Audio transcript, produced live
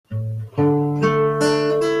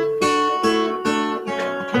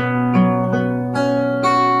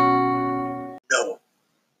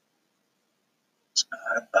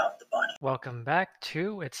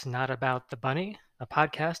to It's Not About the Bunny, a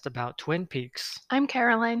podcast about Twin Peaks. I'm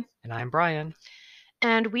Caroline, And I'm Brian.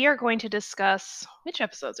 and we are going to discuss which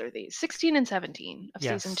episodes are these? 16 and 17 of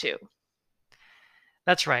season Yes, 2.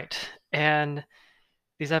 that's right. And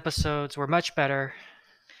these episodes were much better.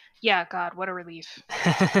 Yeah, God, what a relief.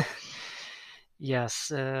 Yes,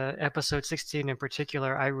 episode 16 in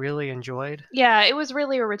particular, I really enjoyed. Yeah, it was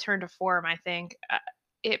really a return to form, I think.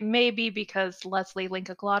 It may be because Leslie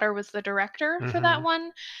Linka Glotter was the director for that Mhm.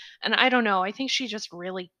 one, and I don't know, I think she just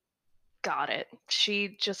really got it.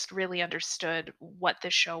 She just really understood what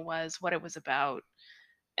this show was, what it was about,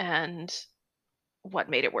 and what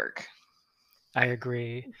made it work. I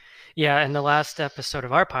agree. Yeah, in the last episode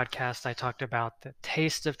of our podcast, I talked about the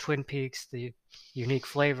taste of Twin Peaks, the unique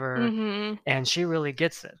flavor, Mm-hmm. and she really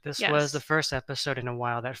gets it. This was the Yes. first episode in a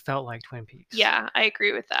while that felt like Twin Peaks. Yeah, I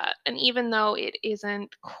agree with that. And even though it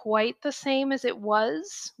isn't quite the same as it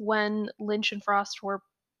was when Lynch and Frost were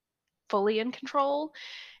fully in control,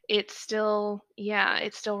 it still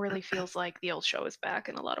really feels like the old show is back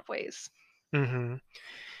in a lot of ways. hmm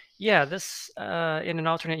Yeah, in an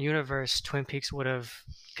alternate universe, Twin Peaks would have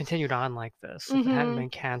continued on like this if it hadn't Mhm. been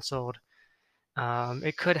canceled.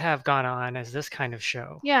 It could have gone on as this kind of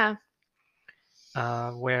show, Yeah.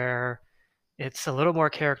 where it's a little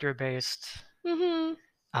more character based, Mhm.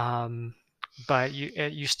 um, but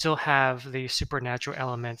you still have the supernatural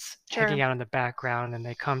elements hanging Sure. out in the background, and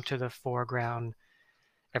they come to the foreground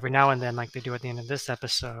every now and then, like they do at the end of this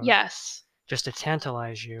episode, Yes. just to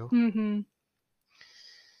tantalize you. Mhm.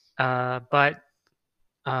 But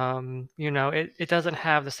it doesn't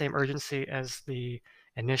have the same urgency as the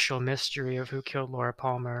initial mystery of who killed Laura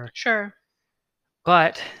Palmer. Sure.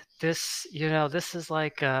 But this is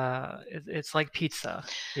like it's like pizza,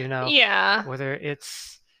 Yeah. whether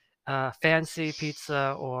it's fancy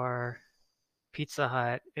pizza or Pizza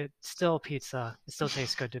Hut, it's still pizza. It still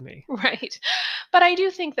tastes good to me. Right. But I do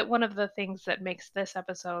think that one of the things that makes this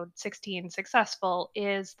episode 16 successful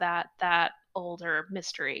is that older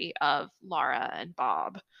mystery of Laura and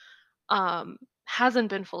Bob hasn't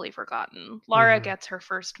been fully forgotten. Laura hmm gets her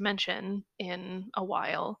first mention in a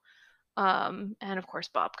while. And of course,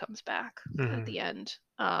 Bob comes back at hmm the end.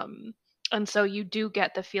 And so you do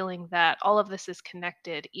get the feeling that all of this is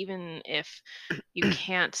connected, even if you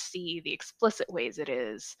can't see the explicit ways it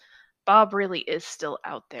is. Bob really is still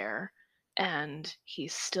out there, and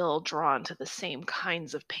he's still drawn to the same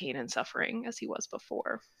kinds of pain and suffering as he was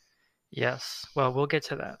before. Yes. Well, we'll get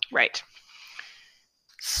to that. Right.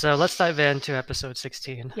 So let's dive into episode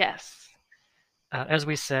 16. Yes. As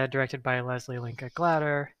we said, directed by Leslie Linka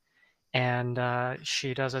Glatter, and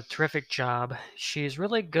she does a terrific job. She's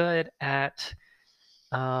really good at,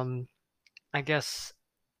 um, I guess,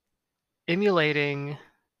 emulating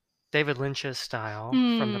David Lynch's style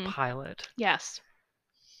from the Mm, pilot, yes.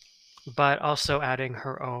 but also adding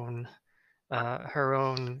her own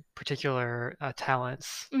particular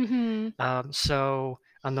talents. Mm-hmm. So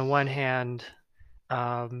on the one hand,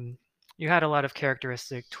 you had a lot of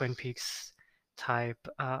characteristic Twin Peaks type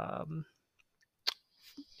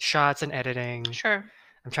shots and editing. Sure.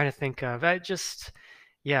 I'm trying to think of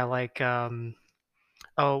yeah, like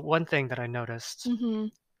one thing that I noticed,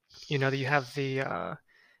 Mm-hmm. that you have the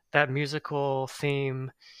that musical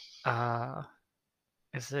theme. Uh,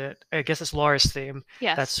 is it? I guess it's Laura's theme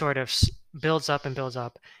that Yes. sort of builds up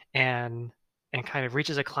and and kind of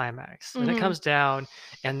reaches a climax. Then it Mm-hmm. comes down,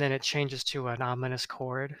 and then it changes to an ominous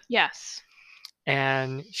chord. Yes.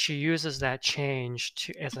 And she uses that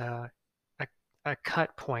change as a, a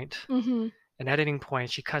cut point, Mm-hmm. an editing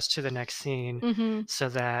point. She cuts to the next scene Mm-hmm. so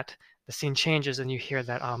that the scene changes and you hear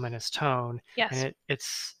that ominous tone, and Yes.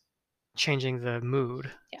 it's changing the mood.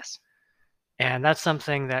 Yes. And that's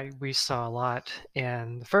something that we saw a lot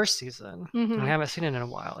in the first season. And we Mm-hmm. haven't seen it in a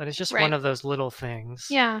while. And it's just one Right. of those little things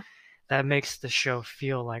Yeah. that makes the show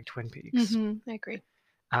feel like Twin Peaks. Mm-hmm. I agree.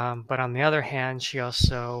 But on the other hand, she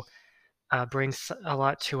also brings a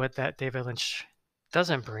lot to it that David Lynch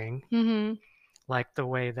doesn't bring, Mm-hmm. like the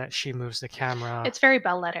way that she moves the camera. It's very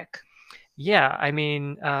balletic. Yeah, I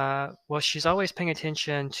mean, well, she's always paying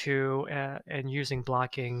attention to and using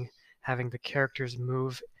blocking, having the characters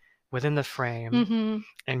move within the frame, Mm-hmm.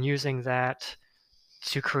 and using that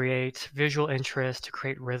to create visual interest, to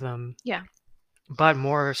create rhythm. Yeah. But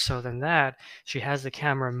more so than that, she has the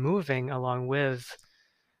camera moving along with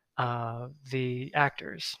the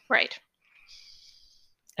actors. Right.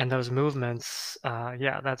 And those movements, I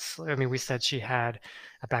mean, we said she had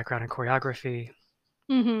a background in choreography,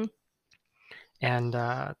 Mm-hmm. and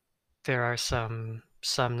there are some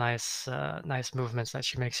nice movements that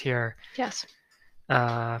she makes here. Yes.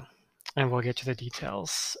 Uh, and we'll get to the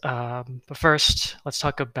details. But first, let's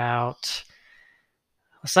dive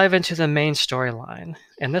into the main storyline.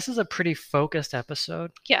 And this is a pretty focused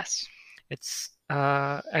episode. Yes.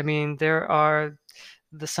 I mean, there are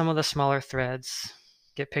some of the smaller threads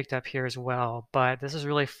get picked up here as well, but this is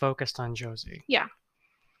really focused on Josie. Yeah.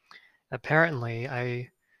 Apparently, I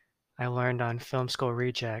learned on Film School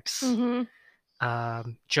Rejects, Mm-hmm.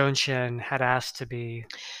 Joan Shin had asked to be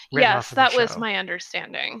written Yes, off of the that was show, my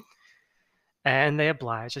understanding. and they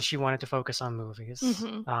obliged, and she wanted to focus on movies.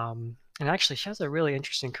 Mm-hmm. And actually, she has a really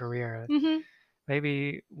interesting career. Mm-hmm.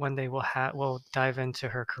 Maybe one day we'll dive into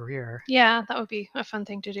her career. Yeah, that would be a fun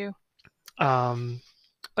thing to do.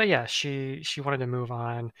 But yeah, she wanted to move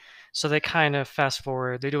on, so they kind of fast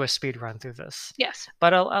forward. They do a speed run through this. Yes.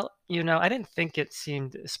 But I didn't think it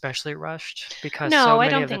seemed especially rushed because so No, I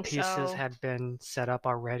many don't of the think pieces so. had been set up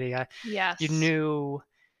already. You Yes. knew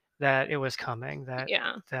that it was coming.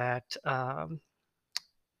 Yeah. That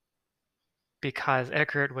because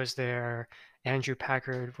Eckert was there, Andrew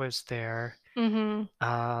Packard was there, Mm-hmm.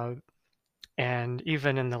 uh, and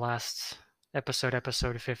even in the last episode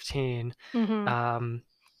 15, Mm-hmm.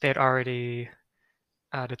 they had already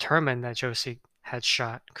determined that Josie had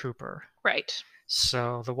shot Cooper. Right.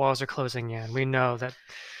 So the walls are closing in. We know that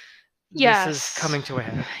this is Yes. coming to a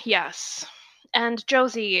head. Yes. And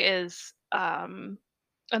Josie is and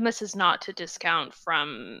this is not to discount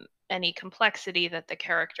from any complexity that the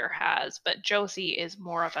character has, but Josie is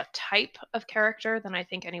more of a type of character than I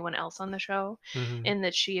think anyone else on the show, Hmm. in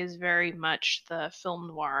that she is very much the film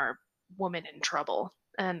noir woman in trouble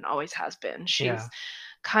and always has been. Yeah. She's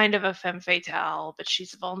kind of a femme fatale, but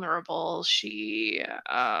she's vulnerable. She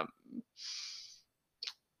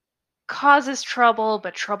causes trouble,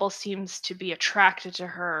 but trouble seems to be attracted to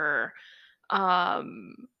her.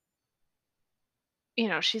 Um,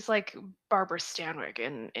 she's like Barbara Stanwyck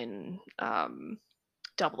in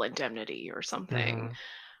Double Indemnity or something.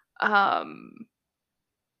 Hmm. Um,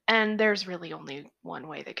 and there's really only one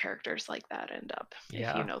way the characters like that end up, if you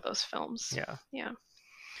Yeah. know those films. Yeah. Yeah.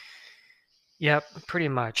 Yep, pretty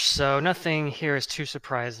much. So nothing here is too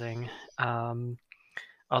surprising. Um,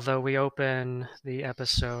 Although we open the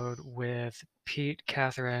episode with Pete,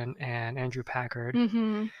 Catherine, and Andrew Packard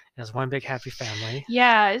Hmm. as one big happy family.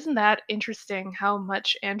 Yeah, isn't that interesting how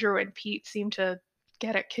much Andrew and Pete seem to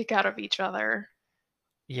get a kick out of each other?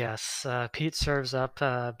 Yes, Pete serves up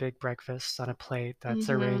a big breakfast on a plate that's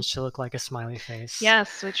Hmm. arranged to look like a smiley face.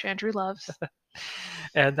 Yes, which Andrew loves.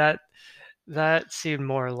 And that seemed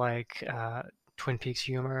more like Twin Peaks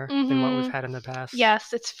humor than what we've Hmm. had in the past.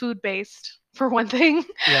 Yes, it's food based for one thing.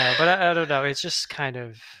 Yeah, but I don't know. It's just kind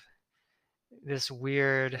of this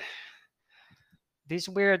weird, these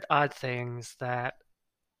weird, odd things that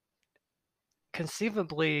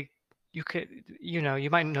conceivably you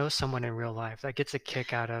might know someone in real life that gets a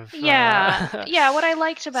kick out of Yeah. Yeah, what I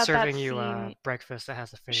liked about that serving you a scene, breakfast that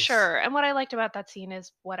has a face. sure. And what I liked about that scene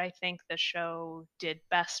is what I think the show did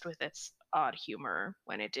best with its odd humor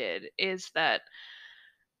when it did, is that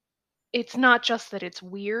it's not just that it's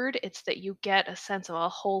weird, it's that you get a sense of a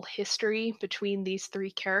whole history between these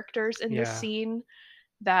three characters in this Yeah, scene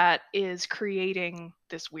that is creating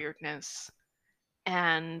this weirdness.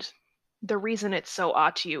 And the reason it's so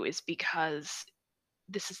odd to you is because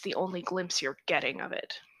this is the only glimpse you're getting of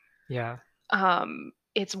it. yeah,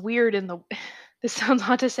 It's weird in the this sounds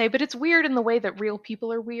odd to say, but it's weird in the way that real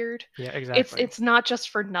people are weird. yeah, It's exactly. it's not just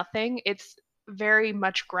for nothing. It's very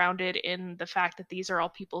much grounded in the fact that these are all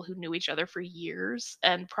people who knew each other for years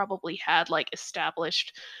and probably had like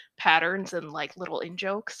established patterns and like little in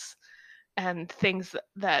jokes and things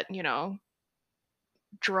that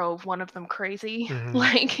drove one of them crazy. Hmm.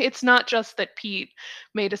 Like, it's not just that Pete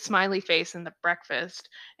made a smiley face in the breakfast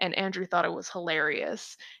and Andrew thought it was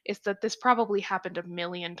hilarious. It's that this probably happened a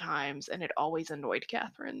million times and it always annoyed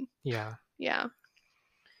Catherine. Yeah, Yeah.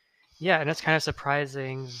 yeah, and it's kind of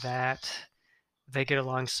surprising that they get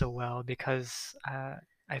along so well because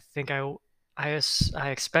I think I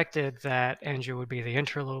expected that Andrew would be the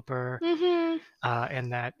interloper, Mhm.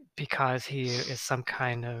 and that because he is some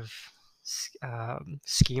kind of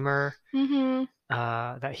schemer, Mhm.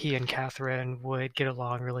 that he and Catherine would get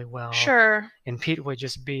along really well, Sure. and Pete would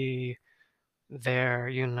just be there,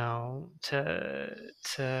 to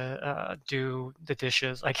do the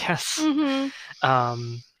dishes, I guess. Mhm.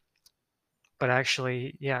 Um, but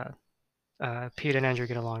actually, yeah, Pete and Andrew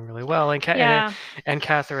get along really well, Yeah. and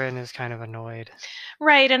Catherine is kind of annoyed.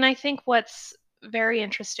 Right, and I think what's very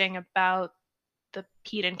interesting about the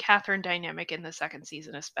Pete and Catherine dynamic in the second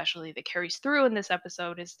season, especially that carries through in this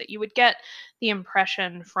episode, is that you would get the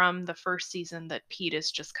impression from the first season that Pete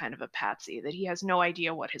is just kind of a patsy, that he has no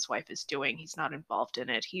idea what his wife is doing. He's not involved in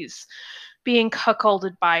it. He's being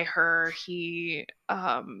cuckolded by her. He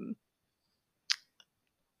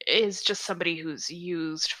is just somebody who's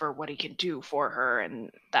used for what he can do for her, and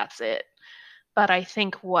that's it. But I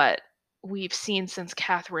think what we've seen since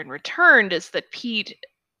Catherine returned is that Pete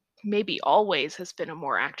maybe always has been a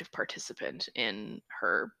more active participant in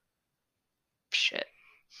her shit.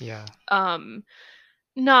 Yeah.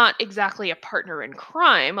 Not exactly a partner in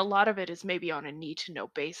crime. A lot of it is maybe on a need to know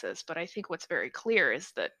basis, but I think what's very clear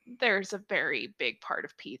is that there's a very big part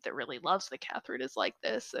of Pete that really loves that Catherine is like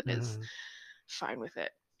this and is Mhm. fine with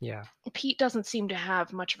it. Yeah. Pete doesn't seem to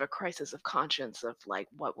have much of a crisis of conscience of like,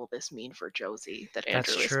 what will this mean for Josie that That's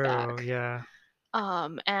Andrew is true. back? Yeah.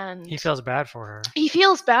 And He feels bad for her. he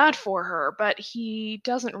feels bad for her, but he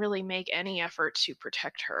doesn't really make any effort to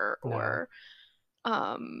protect her No.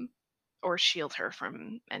 um or shield her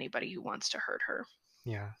from anybody who wants to hurt her.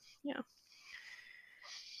 Yeah. Yeah.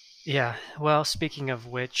 Yeah. Well, speaking of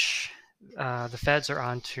which, the feds are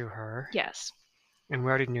onto her, Yes. and we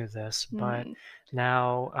already knew this, but Mhm.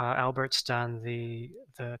 now Albert's done the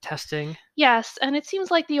testing. Yes, and it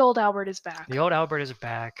seems like the old Albert is back. The old Albert is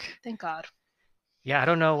back. Thank God. Yeah, I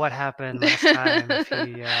don't know what happened last time, if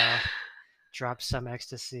he dropped some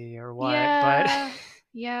ecstasy or what, but Yeah.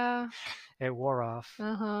 Yeah. it wore off.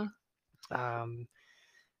 Uh-huh. Um,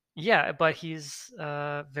 yeah, but he's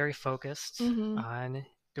very focused Mhm. on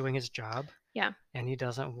doing his job, Yeah. and he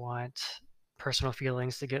doesn't want personal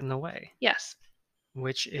feelings to get in the way, Yes.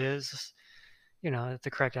 which is, the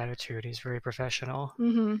correct attitude. He's very professional.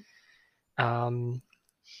 Mhm. Um,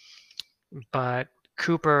 but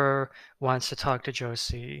Cooper wants to talk to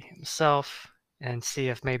Josie himself and see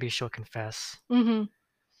if maybe she'll confess. Mhm.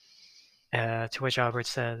 To which Albert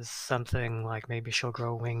says something like maybe she'll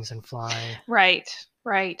grow wings and fly. Right.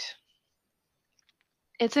 Right.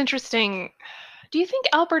 It's interesting. Do you think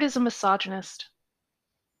Albert is a misogynist?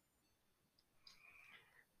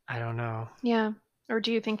 I don't know. Yeah. Or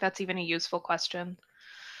do you think that's even a useful question?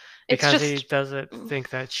 It's Because he just doesn't think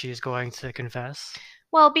that she's going to confess.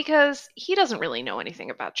 well, because he doesn't really know anything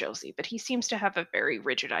about Josie, but he seems to have a very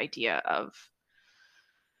rigid idea of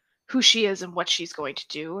who she is and what she's going to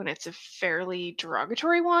do, and it's a fairly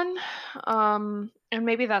derogatory one. And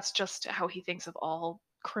maybe that's just how he thinks of all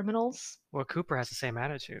criminals. Well, Cooper has the same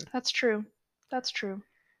attitude. That's true. That's true.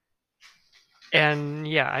 And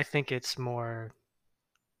yeah, I think it's more,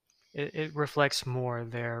 it reflects more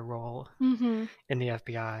their role Mm-hmm. in the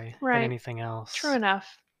FBI than Right. anything else. True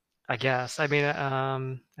enough. I guess. I mean, I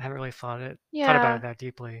haven't really thought about Yeah. it that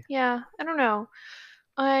deeply. Yeah. I don't know.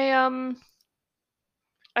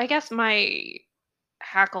 I guess my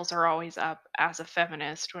hackles are always up as a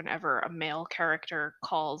feminist whenever a male character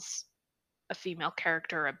calls a female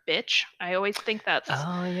character a bitch. I always think that's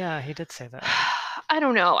Oh yeah, he did say that. I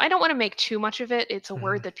don't know. I don't want to make too much of it. It's a Mhm.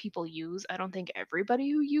 word that people use. I don't think everybody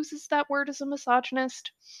who uses that word is a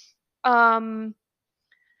misogynist. Um,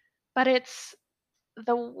 but it's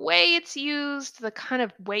the way it's used, the kind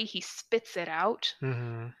of way he spits it out.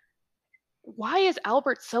 Mhm. Why is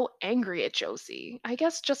Albert so angry at Josie? I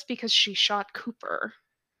guess just because she shot Cooper.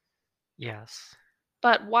 Yes.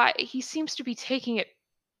 But why he seems to be taking it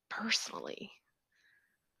personally.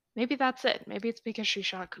 Maybe that's it. Maybe it's because she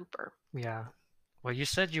shot Cooper. Yeah. Well, you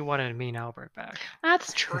said you wanted Mean Albert back.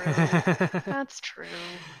 That's true. That's true.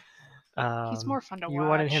 He's more fun to You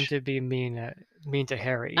wanted him watch. to be mean to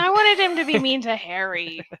Harry. I wanted him to be mean to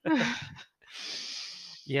Harry.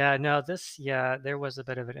 Yeah, no, there was a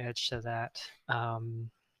bit of an edge to that.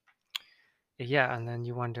 Yeah, and then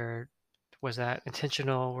you wonder, was that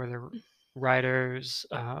intentional? Were the writers?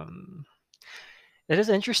 It is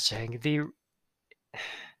interesting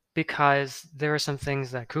because there are some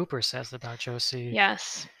things that Cooper says about Josie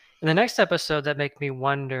Yes. in the next episode that make me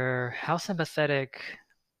wonder how sympathetic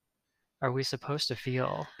are we supposed to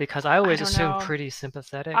feel? Because I I always don't assume know. pretty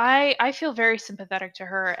sympathetic. I feel very sympathetic to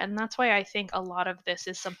her, and that's why I think a lot of this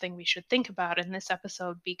is something we should think about in this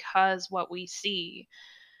episode, because what we see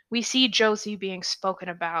Josie being spoken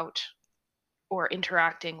about or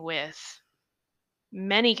interacting with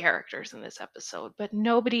many characters in this episode, but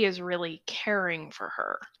nobody is really caring for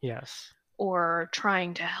her Yes. or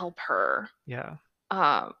trying to help her Yeah.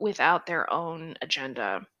 without their own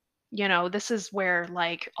agenda. You know, this is where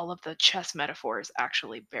like all of the chess metaphors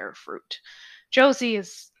actually bear fruit. Josie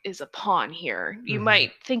is a pawn here. You Mhm.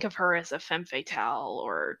 might think of her as a femme fatale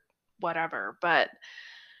or whatever, but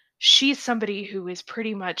she's somebody who is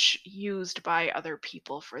pretty much used by other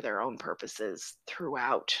people for their own purposes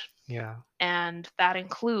throughout. Yeah. And that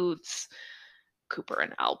includes Cooper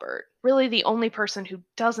and Albert. Really, the only person who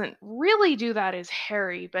doesn't really do that is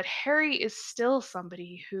Harry, but Harry is still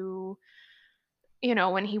somebody who,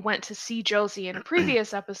 when he went to see Josie in a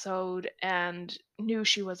previous episode and knew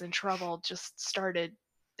she was in trouble, just started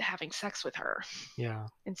having sex with her Yeah.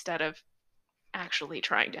 instead of actually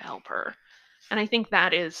trying to help her. And I think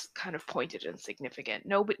that is kind of pointed and significant.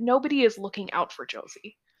 Nobody is looking out for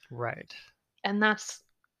Josie, Right. and that's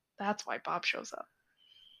why Bob shows up.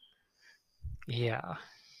 Yeah.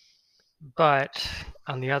 But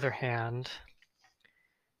on the other hand,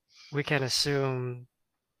 we can assume,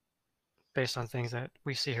 based on things that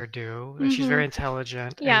we see her do, that she's very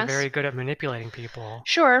intelligent and Yes. very good at manipulating people,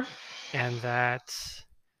 Sure. and that,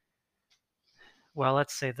 well,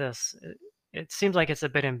 let's say this, it seems like it's a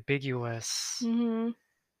bit ambiguous Mhm.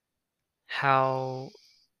 how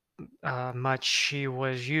much she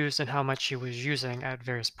was used and how much she was using at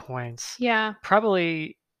various points. Yeah.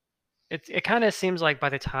 Probably, it kind of seems like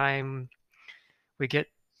we get,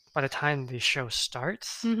 by the time the show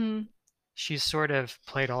starts, Mhm. she's sort of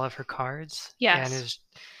played all of her cards and Yes.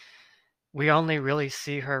 we only really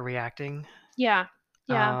see her reacting. Yeah.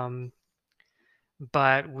 Yeah. Um,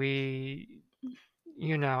 but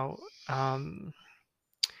you know, um,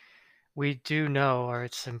 we do know, or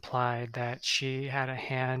it's implied, that she had a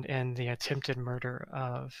hand in the attempted murder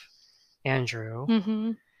of Andrew.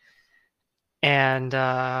 Mhm. And,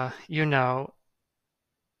 well,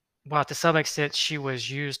 to some extent, she was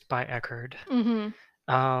used by Eckerd. Mhm.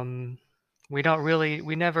 Um, we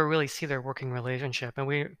never really see their working relationship,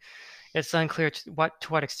 and it's unclear to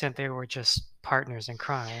what extent they were just partners in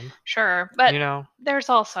crime, Sure. But you know? there's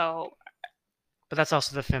also But that's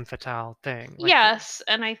also the femme fatale thing, like yes,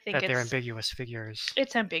 and I think that they're ambiguous figures.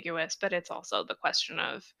 it's ambiguous, but it's also the question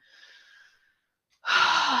of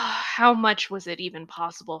how much was it even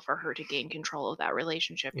possible for her to gain control of that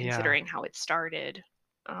relationship Yeah, considering how it started.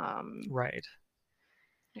 Um right.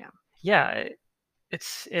 yeah. Yeah,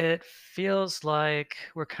 it feels like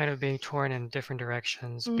we're kind of being torn in different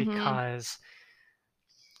directions Mhm. because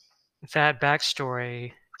that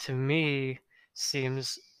backstory to me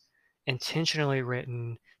seems intentionally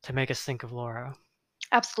written to make us think of Laura,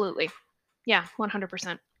 Absolutely. Yeah,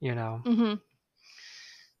 100%. you know. Mhm.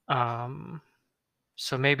 Um,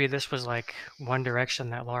 so maybe this was like one direction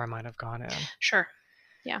that Laura might have gone in, Sure.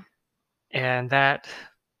 Yeah. and that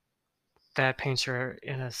paints her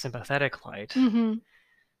in a sympathetic light. Mhm.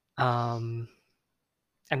 Um,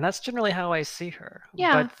 and that's generally how I see her.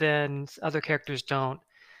 Yeah. But then other characters don't,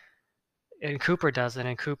 and Cooper doesn't.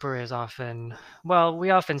 And Cooper is often, well, we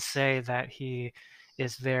often say that he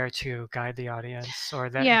is there to guide the audience, or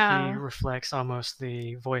that he Yeah. reflects almost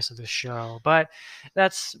the voice of the show. But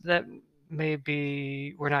that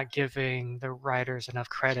maybe we're not giving the writers enough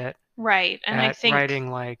credit Right. And I at think writing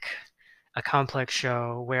like a complex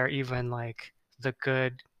show where even like the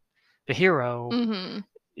hero mhm.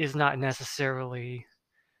 is not necessarily,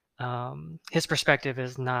 his perspective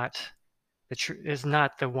is not is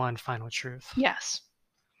not the one final truth. Yes.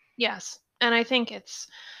 Yes. And I think it's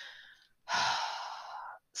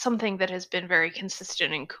something that has been very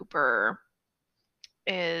consistent in Cooper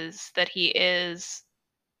is that he is,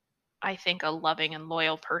 I think, a loving and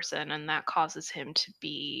loyal person, and that causes him to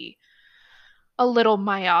be a little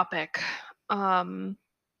myopic. Um,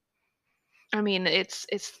 I mean, it's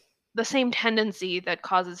the same tendency that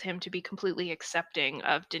causes him to be completely accepting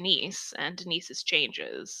of Denise and Denise's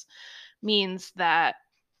changes means that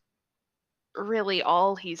really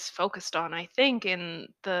all he's focused on, I think, in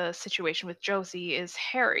the situation with Josie is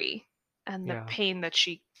Harry and the Yeah, pain that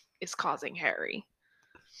she is causing Harry.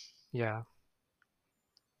 yeah,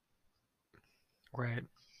 right.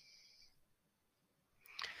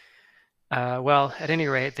 Well, at any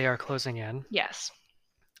rate, they are closing in, Yes.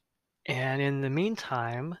 and in the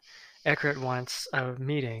meantime, Eckert wants a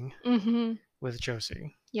meeting Mhm. with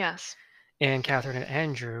Josie, Yes. and Catherine and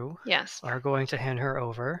Andrew Yes. are going to hand her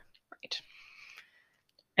over, Right.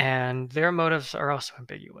 and their motives are also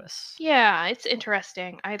ambiguous. Yeah, it's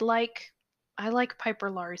interesting. I like Piper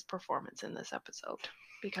Laurie's performance in this episode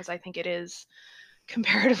because I think it is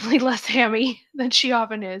comparatively less hammy than she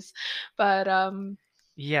often is. But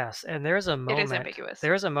Yes, and it is ambiguous.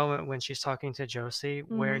 there is a moment when she's talking to Josie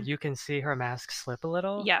where Mhm. you can see her mask slip a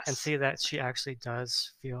little and Yes. see that she actually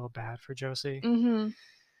does feel bad for Josie. Mhm.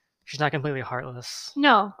 She's not completely heartless.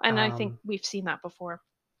 No, and I think Um, we've seen that before.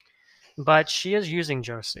 but she is using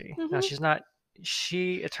Josie. Now Mhm.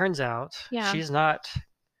 it turns out Yeah. she's not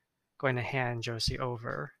going to hand Josie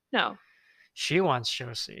over. No. she wants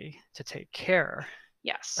Josie to take care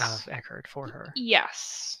Yes. of Eckert for her.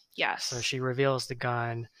 Yes. Yes. So she reveals the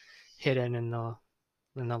gun hidden in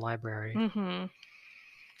the library. Mm-hmm.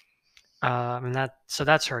 And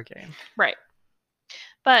that's her game. Right.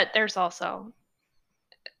 But there's also,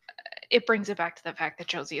 it brings it back to the fact that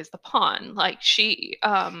Josie is the pawn. Like she,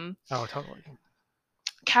 Oh, totally.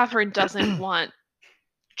 Catherine doesn't want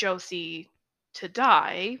Josie to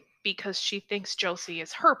die because she thinks Josie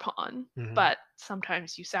is her pawn. Mhm. But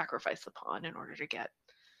sometimes you sacrifice the pawn in order to get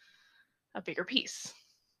a bigger piece.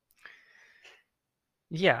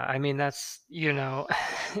 Yeah, I mean that's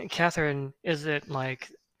Catherine isn't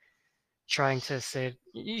like trying to say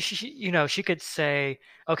she could say,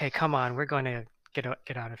 okay, come on, we're going to get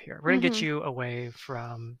out of here. We're gonna get you away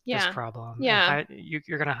from this Yeah. problem, Yeah. and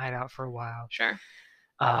you're gonna hide out for a while. Sure.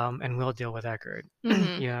 And we'll deal with Eckert.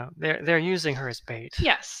 Mhm. They're using her as bait.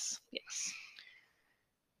 Yes. Yes.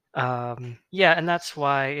 Yeah, and that's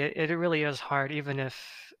why it really is hard, even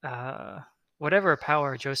if whatever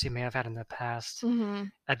power Josie may have had in the past,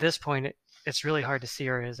 Mhm. at this point, it's really hard to see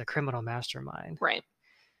her as a criminal mastermind. Right.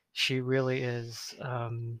 She really is.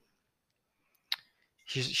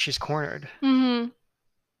 She's cornered. Mhm.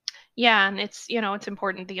 Yeah, and it's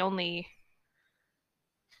important. The only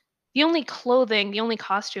clothing, the only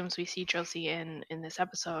costumes we see Josie in this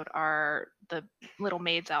episode are the little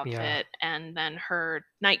maid's outfit and then her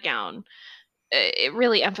nightgown. It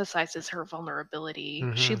really emphasizes her vulnerability.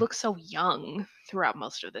 She Mhm. looks so young throughout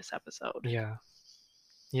most of this episode. Yeah.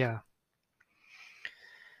 Yeah.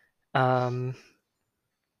 Um,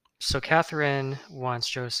 so Catherine wants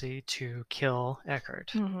Josie to kill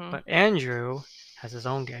Eckert, Mhm. but Andrew has his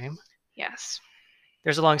own game. Yes.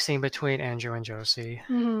 There's a long scene between Andrew and Josie,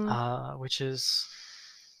 Mhm. which is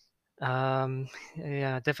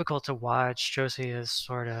yeah, difficult to watch. Josie is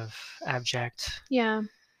sort of abject, Yeah.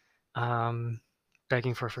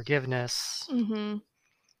 begging for forgiveness. Mhm.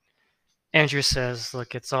 Andrew says,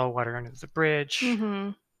 "Look, it's all water under the bridge,"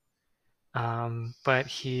 Mhm. but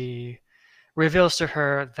he reveals to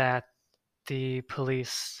her that the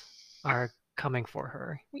police are coming for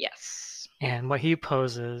her. Yes. And what he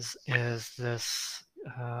poses is this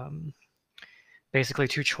basically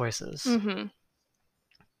two choices. Mhm.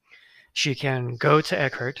 She can go to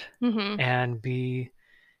Eckert Mhm. and be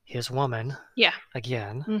his woman Yeah.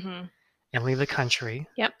 again Mhm. and leave the country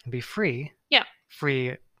Yep. and be free. Yeah.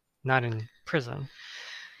 Free, not in prison.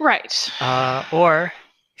 Right. Or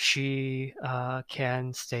she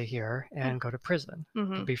can stay here Yeah. and go to prison, but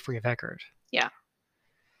Mhm. be free of Eckert. Yeah.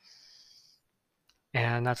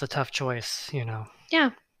 And that's a tough choice, Yeah.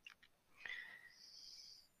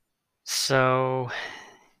 So,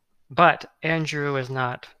 but Andrew is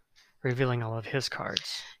not revealing all of his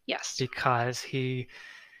cards Yes. because he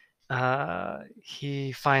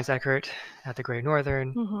finds Eckert at the Great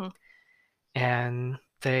Northern, Mhm. and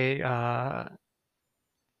they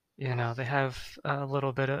they have a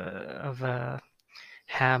little bit of a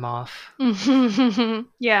ham off,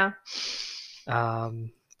 Yeah.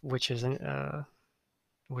 um, which is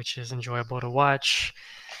enjoyable to watch.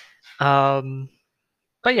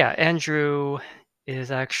 But yeah, Andrew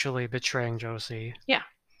is actually betraying Josie. Yeah.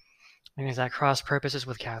 And he's at cross purposes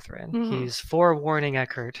with Catherine. Mhm. He's forewarning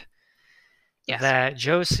Eckert Yes. that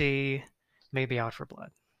Josie may be out for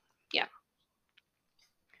blood. Yeah.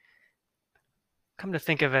 Come to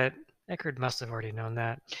think of it, Eckert must have already known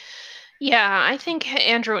that. Yeah, I think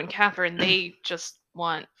Andrew and Catherine, they just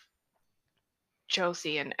want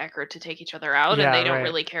Josie and Eckert to take each other out, and Yeah, they don't right.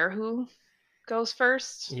 really care who goes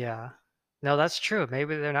first. Yeah. No, that's true.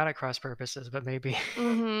 Maybe they're not at cross purposes, but maybe,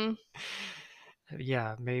 Mhm.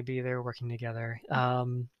 yeah, maybe they're working together.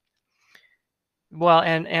 Well,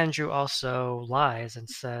 and Andrew also lies and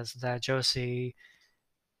says that Josie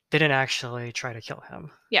didn't actually try to kill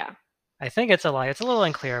him. Yeah. I think it's a lie. It's a little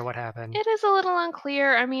unclear what happened. It is a little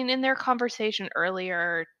unclear. I mean, in their conversation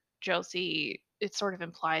earlier, Josie, it's sort of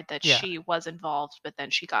implied that Yeah. she was involved, but then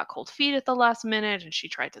she got cold feet at the last minute and she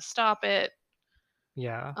tried to stop it.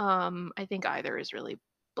 Yeah. I think either is really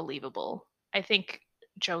believable. I think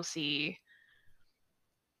Josie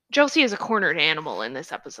is a cornered animal in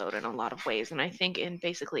this episode in a lot of ways, and I think in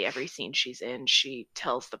basically every scene she's in, she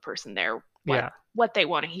tells the person there what they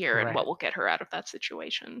want to hear and Right. what will get her out of that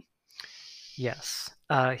situation. Yes.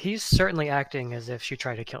 He's certainly acting as if she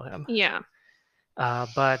tried to kill him. Yeah.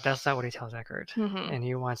 But that's not what he tells Eckert. Mhm. And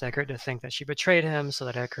he wants Eckert to think that she betrayed him so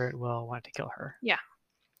that Eckert will want to kill her. Yeah.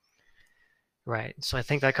 Right. So I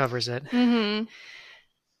think that covers it. Mhm.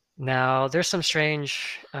 Now, there's some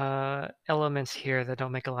strange elements here that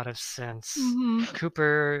don't make a lot of sense. Mhm.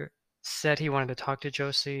 Cooper said he wanted to talk to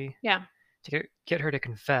Josie. Yeah. to get her to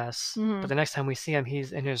confess. But Mhm. the next time we see him,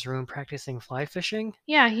 he's in his room practicing fly fishing.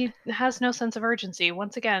 Yeah, he has no sense of urgency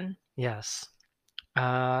once again. Yes.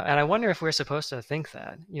 And I wonder if we're supposed to think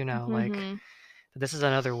that, like Mhm. this is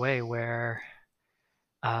another way where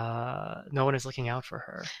no one is looking out for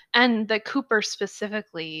her. And that Cooper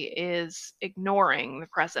specifically is ignoring the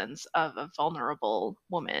presence of a vulnerable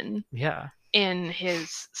woman Yeah, in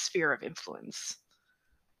his sphere of influence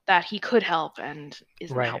that he could help and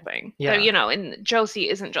isn't right. helping. Though, Yeah, and Josie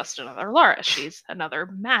isn't just another Laura, she's another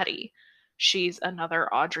Maddie. She's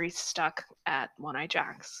another Audrey stuck at One Eye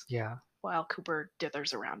Jacks yeah, while Cooper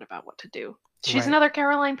dithers around about what to do. She's right. another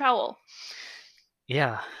Caroline Powell.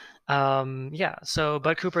 Yeah. Yeah. So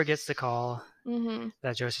Bud Cooper gets the call Mhm.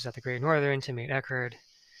 that Josie's at the Great Northern to meet Eckerd.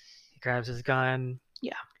 He grabs his gun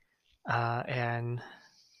Yeah. and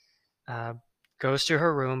uh, goes to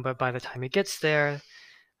her room. But by the time he gets there,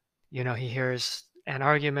 he hears an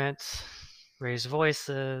argument, raised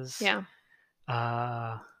voices. Yeah.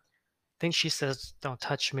 I think she says, "Don't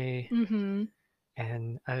touch me," Mhm.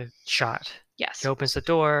 and a shot. He Yes. opens the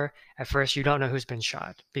door. At first, you don't know who's been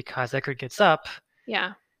shot because Eckerd gets up.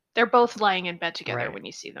 Yeah. They're both lying in bed together Right. when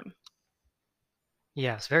you see them.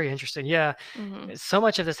 Yes, very interesting. Yeah, Mhm. so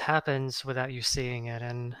much of this happens without you seeing it,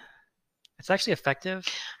 and it's actually effective,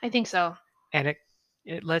 I think so. and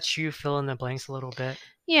it lets you fill in the blanks a little bit.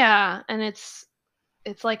 Yeah, and it's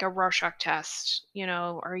like a Rorschach test.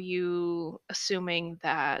 Are you assuming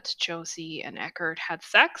that Josie and Eckert had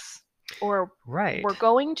sex or Right. were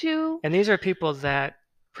going to? And these are people that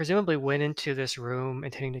presumably went into this room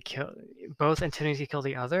both intending to kill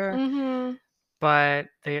the other, Mhm. but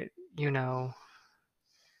they, you know,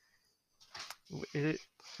 it,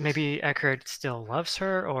 maybe Eckert still loves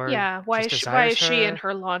her or Yeah, why just is why is desires she in her.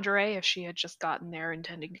 her lingerie if she had just gotten there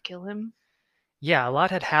intending to kill him? Yeah, a lot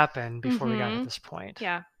had happened before we got at Mhm. this point,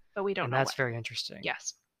 Yeah, but we don't and know that's what. very interesting.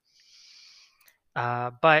 Yes.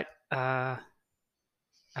 But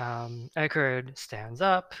Eckerd stands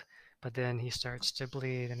up, but then he starts to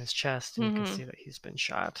bleed in his chest, and you can Mhm. see that he's been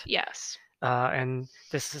shot. Yes. And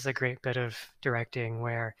this is a great bit of directing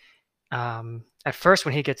where, at first,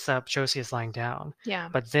 when he gets up, Josie is lying down, Yeah.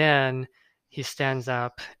 but then he stands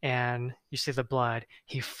up and you see the blood.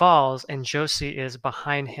 He falls, and Josie is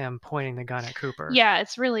behind him, pointing the gun at Cooper. Yeah,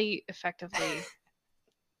 it's really effectively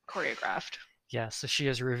choreographed. Yes, so she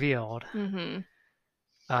is revealed Mhm.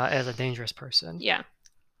 as a dangerous person. Yeah.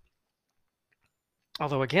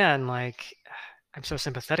 Although, again, like, I'm so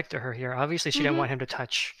sympathetic to her here. Obviously, she didn't Mhm. want him to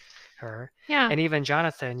touch her. Yeah. And even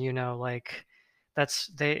Jonathan, like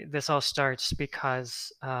this all starts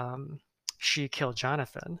because she killed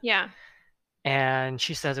Jonathan. Yeah. And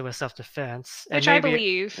she says it was self-defense. And Which I maybe,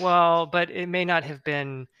 believe. well, but it may not have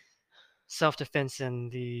been self-defense in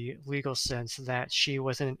the legal sense that she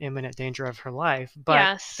was in imminent danger of her life.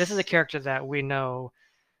 But this is a Yes. character that we know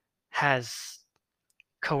has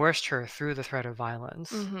coerced her through the threat of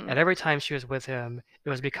violence. Mhm. And every time she was with him, it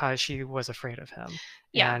was because she was afraid of him,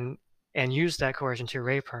 Yeah. and used that coercion to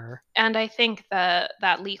rape her. And I think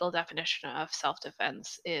that legal definition of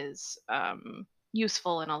self-defense is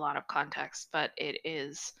useful in a lot of contexts, but it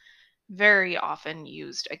is very often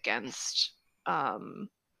used against um,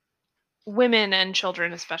 women and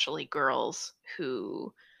children, especially girls,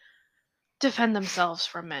 who defend themselves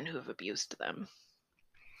from men who have abused them.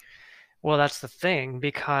 Well, that's the thing,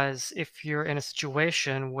 because if you're in a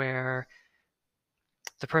situation where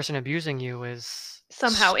the person abusing you is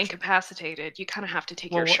Somehow incapacitated, you kind of have to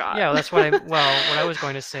take your shot. yeah, that's what I was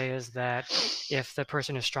going to say is that if the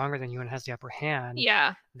person is stronger than you and has the upper hand,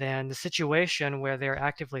 Yeah. then the situation where they're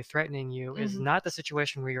actively threatening you is Hmm. not the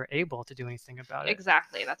situation where you're able to do anything about it.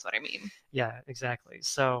 Exactly. That's what I mean. Yeah, exactly.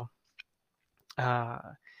 So, uh,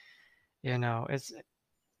 it's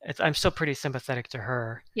I'm still pretty sympathetic to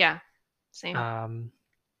her. Yeah. Same. Um,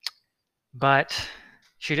 but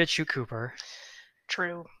she did shoot Cooper.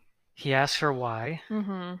 True. He asked her why,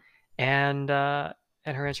 Hmm. and her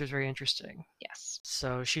answer is very interesting. Yes.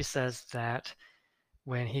 So she says that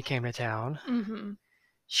when he came to town, Hmm.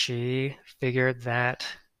 she figured that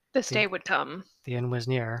This the day would come. the end was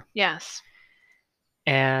near. Yes.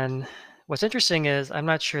 And what's interesting is I'm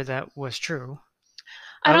not sure that was true.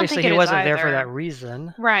 I don't Obviously, think it he is wasn't there for that either.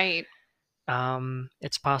 reason. Right.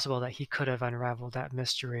 It's possible that he could have unraveled that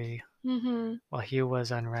mystery Hmm. while he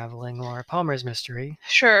was unraveling Laura Palmer's mystery,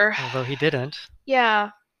 Sure. although he didn't.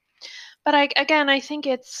 Yeah. But I think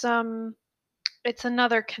it's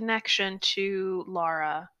another connection to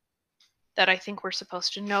Laura that I think we're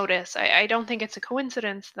supposed to notice. I don't think it's a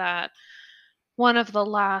coincidence that one of the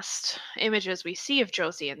last images we see of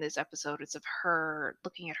Josie in this episode is of her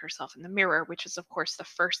looking at herself in the mirror, which is, of course, the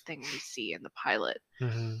first thing we see in the pilot.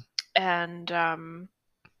 Hmm. And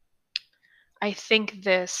I think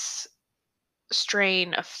this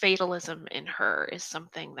strain of fatalism in her is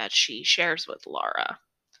something that she shares with Lara.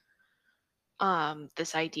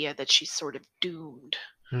 This idea that she's sort of doomed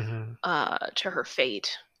Hmm. to her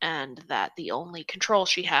fate, and that the only control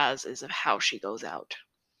she has is of how she goes out.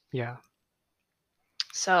 Yeah.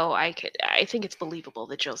 So I think it's believable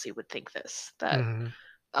that Josie would think this, that Hmm.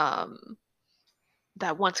 um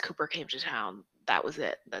that once Cooper came to town, that was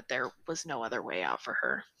it, that there was no other way out for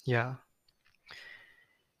her. Yeah.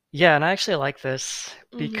 Yeah, and I actually like this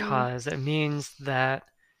Mhm. because it means that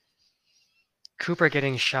Cooper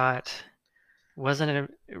getting shot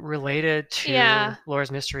wasn't related to Yeah,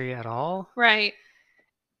 Laura's mystery at all. right.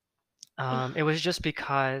 It was just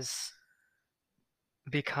because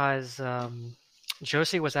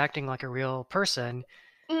Josie was acting like a real person,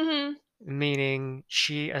 Mhm. meaning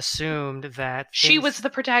she assumed that She was things, the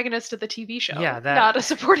protagonist of the TV yeah, show, that, not a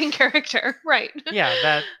supporting character. Right.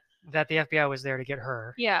 yeah, that the FBI was there to get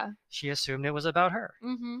her. Yeah. She assumed it was about her,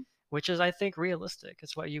 Mhm. which is, I think, realistic.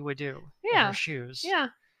 It's what you would do in her Yeah. shoes. Yeah.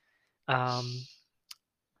 Um,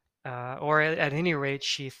 or at any rate,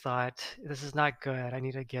 she thought, this is not good. I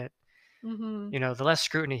need to get, Mhm. the less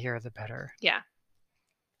scrutiny here, the better. Yeah.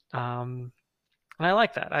 Um, and I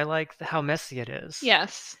like that. I like how messy it is.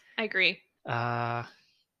 Yes, I agree.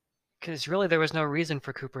 Because really, there was no reason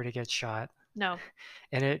for Cooper to get shot, No.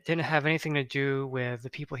 and it didn't have anything to do with the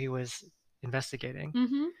people he was investigating.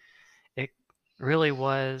 Mhm. It really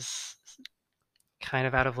was kind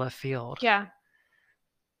of out of left field Yeah.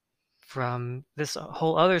 from this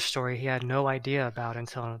whole other story he had no idea about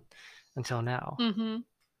until now. Mhm.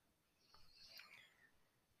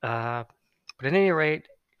 Uh, but at any rate,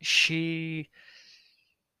 she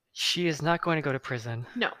she is not going to go to prison.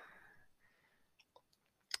 No.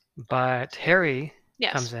 But Harry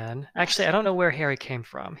Yes. comes in. Actually, Yes. I don't know where Harry came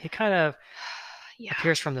from. He kind of Yeah.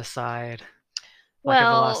 appears from the side, like a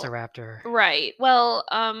Well, velociraptor. right. Well,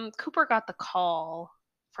 Cooper got the call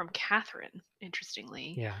from Catherine,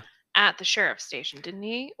 interestingly, Yeah, at the sheriff's station, didn't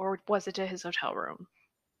he? Or was it to his hotel room?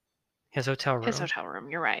 his hotel His room. hotel room,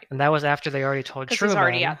 you're right. And that was after they already told Because he's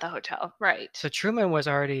already Truman. at the hotel. Right. So Truman was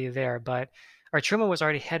already there, or Truman was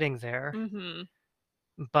already heading there. Mhm.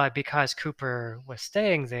 But because Cooper was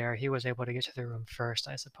staying there, he was able to get to the room first,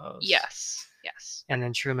 I suppose. Yes. Yes. And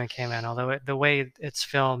then Truman came in. Although the way it's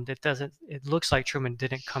filmed, it looks like Truman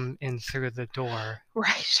didn't come in through the door.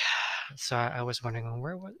 Right. So I was wondering,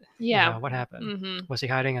 well, Yeah. what happened? Mhm. Was he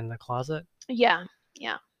hiding in the closet? Yeah.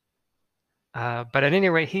 Yeah. But at any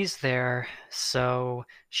rate, he's there, so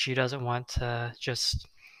she doesn't want to just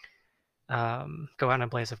go out in a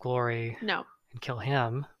blaze of glory No. and kill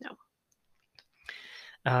him. No.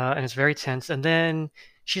 And it's very tense. And then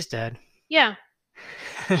she's dead. Yeah.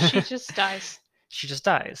 She just dies. She just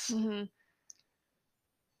dies. Mhm.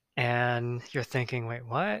 And you're thinking, wait,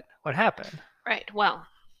 what? What happened? Right. Well,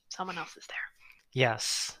 someone else is there.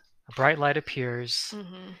 Yes, a bright light appears,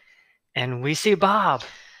 Mhm. and we see Bob.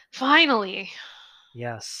 Finally.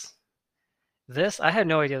 Yes. I had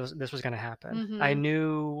no idea this was going to happen.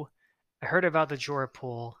 Mhm. I heard about the Jorah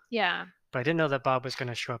pool, Yeah. but I didn't know that Bob was going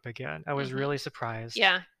to show up again. I was Mhm. really surprised.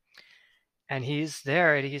 Yeah. And he's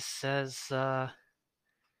there, and he says,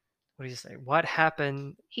 what do you say? What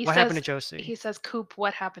happened? He What happened to says Josie? Coop,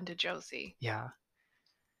 what happened to Josie? Yeah.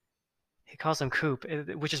 He calls him Coop,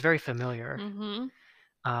 which is very familiar. Mhm.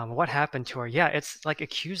 What happened to her? Yeah, it's like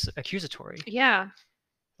accusatory. Yeah.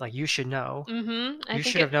 Like, you should know. Mhm. You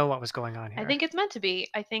should have known what was going on I here. think it's meant to be.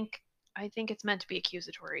 I think it's meant to be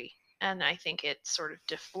accusatory, and I think it sort of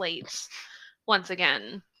deflates once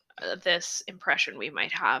again this impression we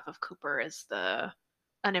might have of Cooper as the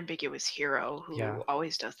unambiguous hero who Yeah.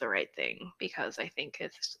 always does the right thing, because I think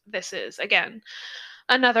this is again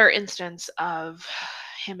another instance of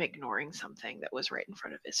him ignoring something that was right in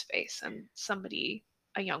front of his face, and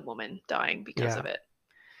a young woman dying because of it.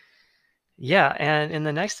 Yeah, and in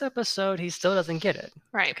the next episode, he still doesn't get it.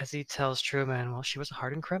 Right. Because he tells Truman, well, she was a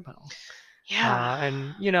hardened criminal. Yeah.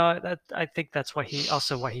 And that I think that's what he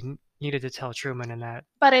needed to tell Truman in that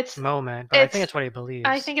moment. But I think it's what he believes.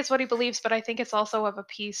 I think it's what he believes, but I think it's also of a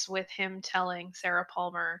piece with him telling Sarah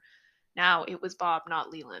Palmer, now it was Bob, not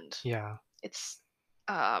Leland. Yeah. It's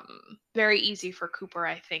very easy for Cooper,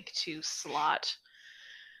 I think, to slot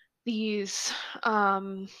these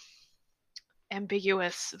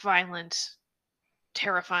ambiguous, violent,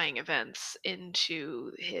 terrifying events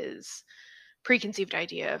into his preconceived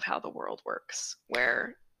idea of how the world works,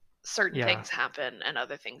 where certain Yeah. things happen and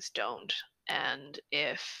other things don't. And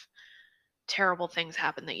if terrible things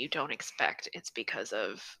happen that you don't expect, it's because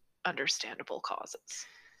of understandable causes.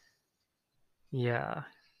 Yeah.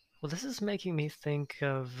 Well, this is making me think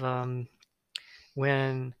of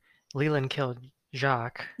when Leland killed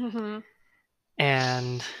Jacques Mhm.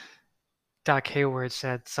 and Doc Hayward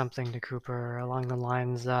said something to Cooper along the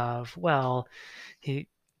lines of, well, he,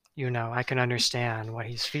 I can understand what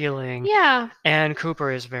he's feeling. Yeah. And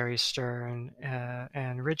Cooper is very stern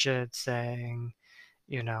and rigid, saying,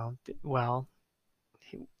 well,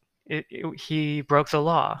 he broke the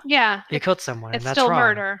law. Yeah. He killed someone, and It's that's still wrong.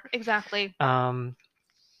 murder. Exactly. And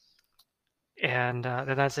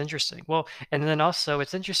that's interesting. Well, and then also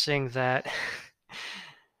it's interesting that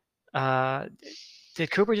uh,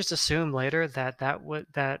 did Cooper just assume later that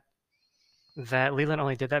Leland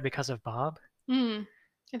only did that because of Bob? Mm.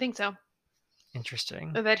 I think so.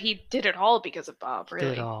 Interesting. That he did it all because of Bob, Did it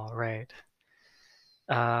really. all right.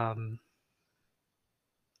 Um,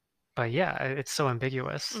 but yeah, it's so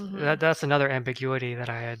ambiguous. Mhm. That's another ambiguity that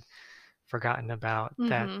I had forgotten about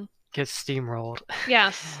that Mhm. gets steamrolled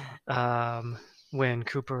Yes. when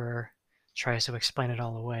Cooper tries to explain it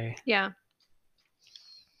all away. Yeah.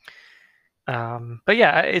 But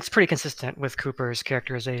yeah, it's pretty consistent with Cooper's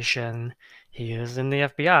characterization. He is in the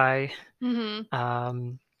FBI, Mhm.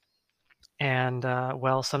 um, and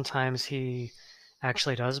well, sometimes he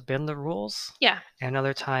actually does bend the rules, Yeah. and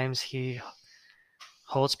other times he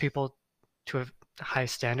holds people to a high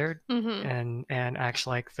standard Mhm. and acts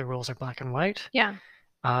like the rules are black and white. Yeah.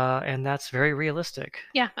 And that's very realistic.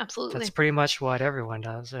 Yeah, That's absolutely. pretty much what everyone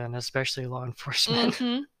does, and especially law enforcement.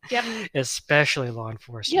 Mhm. Yep. Especially law Yeah.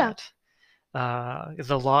 enforcement.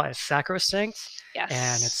 The law is sacrosanct, and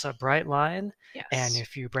it's Yes. a bright line. And Yes.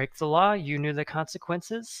 if you break the law, you knew the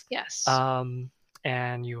consequences. Yes. Um,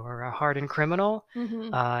 and you are a hardened criminal.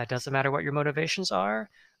 Mhm. It doesn't matter what your motivations are.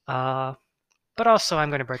 Uh, but also, I'm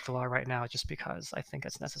going to break the law right now just because I think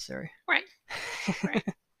it's necessary. Right. Right.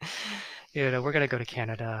 We're going to go to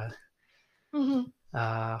Canada Mhm.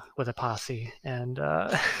 with a posse and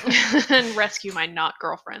And rescue my not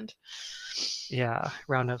girlfriend. yeah,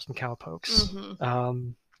 round up some cowpokes.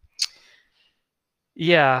 Mhm.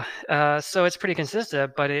 Yeah, so it's pretty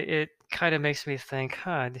consistent, but it kind of makes me think,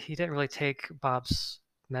 he didn't really take Bob's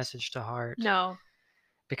message to heart. No.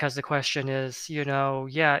 Because the question is,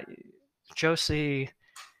 yeah, Josie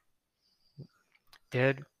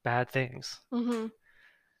did bad things, Mhm.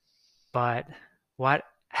 but what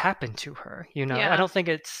happened to her? I Yeah. don't think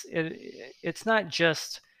it's not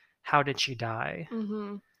just how did she die?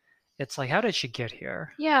 Mhm. It's like, how did she get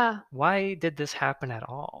here? Yeah. Why did this happen at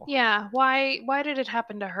all? Yeah. Why did it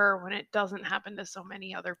happen to her when it doesn't happen to so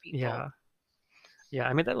many other people? Yeah. Yeah,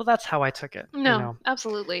 I mean, that's how I took it, No,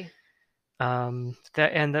 absolutely.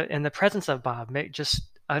 That and the presence of Bob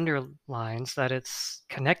just underlines that it's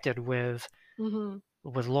connected Mhm.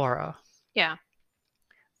 with Laura. Yeah.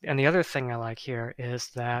 And the other thing I like here is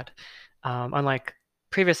that, unlike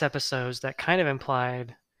previous episodes that kind of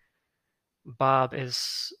implied Bob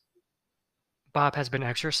is Bob has been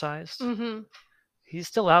exorcised, Mhm. he's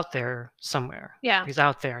still out there somewhere. Yeah. He's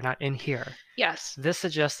out there, not in here. Yes. This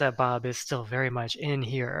suggests that Bob is still very much in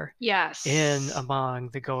here, in Yes.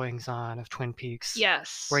 among the goings on of Twin Peaks, where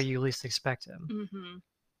Yes. you least expect him. Mhm.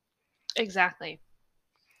 Exactly.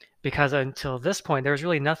 Because until this point, there was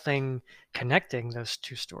really nothing connecting those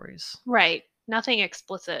two stories. Right. Nothing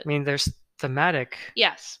explicit. I mean, there's thematic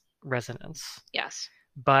Yes. resonance, Yes.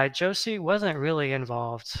 but Josie wasn't really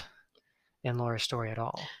involved in Laura's story at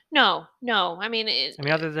all. No. No. I mean,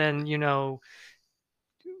 Other than,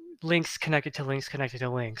 links connected to links connected to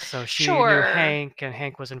links. So she knew sure. Hank, and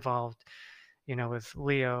Hank was involved, with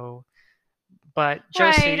Leo. But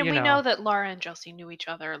Right. Josie, And we know that Laura and Josie knew each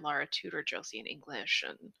other. Laura tutored Josie in English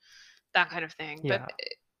and that kind of thing. But yeah,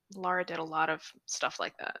 Laura did a lot of stuff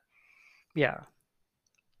like that. yeah,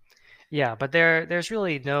 yeah. But there's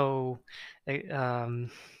really no,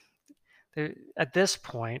 um, at this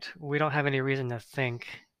point, we don't have any reason to think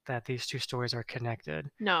that these two stories are connected,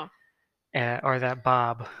 No. or that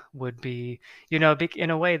Bob would be, in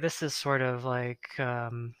a way, this is sort of like,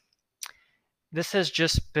 this has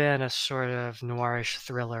just been a sort of noirish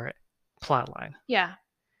thriller plotline, Yeah.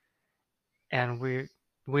 and we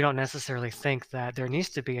don't necessarily think that there needs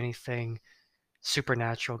to be anything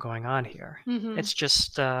supernatural going on here. Mhm. It's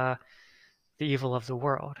just the evil of the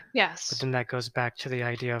world. But Yes. then that goes back to the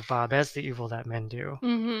idea of Bob as the evil that men do.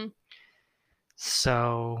 Mhm.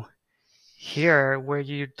 So here, where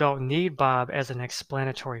you don't need Bob as an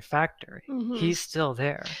explanatory factor, Mhm. he's still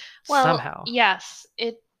there Well, somehow. yes.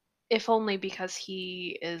 If only because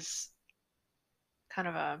he is kind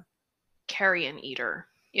of a carrion eater.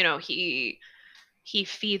 You know, he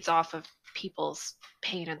feeds off of people's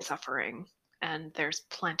pain and suffering, and there's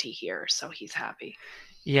plenty here, so he's happy.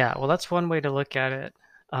 Yeah, well, that's one way to look at it.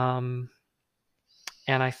 And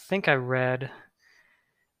I think I read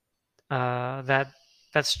that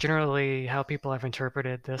that's generally how people have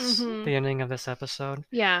interpreted Mhm. the ending of this episode,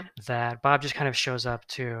 Yeah. that Bob just kind of shows up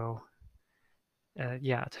to,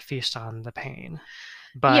 yeah, to feast on the pain.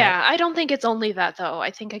 But Yeah, I don't think it's only that though.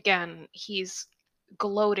 I think again, he's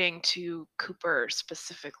gloating to Cooper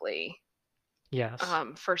specifically, yes,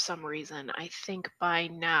 for some reason. I think by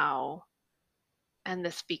now, and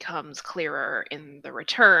this becomes clearer in the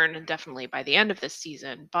return, and definitely by the end of this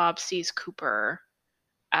season, Bob sees Cooper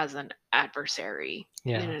as an adversary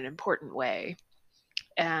in yeah, an important way.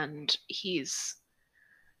 And he's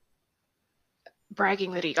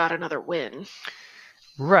bragging that he got another win.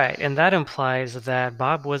 right, and that implies that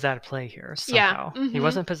Bob was at play here Yeah. somehow. He Mhm.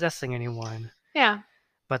 wasn't possessing anyone, Yeah.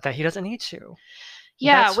 but that he doesn't need to.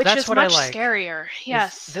 Yeah, which That's is what I much like. scarier. Is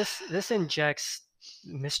Yes. this injects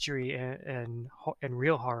mystery and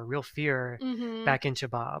real horror, real fear Mhm. back into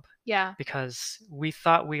Bob, Yeah. because we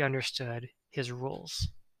thought we understood his rules.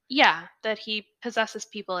 Yeah, that he possesses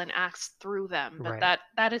people and acts through them, but Right.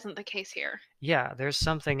 that isn't the case here. Yeah, there's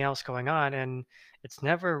something else going on, and it's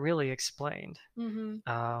never really explained. Mhm.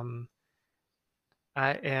 Um,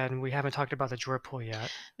 and we haven't talked about the drawer pull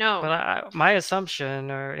yet, but No. my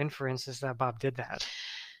assumption or inference is that Bob did that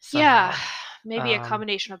Yeah, somehow. maybe a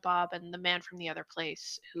combination of Bob and the man from the other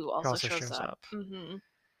place who He also also shows shows up. up. Mhm.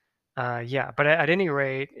 Yeah, but at any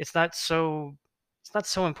rate, it's not so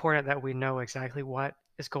important that we know exactly what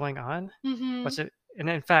is going on. Mhm. What's it? And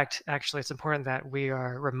in fact, actually, it's important that we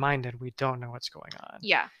are reminded we don't know what's going on.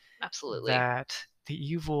 Yeah, absolutely. That the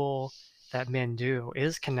evil that men do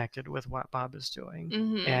is connected with what Bob is doing,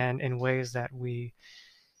 Mhm. and in ways that we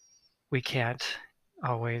can't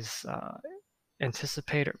always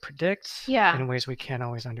anticipate or predict, Yeah. in ways we can't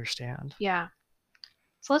always understand. Yeah.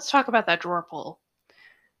 So let's talk about that drawer pull.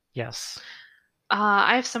 Yes.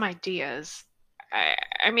 I have some ideas.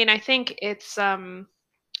 I mean, I think it's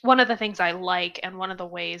one of the things I like, and one of the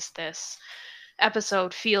ways this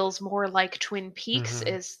episode feels more like Twin Peaks Hmm.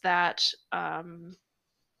 is that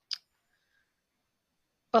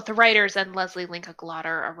both the writers and Leslie Linka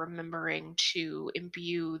Glatter are remembering to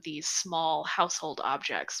imbue these small household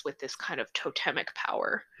objects with this kind of totemic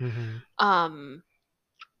power. Hmm. Um,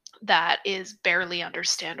 that is barely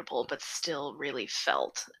understandable but still really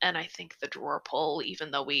felt. And I think the drawer pull,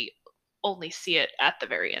 even though we only see it at the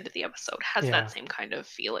very end of the episode, has that Yeah. same kind of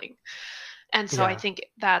feeling. And so I Yeah. think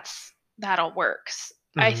that all works.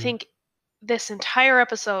 I Hmm. think this entire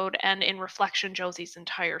episode, and in reflection, Josie's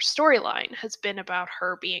entire storyline has been about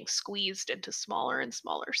her being squeezed into smaller and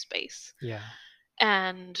smaller space, Yeah.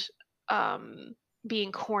 and um,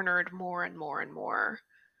 being cornered more and more and more.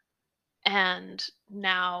 And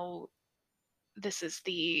now this is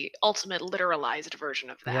the ultimate literalized version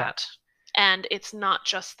of Yeah. that. And it's not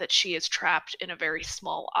just that she is trapped in a very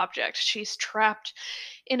small object. She's trapped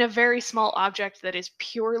in a very small object that is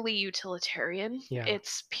purely utilitarian. Yeah.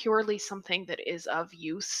 It's purely something that is of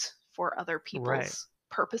use for other Right. people's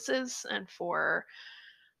purposes and for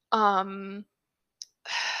um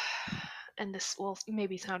and this will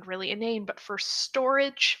maybe sound really inane, but for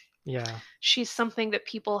storage. Yeah. She's something that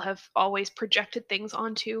people have always projected things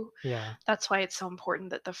onto. Yeah. That's why it's so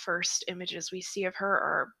important that the first images we see of her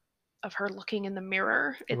are of her looking in the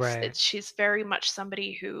mirror. Right. It's she's very much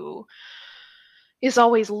somebody who is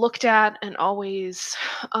always looked at and always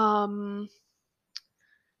um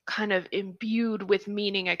kind of imbued with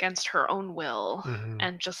meaning against her own will, Hmm.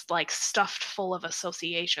 and just like stuffed full of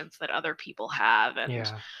associations that other people have, and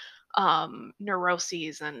Yeah.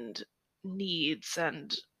 neuroses and needs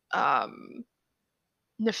and um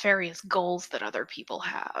nefarious goals that other people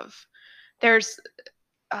have. There's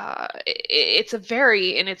it's a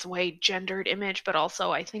very, in its way, gendered image, but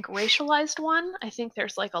also I think racialized one. I think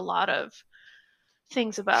there's like a lot of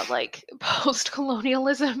things about like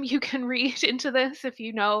post-colonialism you can read into this if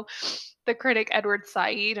you know the critic Edward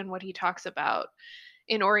Said and what he talks about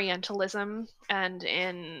in Orientalism, and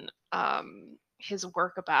in his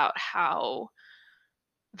work about how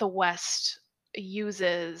the West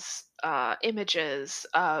uses images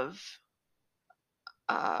of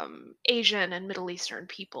Asian and Middle Eastern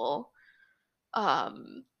people,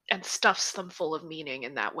 and stuffs them full of meaning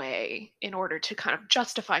in that way in order to kind of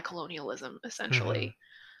justify colonialism, Hmm. essentially.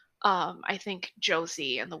 I think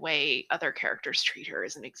Josie and the way other characters treat her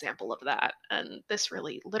is an example of that, and this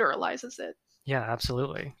really literalizes it. Yeah,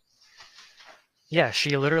 absolutely. Yeah,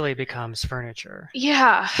 she literally becomes furniture.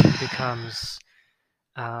 Yeah. She becomes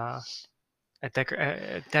uh, a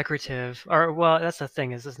decorative, or well, that's the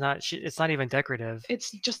thing is it's not even decorative,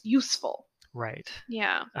 It's just useful. right?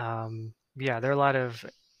 Yeah. Yeah, there are a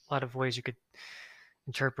lot of ways you could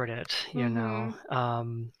interpret it, you know.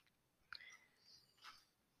 Mhm.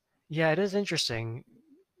 Yeah, it is interesting.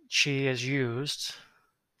 She is used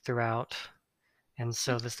throughout, and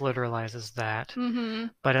so this literalizes that.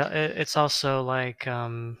 Mhm. But it's also like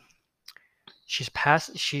she's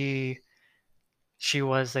past she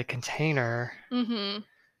was a container, Mhm.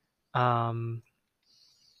 um,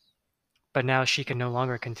 but now she can no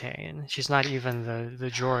longer contain. She's not even the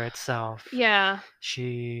drawer itself. Yeah.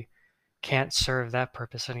 She can't serve that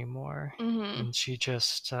purpose anymore, Mhm. and she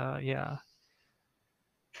just yeah.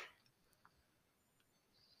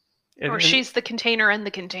 Or And she's the container and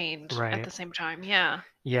the contained at right. the same time. Yeah.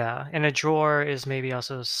 Yeah, and a drawer is maybe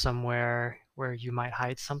also somewhere where you might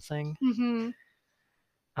hide something. Mhm.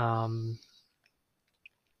 Um,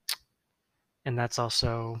 and that's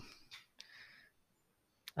also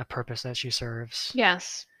a purpose that she serves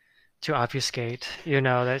Yes. to obfuscate, you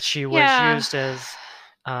know, that she was Yeah. used as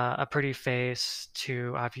a pretty face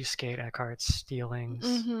to obfuscate Eckhart's dealings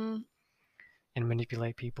Mhm. and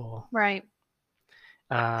manipulate people. Right.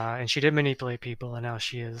 And she did manipulate people, and now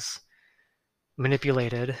she is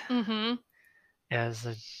manipulated Mhm. as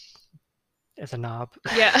a knob.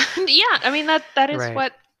 Yeah. Yeah, I mean Right.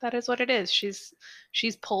 that is what it is. She's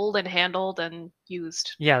pulled and handled and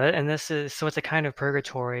used. Yeah, and this is so it's a kind of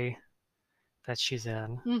purgatory that she's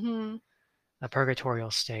in, Mhm. a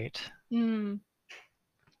purgatorial state. Mm.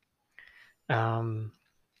 Um,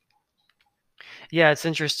 yeah, it's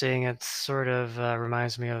interesting. It sort of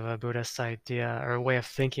reminds me of a Buddhist idea or a way of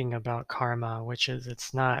thinking about karma, which is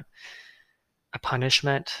it's not a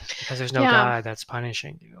punishment because there's no Yeah. God that's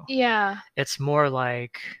punishing you. Yeah. It's more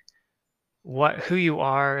like who you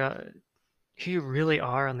are, who you really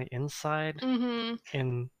are on the inside Mhm.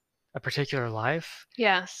 in a particular life.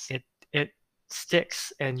 Yes. It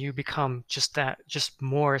sticks, and you become just that, just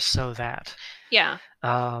more so that. Yeah.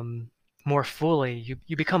 um, More fully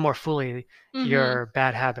you become more fully Mhm. your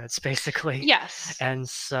bad habits basically. Yes. And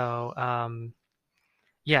so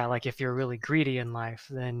yeah, like if you're really greedy in life,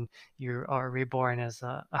 then you are reborn as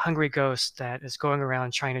a hungry ghost that is going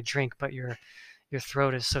around trying to drink, but your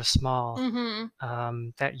throat is so small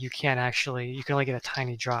Mhm. that you can only get a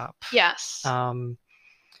tiny drop. Yes. um,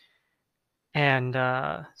 and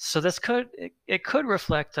so it could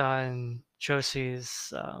reflect on Josie's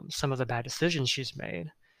some of the bad decisions she's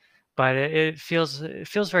made, but it feels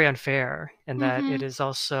very unfair in that it Mhm. is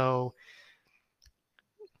also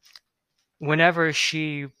whenever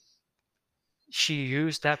she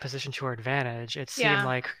used that position to her advantage, it seemed Yeah.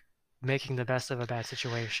 like making the best of a bad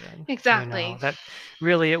situation. You know, Exactly. that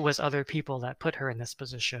really it was other people that put her in this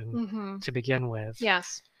position Mhm. to begin with.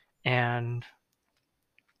 Yes. And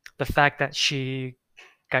the fact that she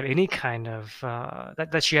got any kind of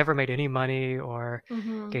that she ever made any money or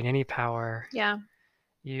Mhm. gained any power Yeah.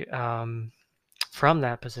 you from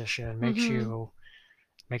that position Mhm.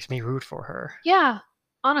 makes me root for her. Yeah.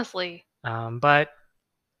 Honestly. But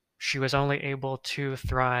she was only able to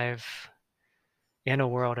thrive in a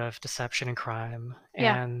world of deception and crime.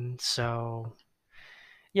 Yeah. And so,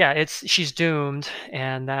 yeah, she's doomed.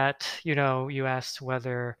 And that, you know, you asked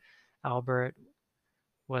whether Albert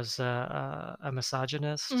was a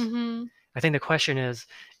misogynist. Mhm. I think the question is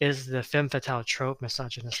the femme fatale trope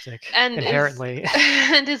misogynistic And is inherently?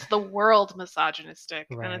 and is the world misogynistic?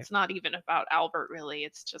 And Right. it's not even about Albert really.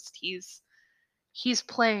 It's just he's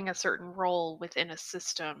playing a certain role within a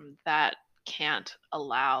system that can't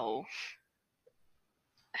allow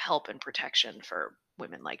help and protection for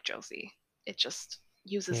women like Josie. It just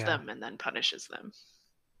uses Yeah. them and then punishes them.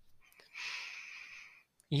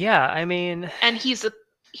 Yeah, I mean, And he's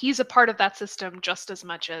a part of that system just as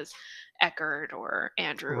much as Eckerd or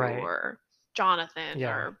Andrew right. or Jonathan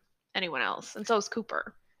Yeah. or anyone else. And so is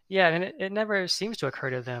Cooper. Yeah, and it never seems to occur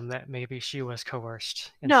to them that maybe she was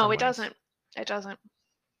coerced in No, some it ways. doesn't. It doesn't.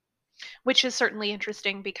 Which is certainly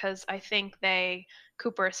interesting because I think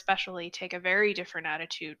Cooper especially, take a very different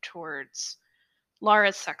attitude towards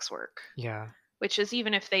Laura's sex work, Yeah. which is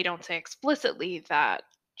even if they don't say explicitly that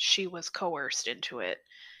she was coerced into it,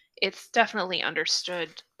 it's definitely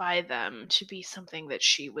understood by them to be something that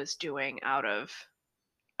she was doing out of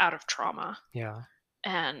trauma. Yeah.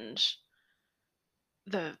 And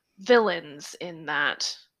the villains in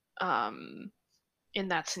that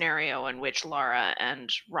scenario in which Laura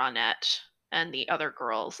and Ronette and the other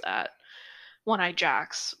girls at One Eye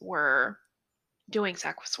Jacks were doing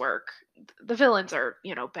sex work, the villains are,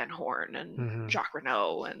 Ben Horn and Mhm. Jacques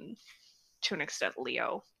Renault and to an extent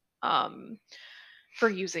Leo. Um, for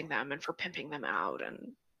using them and for pimping them out,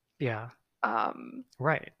 and Yeah. um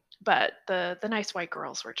Right. but the nice white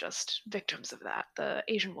girls were just victims of that. The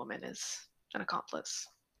Asian woman is an accomplice.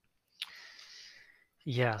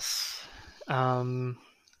 Yes. Um,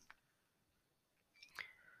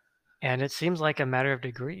 and it seems like a matter of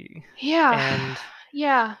degree. Yeah. And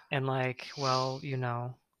Yeah. like, well,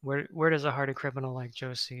 where does a hardened criminal like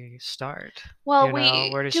Josie start? Well, Where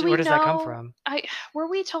we does that come know, from? I were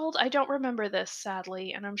we told, I don't remember this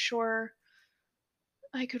sadly, and I'm sure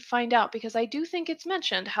I could find out because I do think it's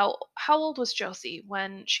mentioned how old was Josie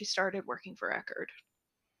when she started working for Eckerd?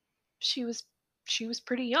 She was she was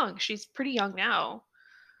pretty young. She's pretty young now.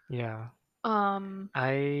 Yeah. Um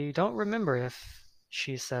I don't remember if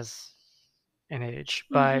she says an age,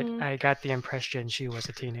 but mhm. I got the impression she was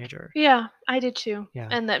a teenager. Yeah, I did too. Yeah.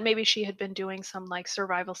 And that maybe she had been doing some like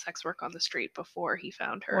survival sex work on the street before he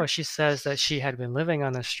found Well, her. she says that she had been living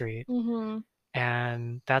on the street, Mhm.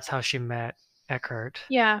 and that's how she met Eckert,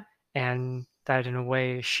 Yeah. and that in a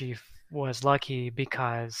way she was lucky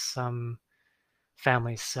because some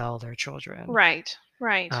families sell their children. Right.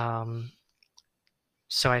 Right. Um,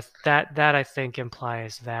 so that I think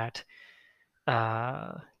implies that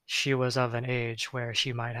she was of an age where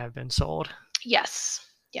she might have been sold. Yes.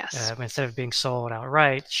 Yes. Instead of being sold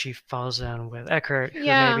outright, she falls in with Eckert, who maybe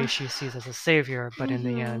Yeah. she sees as a savior, but in the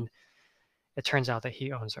Mhm. end, it turns out that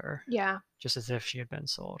he owns her, Yeah. just as if she had been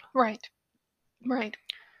sold, Right. Right.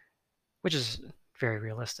 which is very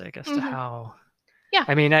realistic as to Mhm. how. Yeah.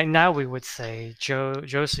 I mean, now we would say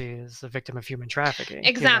Josie is a victim of human trafficking, you know?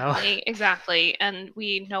 Exactly. Exactly. And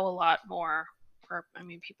we know a lot more, or I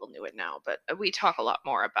mean people knew it now, but we talk a lot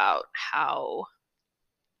more about how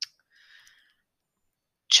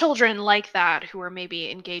children like that who are maybe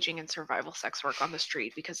engaging in survival sex work on the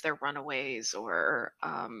street because they're runaways or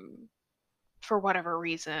for whatever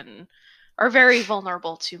reason are very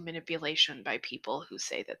vulnerable to manipulation by people who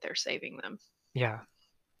say that they're saving them. Yeah,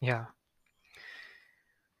 yeah,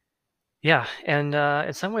 yeah. And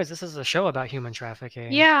in some ways, this is a show about human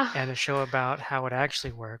trafficking Yeah. and a show about how it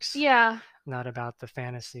actually works, Yeah. not about the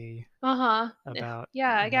fantasy Uh-huh. about,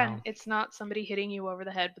 Yeah, again, it's not somebody hitting you over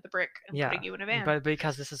the head with a brick and yeah. putting you in a van. But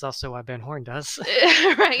because this is also what Ben Horn does,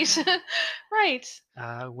 Right. Right.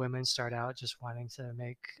 women start out just wanting to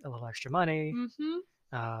make a little extra money, Mhm.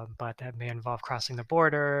 but that may involve crossing the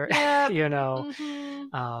border, Yep. you know,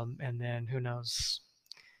 Mhm. and then who knows,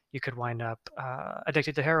 you could wind up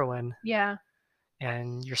addicted to heroin Yeah.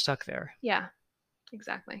 and you're stuck there. Yeah.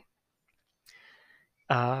 Exactly.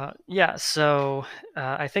 Yeah, so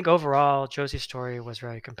I think overall Josie's story was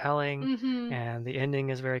very compelling, Mhm. and the ending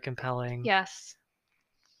is very compelling. Yes.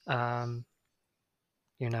 Um,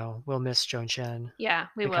 we'll miss Joan Chen Yeah,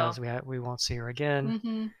 we will. because we won't see her again.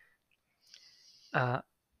 Mhm. Uh,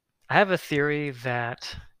 I have a theory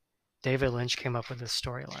that David Lynch came up with this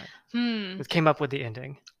storyline. Hmm. It came up with the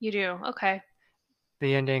ending. You do. Okay.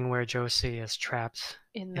 The ending where Josie is trapped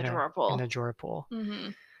In the in drawer a pull. drawer pull.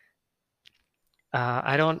 Mhm.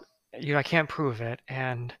 I don't, I can't prove it,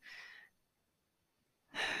 and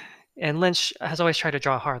Lynch has always tried to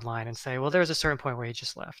draw a hard line and say, well, there's a certain point where he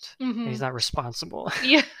just left and he's Mhm. not responsible.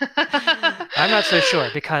 Yeah. I'm not so sure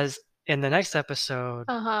because in the next episode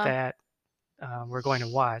Uh-huh. that we're going to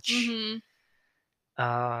watch, Mhm.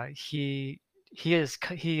 he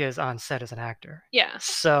is on set as an actor. Yeah.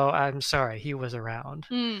 So I'm sorry, he was around.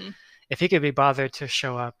 Mm. If he could be bothered to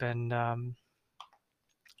show up and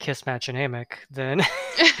kiss Matt Amick, then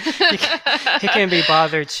he, he can be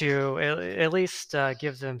bothered to at least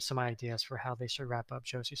give them some ideas for how they should wrap up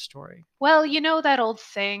Josie's story. Well, you know that old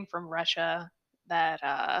saying from Russia that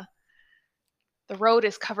the road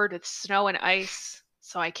is covered with snow and ice,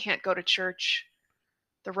 so I can't go to church.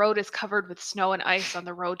 The road is covered with snow and ice on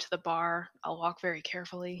the road to the bar. I'll walk very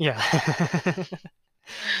carefully. Yeah.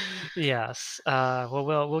 Yes. Well,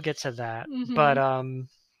 we'll get to that, but Mhm.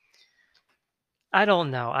 I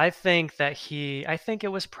don't know. I think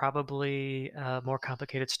it was probably a more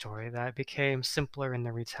complicated story that became simpler in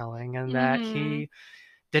the retelling, and that Mhm. he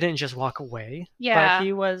didn't just walk away, but Yeah,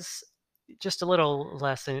 he was just a little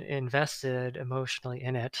less invested emotionally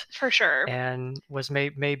in it, for sure. and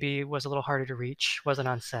maybe was a little harder to reach. Wasn't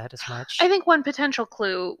on set as I much. think one potential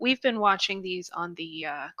clue, we've been watching these on the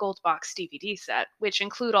Gold Box DVD set, which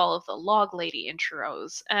include all of the Log Lady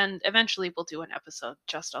intros, and eventually we'll do an episode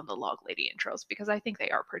just on the Log Lady intros because I think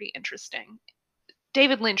they are pretty interesting.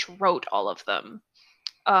 David Lynch wrote all of them,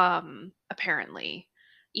 apparently,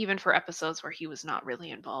 even for episodes where he was not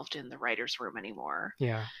really involved in the writer's room anymore.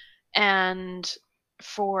 Yeah. And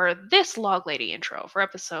for this Log Lady intro, for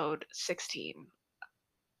episode 16,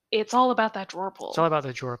 It's all about that drawer It's all pull. about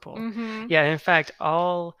the drawer pull. Mm-hmm. Yeah, in fact,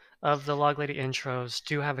 all of the Log Lady intros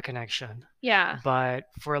do have a connection, Yeah. but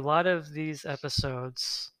for a lot of these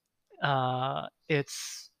episodes,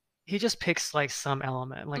 it's he just picks like some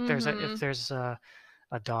element. Like if Mm-hmm. there's a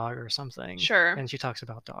dog or something, Sure. and she talks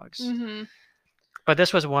about dogs. Mm-hmm. But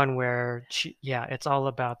this was one where it's all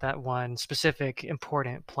about that one specific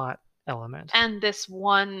important plot element. And this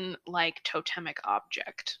one like totemic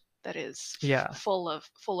object that is Yeah. full of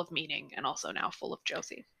meaning and also now full of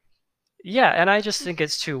Josie. Yeah, and I just think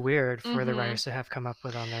it's too weird for the Mm-hmm. writers to have come up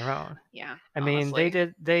with on their own. Yeah. I mean,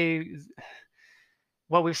 Honestly.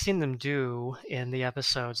 what we've seen them do in the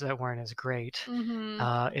episodes that weren't as great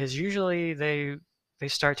Mm-hmm. is usually they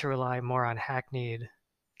start to rely more on hackneyed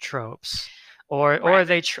tropes, or Right.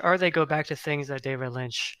 they go back to things that David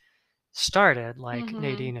Lynch started, like Mm-hmm.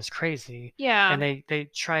 Nadine is crazy, Yeah. and they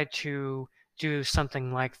try to do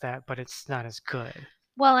something like that, but it's not as good.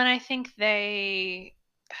 Well, and I think they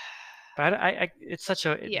But it's such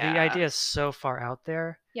the yeah. idea is so far out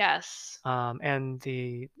there, Yes. and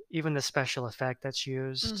even the special effect that's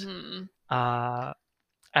used. Mm-hmm.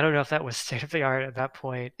 I don't know if that was state of the art at that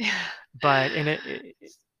point, but in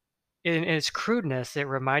its crudeness, it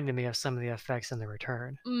reminded me of some of the effects in The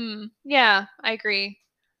Return. Yeah, I agree.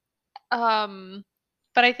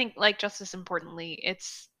 But I think like just as importantly,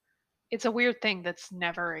 it's a weird thing that's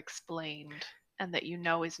never explained and that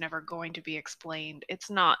is never going to be explained. It's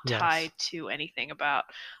not Yes. tied to anything about,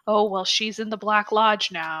 oh, well, she's in the Black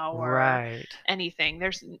Lodge now or Right. anything.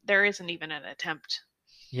 There isn't even an attempt.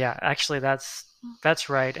 Yeah, actually that's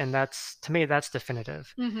right, and to me that's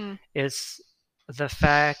definitive. Mm-hmm. It's the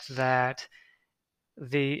fact that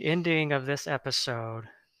the ending of this episode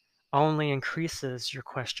only increases your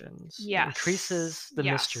questions. Yes. It increases the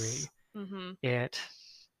mystery. Mm-hmm.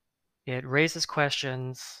 It raises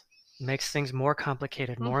questions, makes things more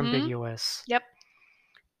complicated, more ambiguous. Yep.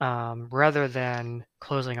 Rather than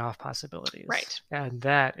closing off possibilities. Right. And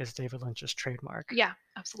that is David Lynch's trademark. Yeah,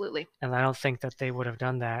 absolutely. And I don't think that they would have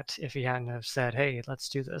done that if he hadn't have said, hey, let's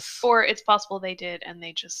do this. Or it's possible they did and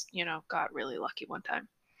they just, got really lucky one time.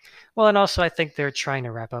 Well, and also I think they're trying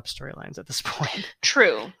to wrap up storylines at this point.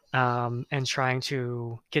 True. And trying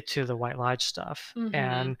to get to the White Lodge stuff. Mm-hmm.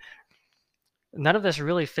 And none of this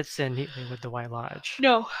really fits in neatly with the White Lodge.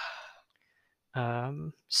 No.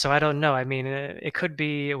 So I don't know. I mean, it could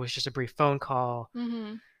be it was just a brief phone call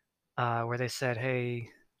where they said, hey,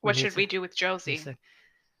 what should we do with Josie? Said,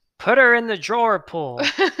 put her in the drawer pull.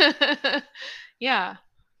 Yeah.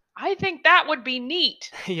 I think that would be neat.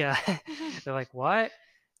 Yeah. They're like, what?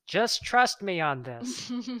 Just trust me on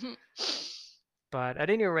this. But at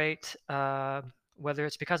any rate, whether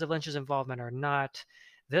it's because of Lynch's involvement or not,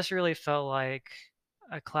 this really felt like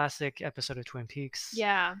a classic episode of Twin Peaks.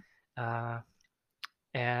 Yeah.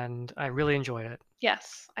 And I really enjoyed it.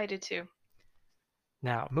 Yes, I did too.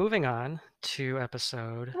 Now, moving on to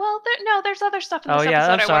episode. Well, there's other stuff in this episode. Oh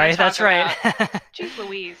yeah, I'm sorry. That's right. Jeez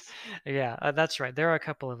Louise. Yeah, that's right. There are a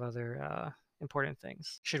couple of other important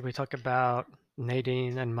things. Should we talk about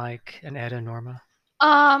Nadine and Mike and Ed and Norma?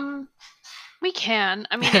 We can.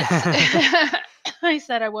 I mean, I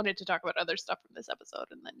said I wanted to talk about other stuff from this episode,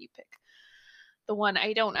 and then you pick the one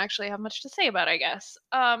I don't actually have much to say about, I guess.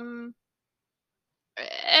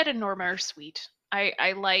 Ed and Norma are sweet.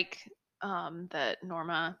 I like that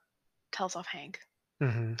Norma tells off Hank.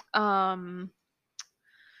 Mm-hmm.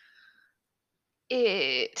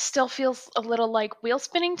 It still feels a little like wheel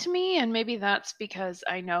spinning to me, and maybe that's because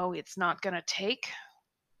I know it's not gonna take.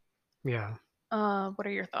 Yeah. What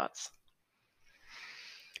are your thoughts?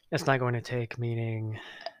 It's not going to take, meaning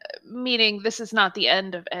this is not the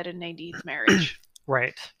end of Ed and Nadine's marriage.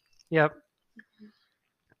 Right. Yep.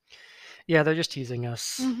 Yeah, they're just teasing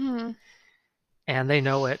us. Mm-hmm. And they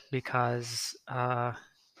know it because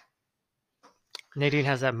Nadine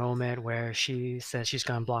has that moment where she says she's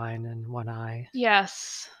gone blind in one eye.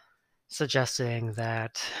 Yes. Suggesting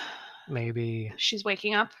that maybe she's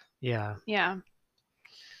waking up. Yeah. Yeah.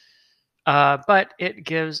 But it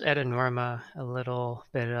gives Ed and Norma a little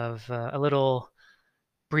bit of a little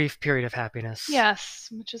brief period of happiness. Yes,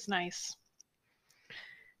 which is nice.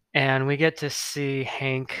 And we get to see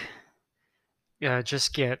Hank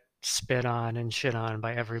just get spit on and shit on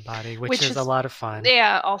by everybody, which is a lot of fun.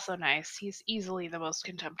 Yeah, also nice. He's easily the most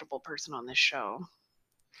contemptible person on this show.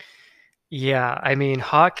 Yeah, I mean,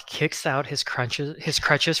 Hawk kicks out his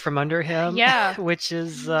crutches from under him. Yeah. Which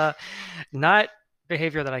is not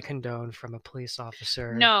behavior that I condone from a police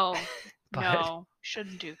officer. No, no,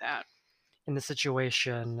 shouldn't do that. In the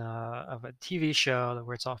situation of a TV show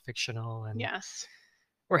where it's all fictional and yes,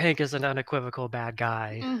 where Hank is an unequivocal bad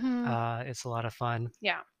guy, mm-hmm. It's a lot of fun.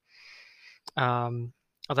 Yeah. Um,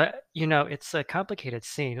 although, it's a complicated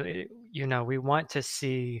scene. We want to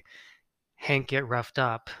see Hank get roughed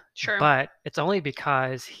up, Sure. but it's only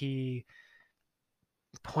because he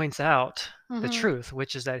points out the Mhm. truth,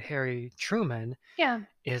 which is that Harry Truman Yeah.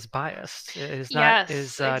 is biased, Yes,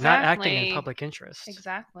 not acting in exactly. public interest.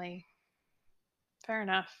 Exactly. Fair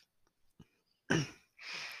enough.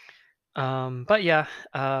 But yeah,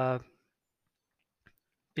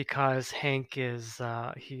 because Hank he's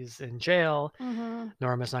in jail, Mhm.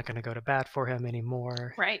 Norma's not going to go to bat for him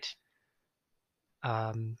anymore, Right.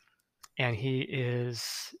 um, and he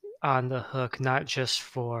is on the hook not just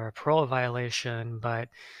for parole violation, but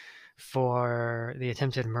for the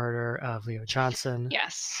attempted murder of Leo Johnson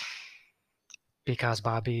Yes. because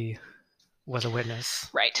Bobby was a witness.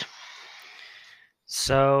 Right.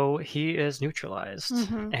 So he is neutralized,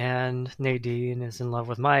 Mhm. and Nadine is in love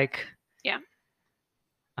with Mike. Yeah.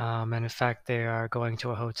 And in fact, they are going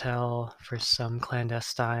to a hotel for some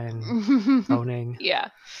clandestine boning. Yeah.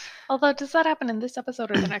 Although, does that happen in this episode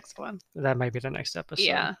or the next one? That might be the next episode.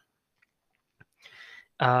 Yeah.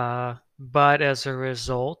 But as a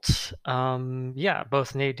result, yeah,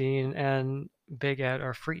 both Nadine and Big Ed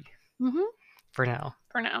are free Mhm. for now.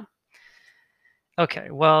 For now. Okay,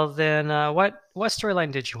 well then, what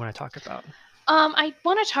storyline did you want to talk about? I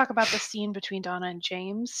want to talk about the scene between Donna and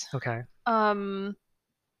James. Okay. Um,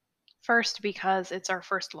 First because it's our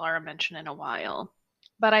first Laura mention in a while,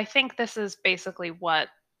 but I think this is basically what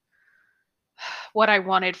I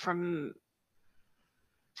wanted from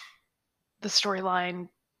the storyline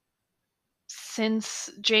since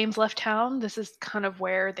James left town. This is kind of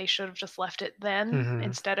where they should have just left it then Mm-hmm.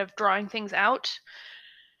 instead of drawing things out,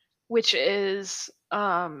 which is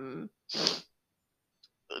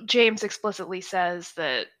James explicitly says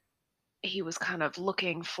that he was kind of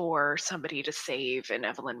looking for somebody to save in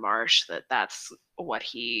Evelyn Marsh, that's what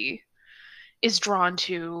he is drawn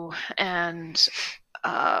to, and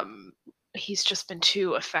um, he's just been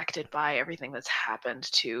too affected by everything that's happened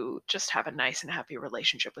to just have a nice and happy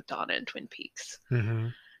relationship with Donna in Twin Peaks. Mm-hmm.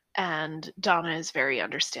 And Donna is very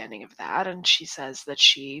understanding of that, and she says that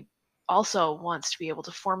she also wants to be able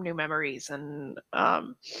to form new memories and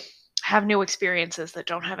have new experiences that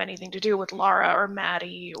don't have anything to do with Laura or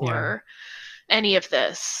Maddie Yeah. or any of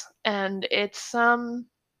this. And it's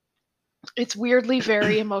weirdly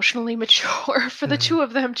very emotionally mature for the Mm-hmm. two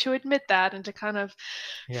of them to admit that and to kind of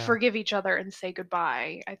Yeah. forgive each other and say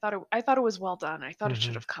goodbye. I thought it was well done. I thought it should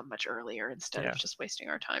Mm-hmm. have come much earlier instead Yeah. of just wasting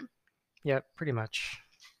our time. Yeah, pretty much.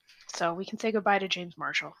 So we can say goodbye to James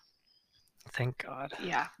Marshall. Thank God.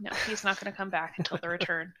 Yeah, no, he's not going to come back until the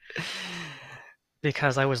return.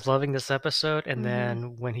 Because I was loving this episode, and Mhm.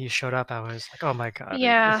 then when he showed up, I was like, "Oh my God,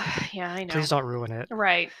 Yeah, yeah, I know. please don't ruin it."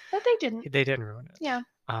 Right, but they didn't. They didn't ruin it. Yeah.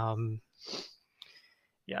 Um,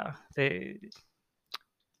 yeah, they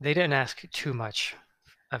didn't ask too much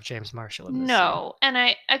of James Marshall in this scene. No, and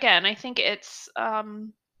I think it's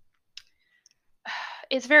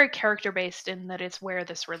very character based in that it's where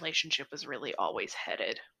this relationship was really always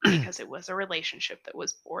headed because it was a relationship that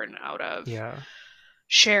was born out of Yeah.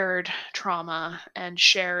 shared trauma and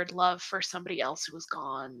shared love for somebody else who was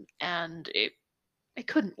gone, and it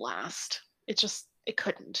couldn't last. It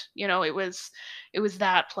couldn't. It was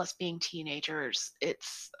that plus being teenagers.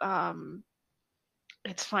 It's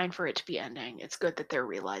fine for it to be ending. It's good that they're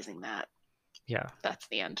realizing that. Yeah. That's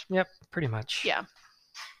the end. Yep, pretty much. Yeah.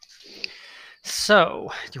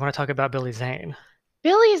 So, do you want to talk about Billy Zane?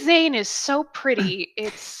 Billy Zane is so pretty.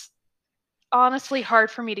 It's honestly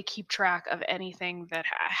hard for me to keep track of anything that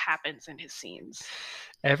happens in his scenes.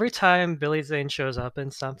 Every time Billy Zane shows up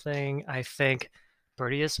in something, I think,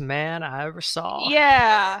 prettiest man I ever saw.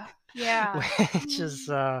 Yeah. Yeah. Which is,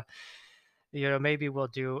 maybe we'll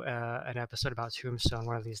do an episode about Tombstone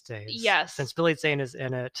one of these days. Yes. Since Billy Zane is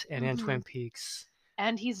in it and in Mhm. Twin Peaks.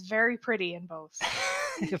 And he's very pretty in both.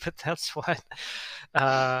 But that's what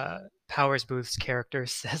Powers Booth's character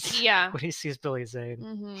says Yeah. when he sees Billy Zane.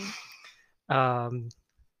 Mhm.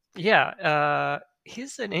 Yeah,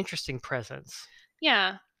 he's an interesting presence.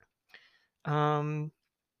 Yeah.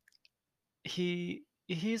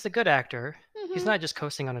 He's a good actor. He's Mhm. not just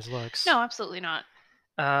coasting on his looks. No, absolutely not.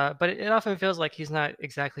 But it often feels like he's not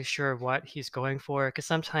exactly sure what he's going for, because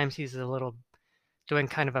sometimes he's a little doing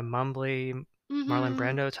kind of a mumbly Marlon Mhm.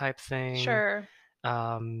 Brando type thing. Sure.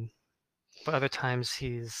 But other times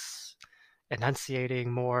he's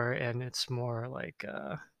enunciating more, and it's more like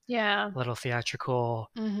Yeah. a little theatrical.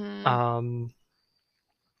 Mhm.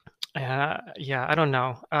 Yeah, I don't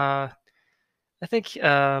know. I think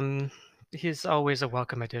he's always a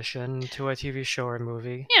welcome addition to a TV show or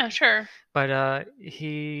movie. Yeah, sure. But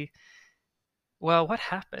Well, what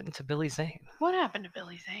happened to Billy Zane? What happened to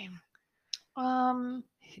Billy Zane?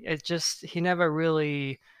 He never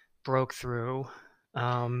really broke through.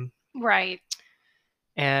 Right.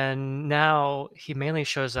 And now he mainly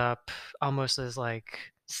shows up almost as like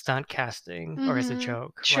stunt casting or as a Mhm.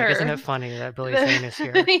 joke. Like, isn't Sure. it funny that Billy The Zane is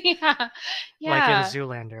here? Yeah. Like in Yeah.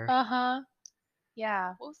 Zoolander. Uh-huh.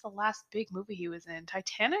 Yeah. What was the last big movie he was in?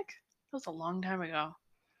 Titanic? That was a long time ago.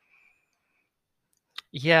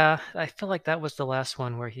 Yeah, I feel like that was the last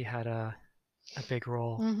one where he had a big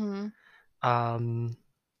role. Mhm. Um,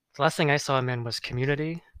 the last thing I saw him in was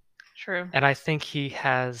Community, True. and I think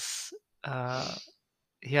uh,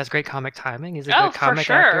 he has great comic timing. He's a Oh, good for comic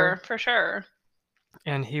sure. actor, For sure.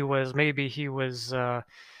 and he was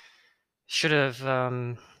should have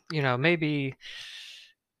maybe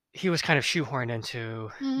he was kind of shoehorned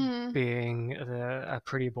into Mhm. being a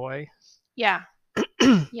pretty boy. Yeah.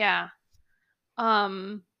 Yeah.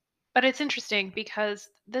 Um, but it's interesting because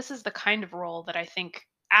this is the kind of role that I think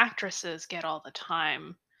actresses get all the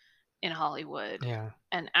time in Hollywood, Yeah.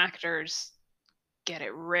 and actors get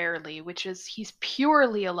it rarely, which is he's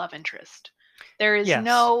purely a love interest.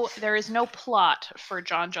 Yes. There is no plot for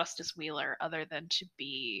John Justice Wheeler other than to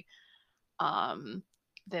be um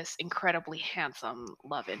this incredibly handsome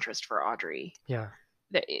love interest for Audrey. Yeah.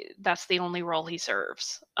 That's the only role he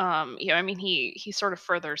serves. I mean he sort of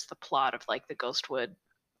furthers the plot of like the Ghostwood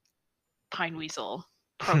Pine Weasel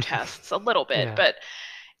protests a little bit, Yeah. but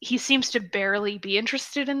he seems to barely be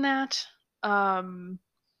interested in that. Um,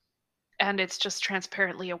 and it's just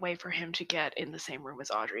transparently a way for him to get in the same room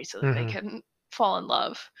as Audrey so that they Hmm. can fall in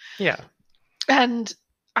love. Yeah. And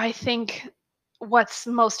I think what's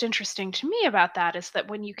most interesting to me about that is that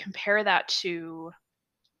when you compare that to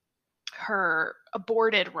her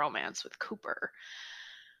aborted romance with Cooper,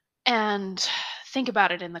 and think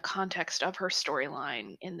about it in the context of her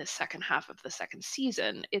storyline in the second half of the second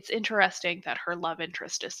season, it's interesting that her love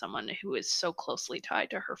interest is someone who is so closely tied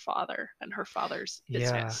to her father and her father's Yeah.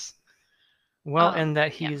 business. Well, and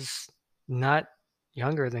that Yeah. he's not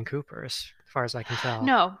younger than Cooper, as far as I can tell.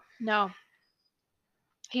 No, no,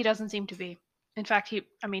 he doesn't seem to be. In fact,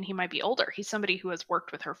 I mean, he might be older. He's somebody who has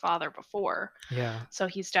worked with her father before, Yeah. so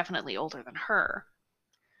he's definitely older than her.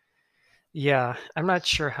 Yeah. I'm not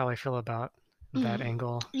sure how I feel about that Mhm.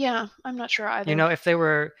 angle. Yeah, I'm not sure You either. know, if they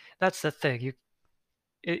were, that's the thing.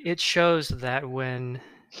 It shows that when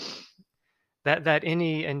that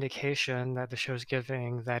any indication that the show's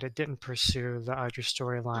giving that it didn't pursue the Audrey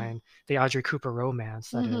storyline, the Audrey Cooper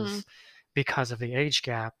romance, that Mhm. is, because of the age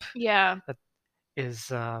gap, Yeah. that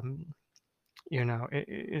is,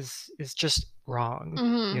 is just wrong.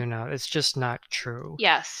 Mhm. It's just not true.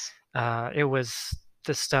 Yes. It was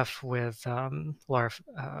the stuff with Laura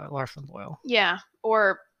Flynn Boyle. Yeah,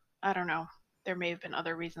 or I don't know. There may have been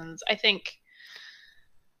other reasons. I think,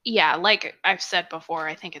 yeah, like I've said before,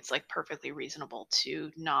 I think it's like perfectly reasonable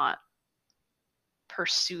to not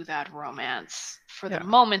pursue that romance for the Yeah,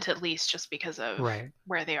 moment, at least, just because of right.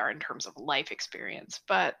 where they are in terms of life experience.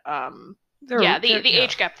 But They're yeah, they're the yeah.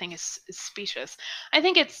 age gap thing is specious. I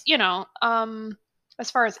think it's as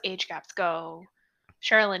far as age gaps go,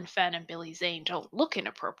 Sherilyn Fenn and Billy Zane don't look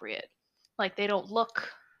inappropriate. Like they don't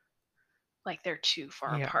look like they're too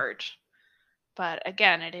far Yeah. apart. But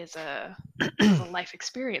again, it is a life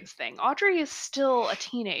experience thing. Audrey is still a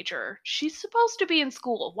teenager. She's supposed to be in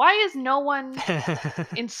school. Why is no one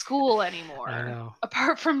in school I anymore know.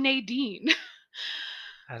 apart from Nadine?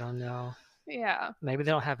 I don't know. Yeah. Maybe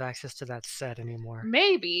they don't have access to that set anymore.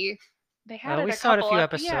 Maybe they had it We a saw it a couple few of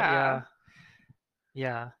episodes. yeah. Yeah,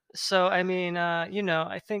 yeah. So I mean,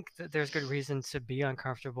 I think that there's good reason to be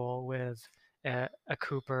uncomfortable with a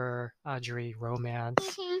Cooper Audrey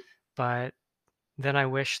romance, Mhm. but then I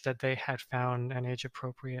wish that they had found an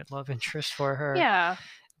age-appropriate love interest for her. Yeah.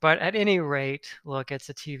 But at any rate, look, it's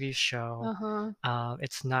a TV show. Uh-huh.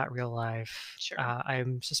 It's not real life. Sure.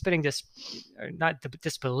 I'm suspending not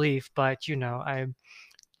disbelief, but I'm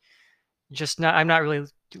not really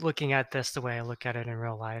looking at this the way I look at it in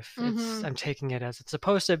real life. Mhm. I'm taking it as it's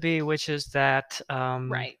supposed to be, which is that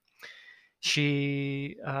Right.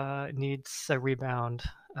 she needs a rebound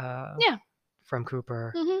uh, Yeah. from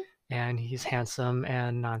Cooper, Mhm. and he's handsome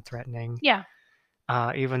and non-threatening. Yeah.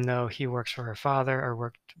 Even though he works for her father or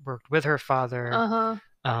worked with her father, Uh-huh.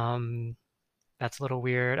 um, that's a little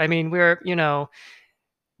weird. I mean,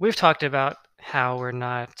 we've talked about how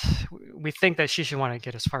we think that she should want to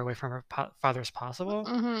get as far away from her father as possible.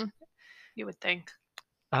 Mhm. You would think.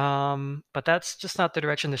 But that's just not the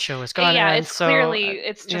direction the show has gone Yeah, in. it's So, clearly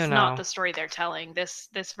it's you just not know, the story they're telling. This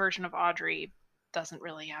version of Audrey doesn't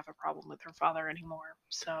really have a problem with her father anymore.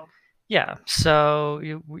 So, yeah. So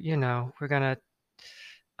we're gonna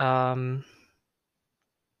Um,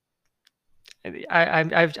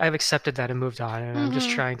 I've accepted that and moved on, and I'm just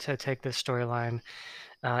Mhm. trying to take this storyline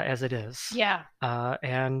as it is. Yeah.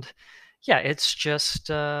 And yeah, it's just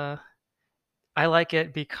I like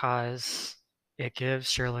it because it gives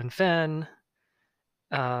Sherilyn Fenn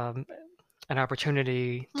um, an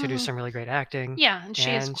opportunity to do Mhm. some really great acting, Yeah, and she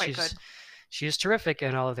is and quite good. she's terrific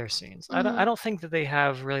in all of their scenes. I Mhm. don't think that they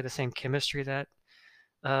have really the same chemistry that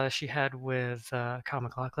she had with Kyle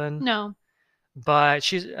MacLachlan, No. but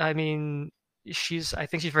I think she's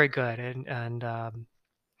very good and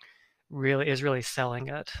really is really selling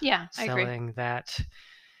it, Yeah, I agree. selling that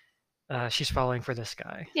she's falling for this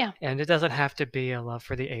guy. Yeah. And it doesn't have to be a love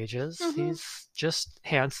for the ages. Mhm. He's just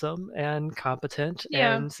handsome and competent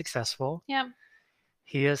Yeah. and successful. Yeah.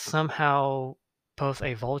 He is somehow both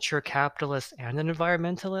a vulture capitalist and an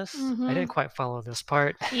environmentalist. I didn't Mhm. quite follow this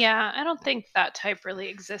part. Yeah, I don't think that type really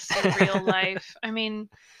exists in real life. I mean,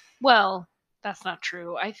 well, that's not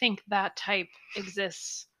true. I think that type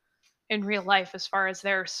exists in real life as far as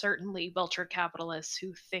there are certainly vulture capitalists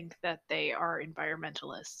who think that they are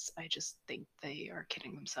environmentalists. I just think they are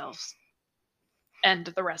kidding themselves and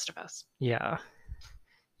the rest of us. Yeah.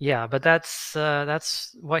 Yeah, but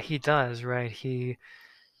that's what he does, right? He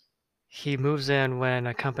moves in when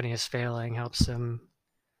a company is failing, helps him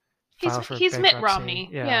He's file for he's Mitt bankruptcy. Romney.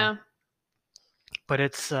 Yeah. Yeah. But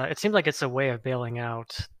it seems like it's a way of bailing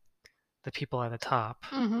out the people at the top,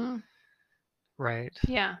 Mhm. right?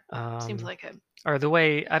 Yeah. Seems Um, like it. or the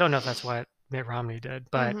way I don't know if that's what Mitt Romney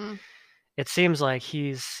did, but Mhm. it seems like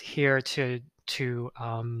he's here to to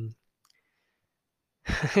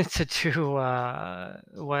do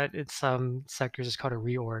what in some sectors is called a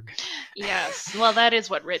reorg. Yes. Well, that is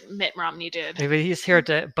what Mitt Romney did. Maybe he's here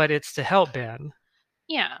to, but it's to help Ben.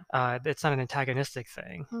 Yeah. It's not an antagonistic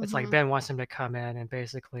thing. It's like Mhm. Ben wants him to come in and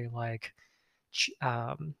basically like ch-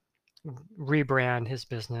 um, rebrand his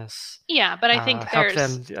business, Yeah, but I think help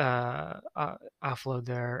them offload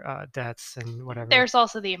their debts and whatever. there's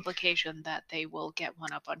also the implication that they will get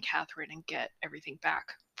one up on Catherine and get everything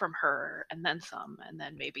back from her and then some, and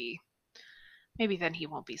then maybe then he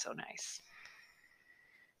won't be so nice.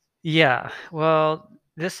 Yeah, well,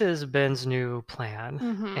 this is Ben's new plan,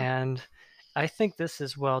 Mhm. and I think this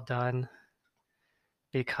is well done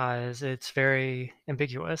because it's very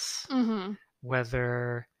ambiguous Mhm.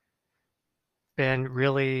 whether Ben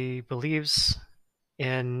really believes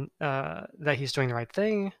in that he's doing the right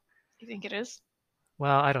thing. You think it is?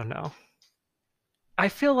 Well, I don't know. I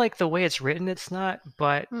feel like the way it's written, it's not,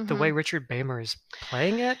 but the way Mhm. Richard Bamer is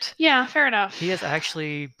playing it, Yeah, fair he is enough.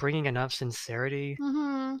 actually bringing enough sincerity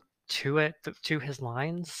Mhm. to it, to his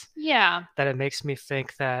lines, Yeah. that it makes me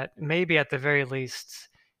think that maybe at the very least,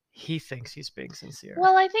 he thinks he's being sincere.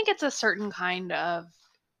 Well, I think it's a certain kind of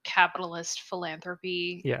capitalist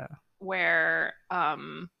philanthropy Yeah, where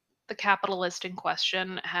the capitalist in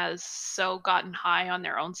question has so gotten high on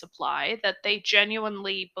their own supply that they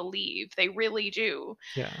genuinely believe, they really do,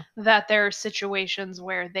 yeah, that there are situations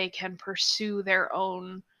where they can pursue their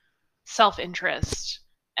own self interest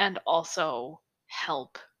and also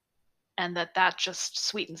help, and that just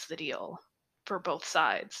sweetens the deal for both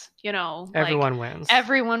sides. Like everyone wins.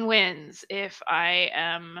 everyone wins if I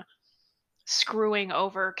am screwing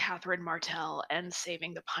over Catherine Martell and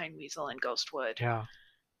saving the Pine Weasel and Ghostwood. Yeah,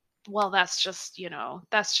 Well, that's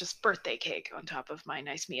just birthday cake on top of my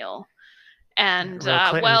nice meal. yeah. And Real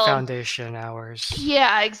Clinton well, Foundation hours.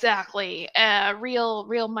 yeah, exactly.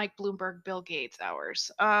 Real Mike Bloomberg, Bill Gates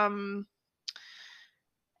hours.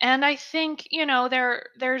 And I think,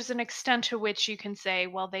 there's an extent to which you can say,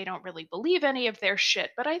 well, they don't really believe any of their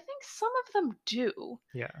shit, but I think some of them do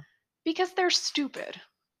Yeah. because they're stupid.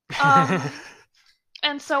 Um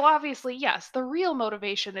and so obviously, yes, the real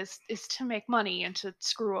motivation is to make money and to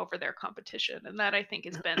screw over their competition, and that I think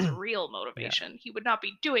is Ben's real Yeah. motivation. He would not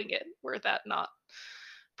be doing it were that not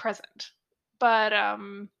present. But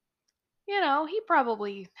he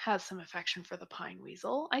probably has some affection for the pine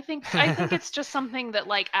weasel. I think it's just something that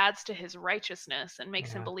like adds to his righteousness and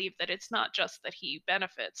makes him Yeah. believe that it's not just that he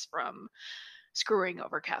benefits from screwing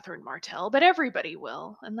over Catherine Martell, but everybody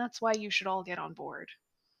will, and that's why you should all get on board.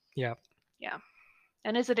 Yeah. Yeah.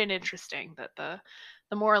 And isn't it interesting that the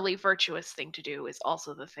morally virtuous thing to do is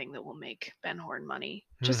also the thing that will make Ben Horn money?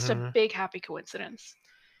 Just a Hmm. big happy coincidence.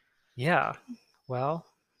 Yeah. Well,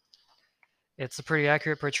 it's a pretty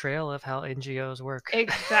accurate portrayal of how NGOs work.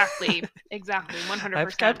 Exactly. Exactly. I'm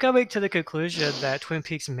 100%. coming to the conclusion that Twin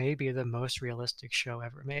Peaks may be the most realistic show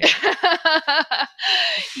ever made.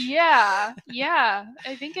 Yeah. Yeah.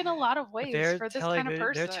 I think in a lot of ways They're for this telling kind of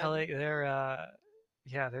they're person. telling they're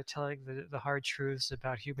yeah, they're telling the hard truths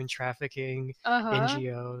about human trafficking, Uh-huh.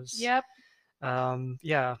 NGOs. Yep.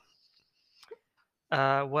 Yeah.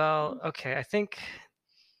 Well, okay. I think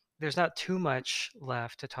there's not too much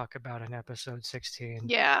left to talk about in episode 16.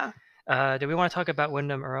 Yeah. Do we want to talk about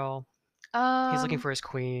Wyndham Earl? He's looking Um, for his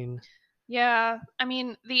queen. yeah. I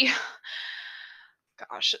mean, the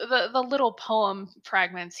gosh, the little poem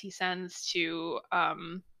fragments he sends to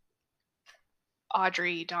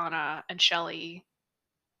Audrey, Donna, and Shelley.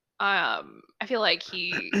 I feel like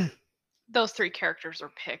those three characters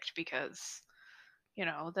are picked because,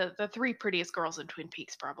 the three prettiest girls in Twin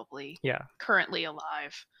Peaks probably Yeah. currently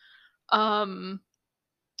alive. Um,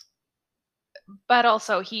 but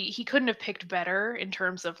also he couldn't have picked better in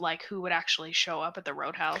terms of like who would actually show up at the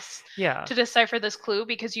Roadhouse Yeah. to decipher this clue,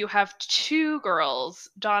 because you have two girls,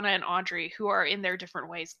 Donna and Audrey, who are in their different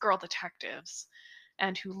ways girl detectives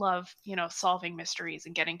and who love, solving mysteries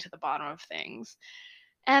and getting to the bottom of things.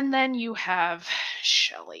 And then you have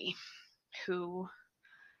Shelley, who,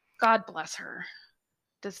 God bless her,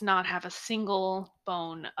 does not have a single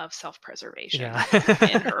bone of self-preservation Yeah.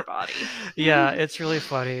 in her body. Yeah, it's really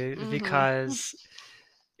funny Mhm. because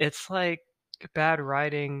it's like bad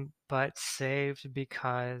writing, but saved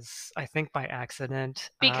because I think by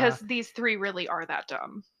accident. Because these three really are that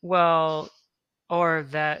dumb. Well, or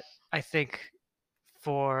that I think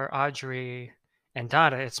for Audrey and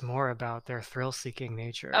Donna, it's more about their thrill-seeking Oh,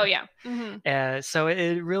 nature. yeah. Mhm. So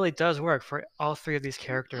it really does work for all three of these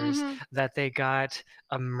characters Mhm. that they got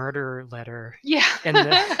a murder letter Yeah. in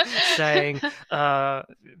the saying,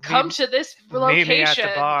 "Come to this meet me at the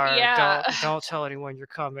location." bar. Yeah. Don't tell anyone you're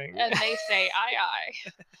coming." And they say, "Aye,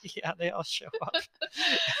 aye." Yeah, they all show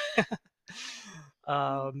up.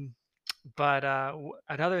 Um, but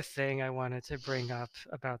another thing I wanted to bring up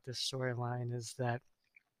about this storyline is that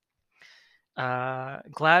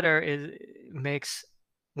Gladder makes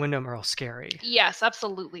Wyndham Earl scary, Yes,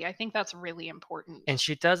 absolutely. I think that's really important. and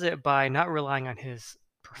she does it by not relying on his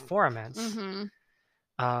performance, Mhm.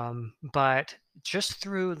 but just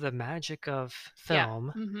through the magic of Yeah.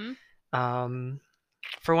 film. Mhm. Um,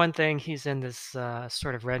 for one thing, he's in this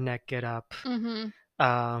sort of redneck get-up, Mhm.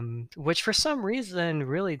 which for some reason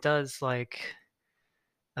really does like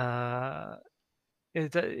uh,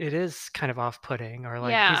 it is kind of off-putting, or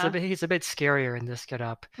like Yeah. he's a bit scarier in this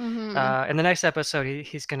get-up. Mhm. In the next episode,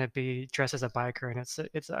 he's gonna be dressed as a biker, and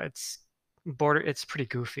it's pretty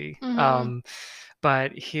goofy. Mhm.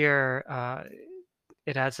 But here,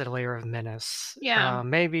 it adds a layer of menace. Yeah.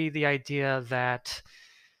 Maybe the idea that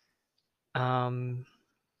um,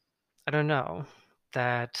 I don't know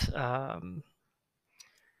that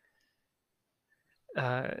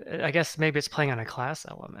I guess maybe it's playing on a class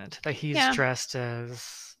element that he's Yeah. dressed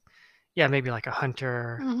as, yeah, maybe like a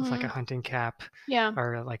hunter with like a Mhm. hunting cap, Yeah.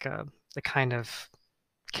 or like the kind of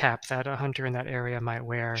cap that a hunter in that area might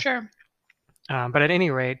wear. Sure. But at any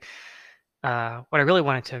rate, what I really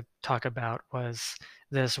wanted to talk about was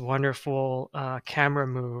this wonderful camera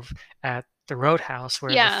move at the Roadhouse where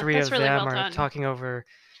the Yeah, three that's of really them well are done. talking over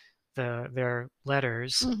their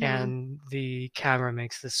letters, Mhm. and the camera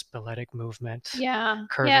makes this balletic movement, Yeah.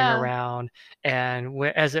 curving Yeah. around, and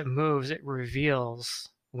as it moves, it reveals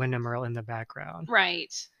Wyndham Earl in the background.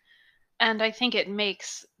 Right. And I think it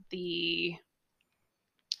makes the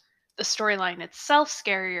storyline itself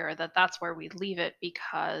scarier that that's where we leave it,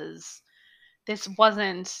 because this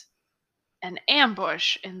wasn't an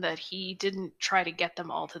ambush in that he didn't try to get them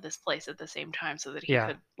all to this place at the same time so that he Yeah,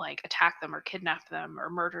 could like attack them or kidnap them or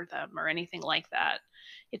murder them or anything like that.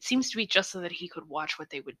 It seems to be just so that he could watch what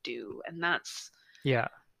they would do, and yeah,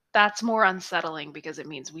 that's more unsettling because it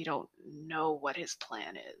means we don't know what his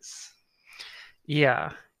plan is.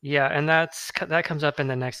 yeah, yeah, and that comes up in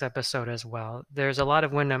the next episode as well. There's a lot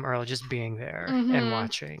of Wyndham Earl just being there and Mhm.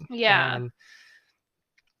 watching, Yeah. and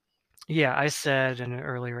yeah, I said in an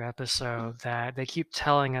earlier episode that they keep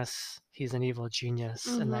telling us he's an evil genius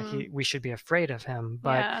and that Mhm. we should be afraid of him,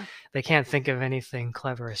 but Yeah. they can't think of anything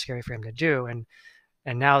clever or scary for him to do, and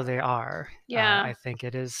now they are. Yeah. I think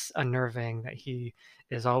it is unnerving that he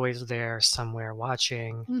is always there somewhere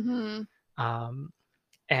watching, Mhm. um,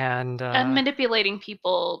 and And manipulating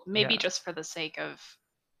people maybe yeah, just for the sake of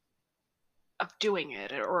doing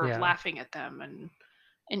it or of yeah, laughing at them and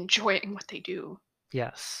enjoying what they do.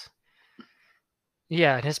 yes.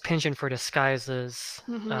 Yeah, and his penchant for disguises,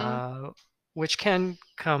 Mhm. which can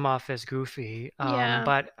come off as goofy, Yeah.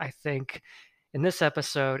 but I think in this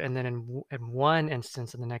episode, and then in one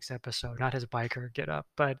instance in the next episode, not his biker get up,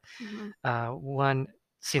 but Mhm. one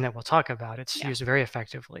scene that we'll talk about, it's Yeah. used very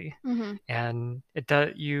effectively, Mhm. and it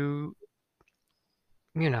does you.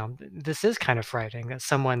 this is kind of frightening that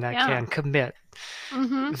someone that Yeah. can commit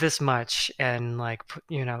Mhm. this much and like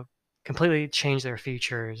completely change their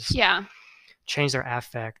features, Yeah. change their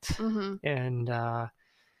affect, Mhm.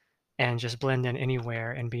 and just blend in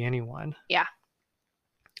anywhere and be anyone. Yeah.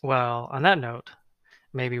 Well, on that note,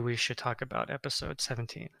 maybe we should talk about episode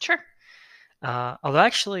 17. Sure. Although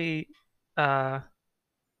actually, uh,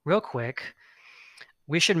 real quick,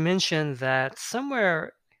 we should mention that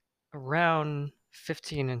somewhere around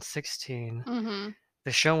 15 and 16, Mhm.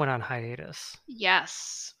 the show went on hiatus.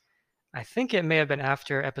 Yes. I think it may have been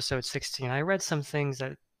after episode 16. I read some things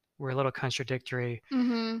that were a little contradictory,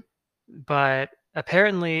 Mhm. but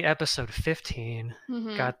apparently episode 15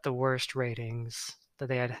 Mhm. got the worst ratings that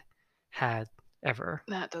they had had ever.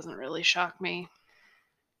 That doesn't really shock me.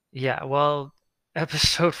 Yeah, well,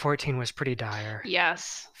 episode 14 was pretty dire.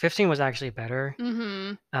 Yes. 15 was actually better.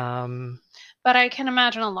 Mhm. Um, But I can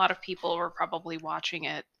imagine a lot of people were probably watching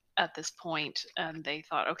it at this point and they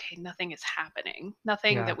thought, okay, nothing is happening.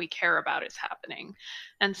 Nothing yeah, that we care about is happening.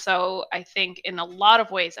 And so I think in a lot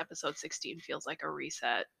of ways, episode 16 feels like a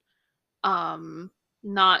reset. Um,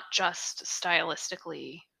 Not just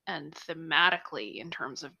stylistically and thematically in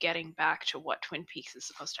terms of getting back to what Twin Peaks is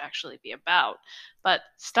supposed to actually be about, but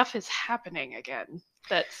stuff is happening again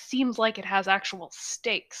that seems like it has actual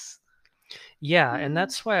stakes. yeah, and Mm.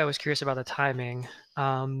 that's why I was curious about the timing.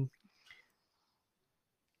 Um,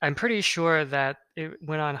 I'm pretty sure that it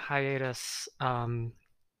went on hiatus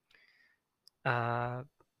uh,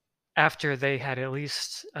 after they had at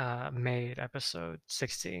least made episode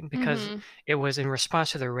 16 because Mhm. it was in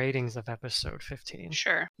response to the ratings of episode 15.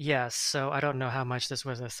 Sure. Yes, so I don't know how much this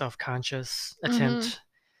was a self-conscious Mhm. attempt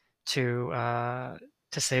to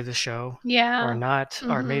save the show or Yeah. not,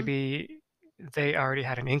 or Mhm. maybe they already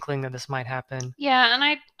had an inkling that this might happen. Yeah, and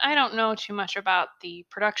I don't know too much about the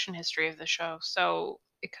production history of the show, so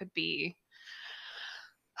it could be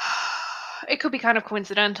it could be kind of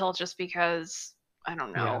coincidental just because I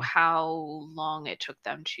don't know Yeah, how long it took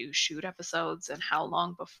them to shoot episodes and how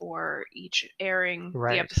long before each airing the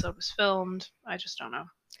right. episode was filmed. I just don't know.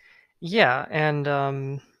 Yeah, and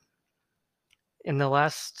in the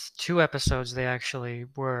last two episodes, they actually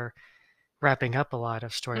were wrapping up a lot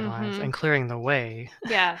of storylines Mhm. and clearing the way,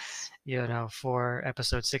 Yes. for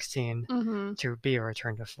episode 16 Mhm. to be a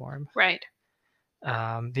return to form. Right.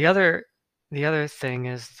 The other thing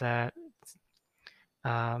is that,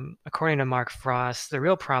 according to Mark Frost, the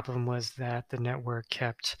real problem was that the network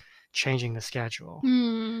kept changing the schedule.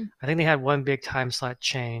 Hmm. I think they had one big time slot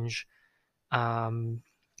change um,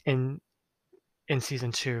 in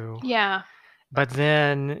season two, Yeah. but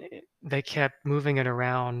then they kept moving it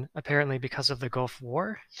around, apparently because of the Gulf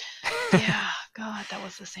War. Yeah. God, that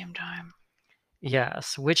was the same time.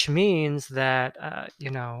 Yes, which means that I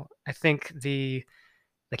think the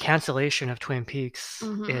cancellation of Twin Peaks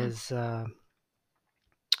Mhm. is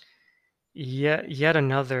yet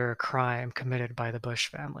another crime committed by the Bush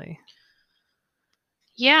family.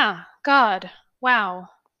 Yeah. God. Wow.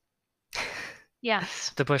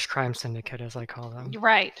 Yes. The Bush crime syndicate, as I call them.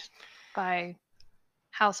 Right. By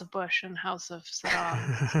House of Bush and House of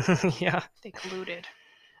Saddam. Yeah. They colluded.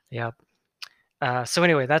 Yep. So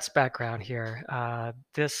anyway, that's background here.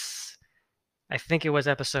 This, I think it was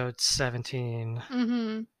episode 17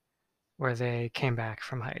 Mhm. where they came back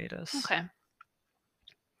from hiatus. Okay.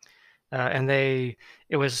 And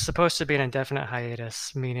it was supposed to be an indefinite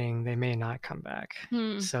hiatus, meaning they may not come back.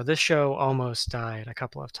 Hmm. So this show almost died a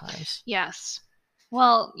couple of times. Yes.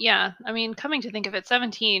 Well, yeah. I mean, coming to think of it,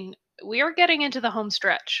 17, we are getting into the home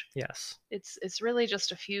stretch. Yes. It's really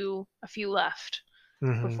just a few left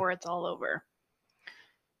Hmm. before it's all over.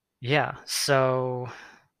 Yeah. So,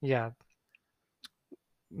 yeah,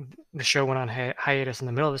 the show went on hiatus in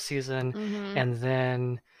the middle of the season, Mhm. and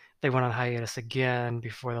then they went on hiatus again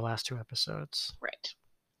before the last two episodes. Right.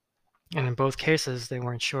 And in both cases, they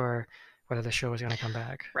weren't sure whether the show was going to come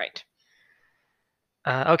back. Right.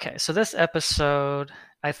 Okay, so this episode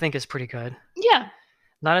I think is pretty good. Yeah.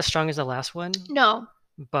 Not as strong as the last one, No.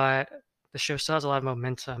 but the show still has a lot of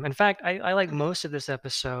momentum. In fact, I like most of this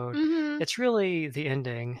episode. Mhm. It's really the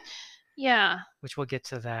ending, Yeah. which we'll get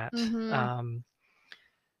to that, Mhm.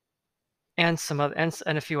 and some other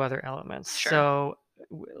and a few other elements. Sure. So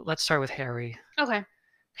let's start with Harry, Okay.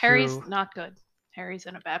 Harry's who, not good. Harry's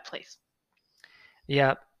in a bad place.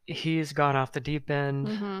 yeah, he's gone off the deep end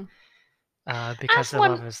Mhm. because As the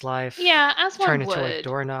love one of his life Yeah, as turned one into a would.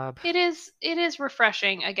 doorknob. It is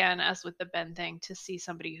refreshing again as with the Ben thing to see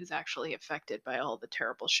somebody who's actually affected by all the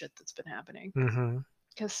terrible shit that's been happening Hmm.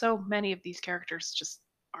 because so many of these characters just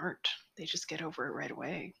aren't. They just get over it right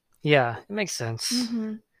away. Yeah, it makes sense.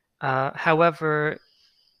 Mhm. However,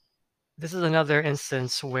 this is another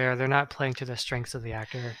instance where they're not playing to the strengths of the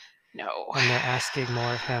actor, No. and they're asking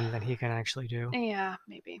more of him than he can actually do. Yeah,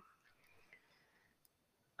 maybe.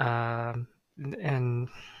 And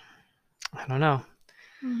I don't know.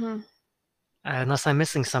 Hmm. Unless I'm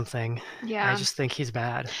missing something, I Yeah. just think he's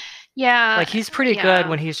bad. Yeah. Like, he's pretty good Yeah.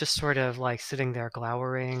 when he's just sort of, like, sitting there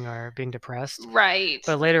glowering or being depressed, Right.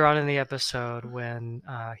 but later on in the episode when,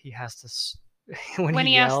 he has to when he When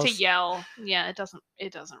he has to yells, yell, yeah, it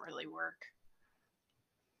doesn't really work.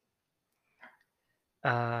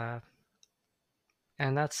 uh,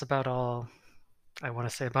 and that's about all I wanna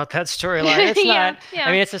say about that storyline. It's Yeah, not I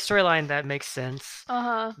yeah. mean, it's a storyline that makes sense,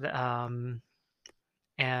 Uh-huh. the,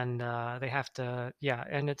 and, they have to yeah,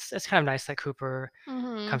 and it's kind of nice that Cooper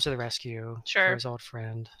Mhm. comes to the rescue for Sure. his old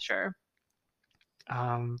friend. Sure.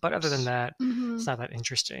 But other than that, it's Mhm. not that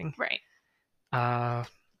interesting. Right. Uh,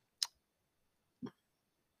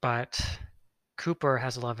 but Cooper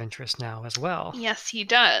has a love interest now as well. Yes, he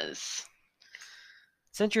does.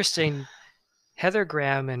 It's interesting. Heather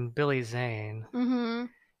Graham and Billy Zane, Mhm.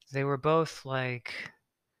 they were both like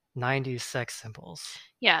 90s sex symbols.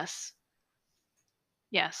 Yes.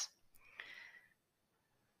 Yes.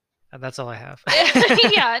 That's all I have.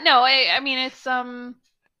 Yeah, no, I mean it's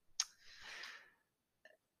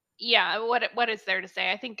yeah, what is there to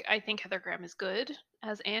say? I think Heather Graham is good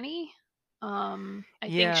as Annie. I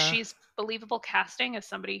think Yeah. she's believable casting as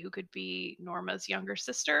somebody who could be Norma's younger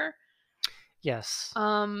sister. Yes.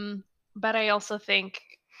 Um, but I also think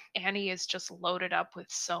Annie is just loaded up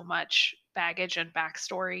with so much baggage and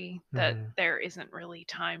backstory that Hmm. there isn't really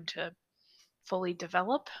time to fully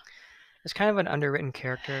develop. It's kind of an underwritten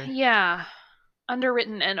character. Yeah,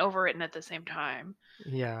 underwritten and overwritten at the same time.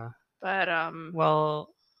 Yeah. But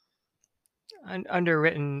Well,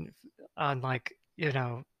 underwritten on like,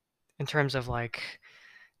 in terms of like,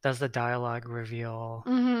 does the dialogue reveal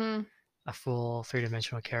mhm, a full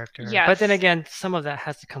three-dimensional character? But then yes. again, some of that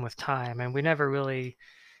has to come with time, and we never really.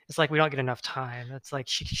 It's like we don't get enough time. It's like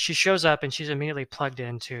she shows up and she's immediately plugged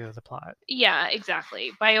into the plot. Yeah,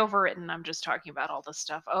 exactly. By overwritten, I'm just talking about all the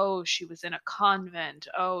stuff. Oh, she was in a convent.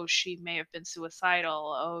 Oh, she may have been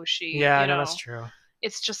suicidal. Oh, she, Yeah, no, that's true.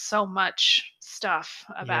 it's just so much stuff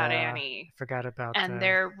about Yeah, Annie. I forgot about And the.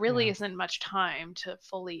 there really Yeah, isn't much time to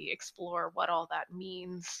fully explore what all that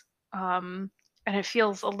means. And it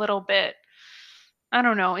feels a little bit, I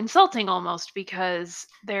don't know, insulting almost because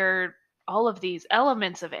there all of these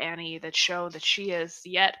elements of Annie that show that she is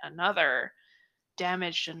yet another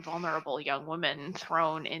damaged and vulnerable young woman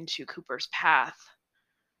thrown into Cooper's path.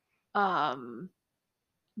 Um,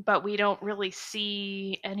 but we don't really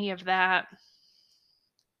see any of that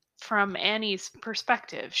from Annie's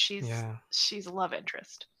perspective. yeah, She's a love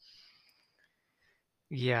interest.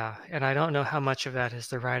 yeah. And I don't know how much of that is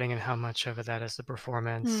the writing and how much of that is the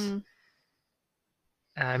performance. Hmm.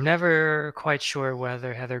 I'm never quite sure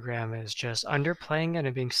whether Heather Graham is just underplaying it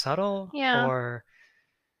and being subtle, Yeah,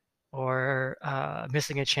 or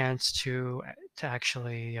missing a chance to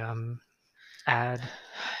actually add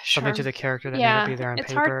something to sure. the character that may not Yeah, be there on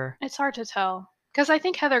it's hard. paper. It's hard to tell because I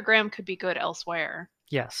think Heather Graham could be good elsewhere.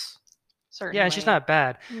 Yes. Yeah, and she's Certainly. not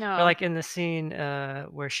bad. But No. like in the scene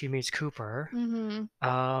where she meets Cooper, Hmm.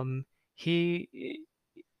 um, he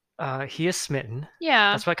he is smitten.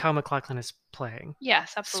 Yeah. That's what Kyle MacLachlan is playing.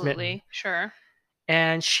 Yes, Smitten. absolutely. Sure.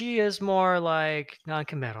 And she is more like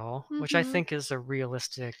non-committal, which I Hmm. think is a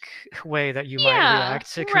realistic way that you might Yeah,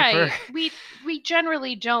 react to Cooper. right. We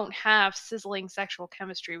generally don't have sizzling sexual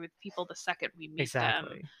chemistry with people the second we meet them,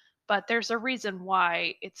 Exactly. but there's a reason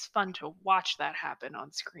why it's fun to watch that happen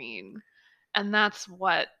on screen. And that's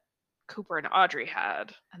what Cooper and Audrey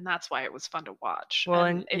had, and that's why it was fun to watch. Well,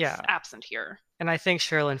 And and it's yeah, absent here. and I think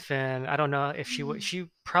Sherilyn Fenn, I don't know if Mhm. she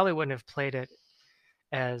probably wouldn't have played it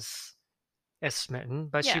as smitten,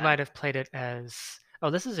 but she Yeah. might have played it as, "Oh,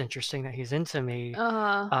 this is interesting that he's into me,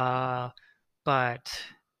 Uh uh, but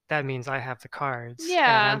that means I have the cards, and I'm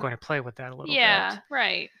yeah. going to play with that a little bit." Yeah,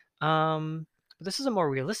 right. But this is a more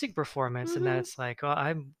realistic performance in that Mhm. it's like, well,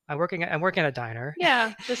 I'm working at a diner.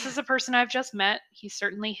 Yeah, this is a person I've just met. He's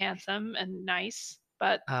certainly handsome and nice,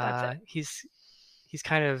 but that's it. He's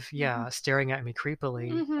kind of, Mhm. yeah, staring at me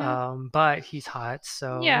creepily, Mhm. but he's hot,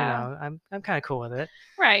 so Yeah. I'm kind of cool with it.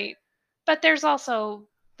 Right. But there's also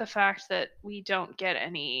the fact that we don't get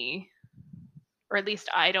any, or at least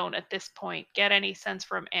I don't at this point, get any sense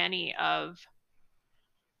from Annie of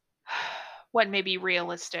what may be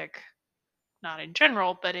realistic, not in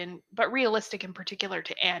general, but realistic in particular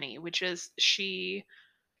to Annie, which is she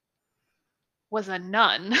was a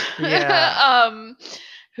nun Yeah, um,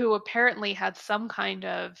 who apparently had some kind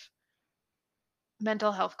of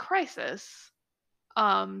mental health crisis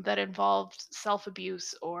that involved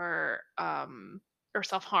self-abuse or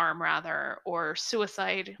self-harm rather, or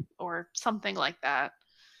suicide or something like that.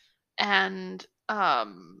 And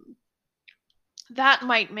that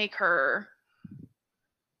might make her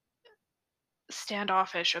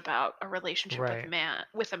standoffish about a relationship Right.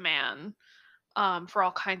 with a man, for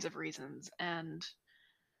all kinds of reasons. And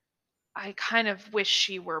I kind of wish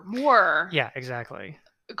she were more Yeah, exactly.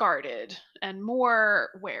 guarded and more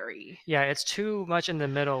wary. Yeah, it's too much in the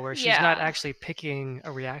middle where she's not Yeah. actually picking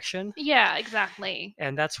a reaction, Yeah, exactly.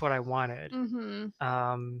 and that's what I wanted. Mhm.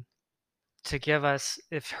 Um, to give us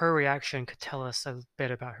if her reaction could tell us a bit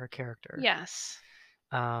about her character. Yes.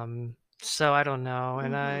 So I don't know,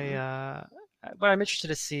 and Mhm. but I'm interested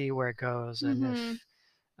to see where it goes and Mhm.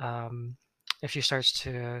 um, if she starts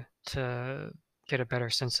to get a better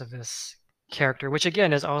sense of this character, which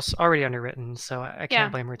again is also already underwritten, so I can't Yeah.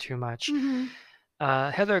 blame her too much. Mhm.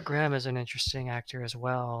 Heather Graham is an interesting actor as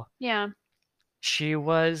well. Yeah. She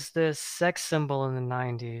was this sex symbol in the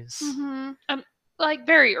 90s. Mhm. Like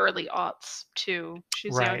very early aughts too.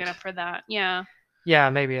 She's young Right. enough for that. Yeah.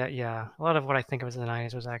 Yeah, maybe, yeah. A lot of what I think of as the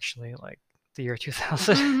 90s was actually like the year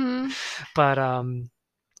 2000. Mhm. But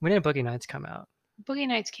when did Boogie Nights come out? Boogie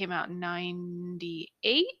Nights came out in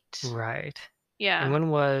 98? Right. And Yeah, when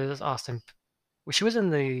was well, she was in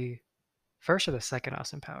the first or the second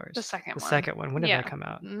Austin the Powers? second The one. second one. When did that Yeah. come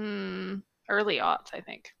out? Early aughts, I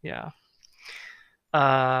think. Yeah.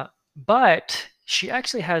 Uh, but she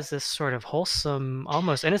actually has this sort of wholesome,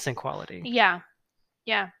 almost innocent quality. Yeah.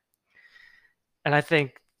 Yeah. And I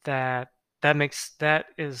think that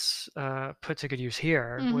is put to good use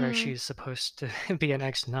here, where Mhm. she's supposed to be an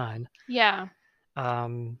ex-nun. Yeah.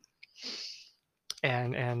 Um,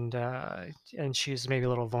 and and uh, and she's maybe a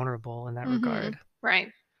little vulnerable in that regard. Mhm.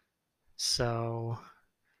 Right. So,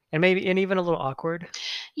 and even a little awkward.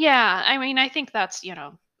 Yeah, I mean, I think that's,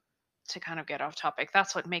 to kind of get off topic,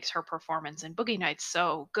 that's what makes her performance in Boogie Nights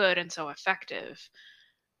so good and so effective.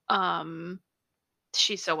 Um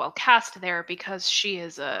she's so well cast there because she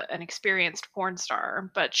is an experienced porn star,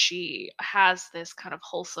 but she has this kind of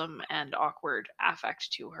wholesome and awkward affect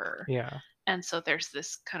to her. Yeah, And so there's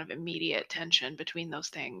this kind of immediate tension between those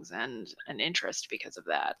things and an interest because of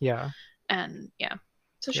that. yeah, And yeah.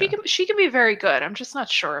 So she yeah. can be very good. I'm just not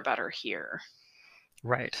sure about her here.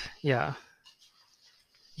 Right. Yeah.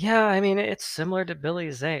 Yeah, I mean, it's similar to Billy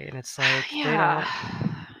Zane. It's like Yeah.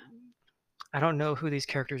 I don't know who these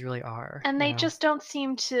characters really are, And you they know? just don't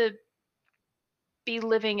seem to be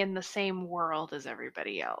living in the same world as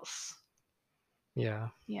everybody else. Yeah.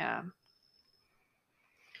 Yeah.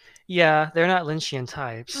 Yeah, they're not Lynchian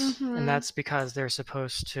types, and Mhm. that's because they're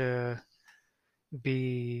supposed to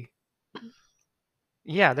be,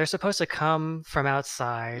 yeah, they're supposed to come from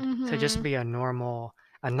outside to just Mhm. be a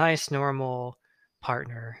nice, normal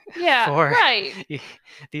partner Yeah, for right.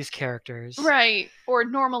 these characters. Right. Or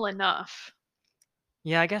normal enough.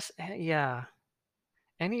 Yeah, I guess, yeah.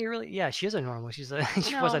 Any really, yeah, she is a normal. She was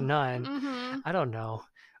a No. nun. Mhm. I don't know,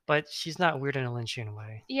 but she's not weird in a Lynchian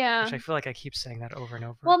way, Yeah. which I feel like I keep saying that over and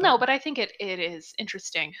over, Well, but no, but I think it is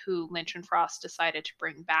interesting who Lynch and Frost decided to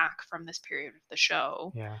bring back from this period of the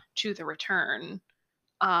show yeah, to the return.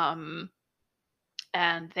 Um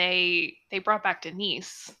and they brought back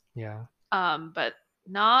Denise, yeah, but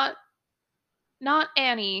not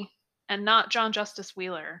Annie and not John Justice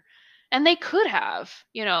Wheeler. And they could have,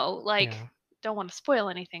 like, yeah, don't want to spoil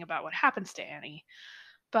anything about what happens to Annie,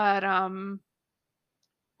 but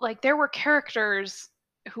like there were characters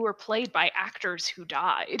who were played by actors who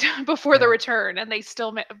died before the yeah, return, and they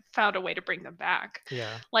still found a way to bring them back.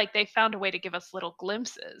 yeah. Like they found a way to give us little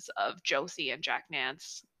glimpses of Josie and Jack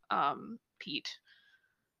Nance, Pete,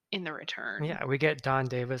 in the return. Yeah, we get Don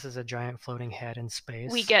Davis as a giant floating head in We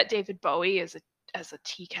space. get David Bowie as a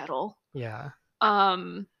tea kettle. Yeah,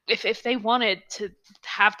 If they wanted to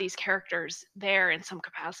have these characters there in some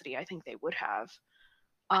capacity, I think they would have.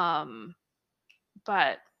 Um,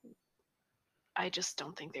 but I just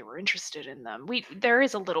don't think they were interested in them. There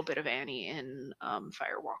is a little bit of Annie in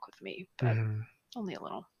Fire Walk with Me, but hmm, only a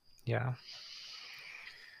little. yeah,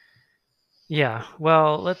 yeah.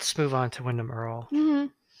 Well, let's move on to Wyndham Earl. Hmm.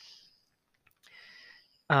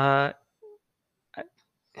 Uh, I-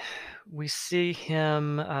 we see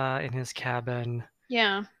him in his cabin.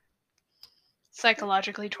 Yeah,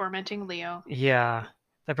 psychologically tormenting Leo. Yeah,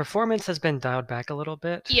 the performance has been dialed back a little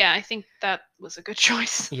bit. Yeah, I think that was a good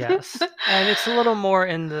choice. Yes, and it's a little more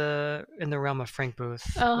in the realm of Frank Booth,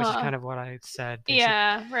 which is Uh-huh. kind of what I said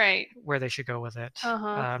Yeah, right. where they should go with it.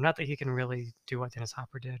 Uh-huh. Not that he can really do what Dennis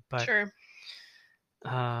Hopper did, but Sure.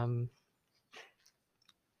 um,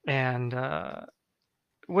 and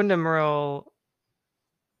Wyndham Earl.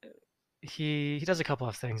 he does a couple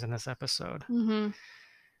of things in this episode. Mhm.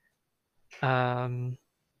 Um,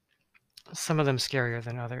 some of them scarier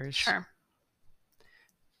than others, Sure.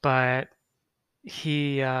 but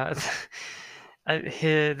he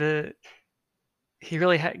he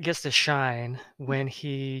really gets to shine when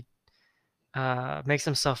he makes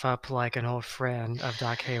himself up like an old friend of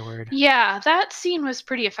Doc Hayward. Yeah, that scene was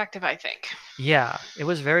pretty effective, I think. Yeah, it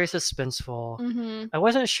was very suspenseful. Mhm. I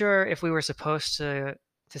wasn't sure if we were supposed to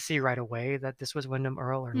see right away that this was Wyndham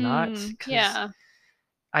Earle or not, because Yeah.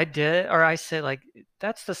 I did, or I said like,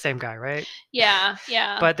 that's the same guy, right? Yeah,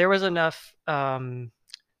 yeah. But there was enough.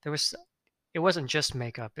 There was. It wasn't just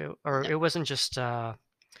makeup, or No. it wasn't just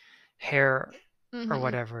hair or Mhm.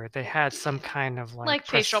 whatever. They had some kind of like Like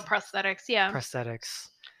facial prosthetics, yeah. prosthetics.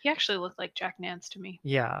 He actually looked like Jack Nance to me.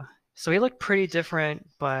 Yeah. So he looked pretty different,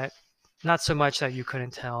 but not so much that you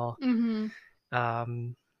couldn't tell. Mhm.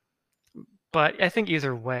 Um, but I think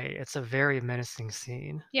either way, it's a very menacing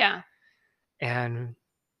scene, Yeah. and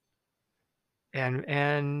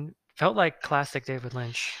and felt like classic David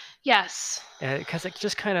Lynch, Yes. because it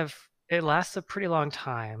just kind of it lasts a pretty long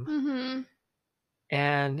time, Mhm.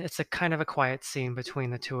 and it's a kind of a quiet scene between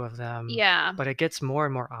the two of them, Yeah. but it gets more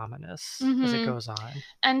and more ominous as it Mhm. goes on.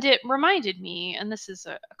 And it reminded me, and this is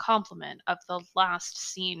a compliment, of the last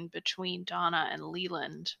scene between Donna and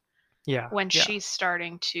Leland Yeah, when yeah, she's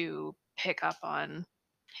starting to pick up on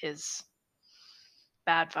his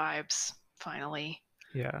bad vibes finally.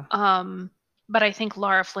 yeah, Um, but I think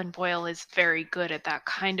Laura Flynn Boyle is very good at that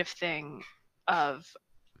kind of thing of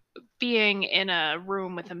being in a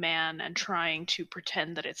room with a man and trying to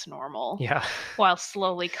pretend that it's normal yeah. while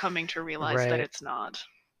slowly coming to realize that Right. it's not.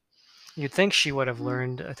 You'd think she would have Mm.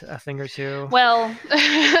 learned a thing or two, Well,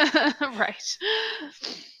 right.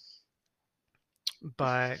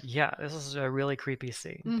 but yeah, this is a really creepy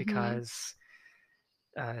scene Mhm. because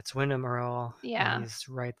it's Wyndham Earle, and Yeah. he's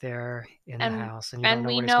right there in the And house, and you don't and know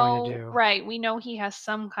we what he's going to know, do. right, we know he has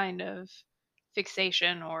some kind of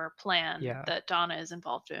fixation or plan Yeah, that Donna is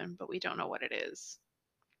involved in, but we don't know what it is.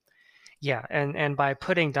 yeah, and by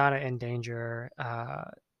putting Donna in danger,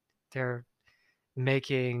 they're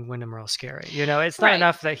making Wyndham Earle scary. It's not Right.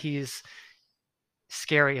 enough that he's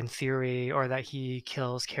scary in theory or that he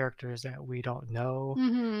kills characters that we don't know.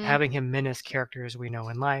 Mhm. Having him menace characters we know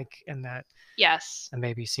and like, and that Yes.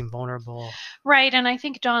 maybe seem vulnerable. Right, and I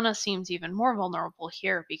think Donna seems even more vulnerable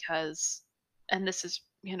here because, and this is,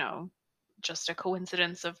 just a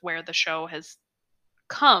coincidence of where the show has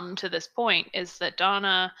come to this point, is that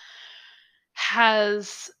Donna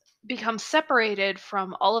has become separated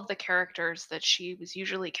from all of the characters that she was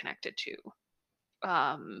usually connected to,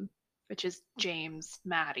 which is James,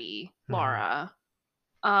 Maddie, Hmm. Laura.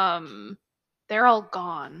 Um, they're all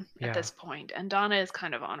gone at Yeah, this point, and Donna is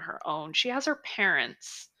kind of on her own. She has her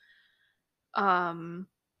parents, um,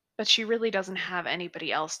 but she really doesn't have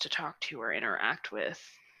anybody else to talk to or interact with.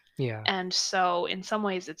 yeah. And so, in some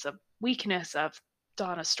ways, it's a weakness of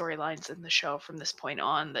Donna's storylines in the show from this point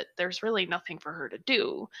on that there's really nothing for her to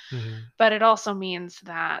do. Hmm. But it also means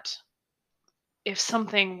that if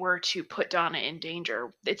something were to put Donna in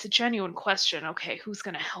danger, it's a genuine question. Okay, who's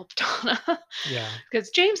going to help Donna? Yeah, Because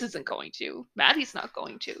James isn't going to, Maddie's not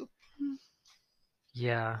going to.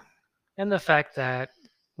 yeah. And the fact that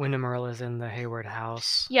Wyndham Earle is in the Hayward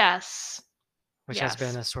house, Yes, which has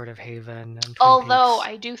been yes. a sort of haven in Twin Although Peaks.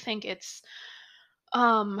 I do think it's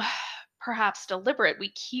um perhaps deliberate.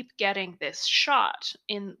 We keep getting this shot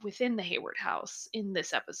in within the Hayward house in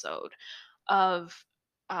this episode of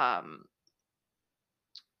um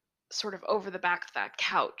sort of over the back of that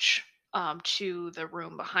couch to the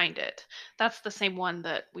room behind it. That's the same one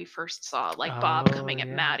that we first saw, like Bob Oh, coming at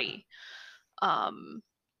yeah. Maddie. Um,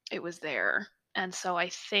 it was there, and so I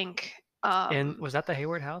think, And was that the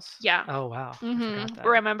Hayward house? yeah. Oh, wow. I forgot that.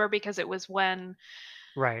 Remember, because it was when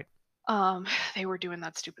Right. they were doing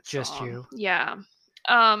that stupid Just song. you. Yeah.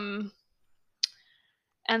 Um,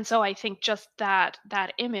 and so I think just that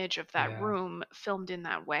image of that Yeah. room filmed in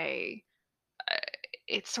that way, uh,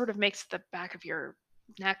 it sort of makes the back of your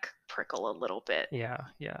neck prickle a little bit. Yeah.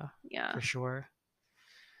 Yeah. Yeah. For sure.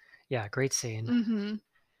 Yeah. Great scene. Mhm.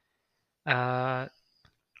 Uh,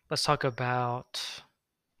 let's talk about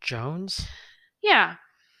Jones. Yeah.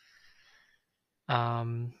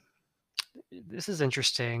 Um, this is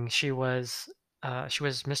interesting. She was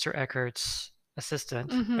Mr. Eckert's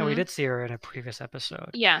assistant, and we Mhm. did see her in a previous episode.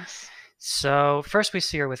 Yes. So first we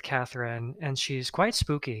see her with Catherine, and she's quite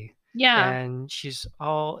spooky, Yeah. and she's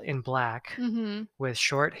all in black Mhm. with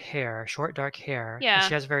short hair, short dark hair, and Yeah.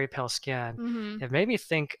 she has very pale skin. Mhm. It made me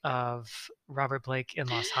think of Robert Blake in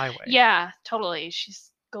Lost Highway. Yeah, totally.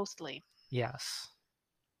 She's ghostly. Yes.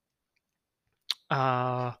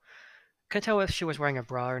 Couldn't tell if she was wearing a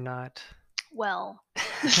bra or not. Well.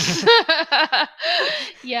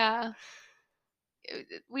 Yeah.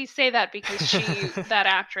 We say that because that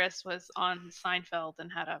actress was on Seinfeld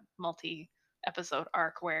and had a multi-episode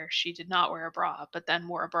arc where she did not wear a bra, but then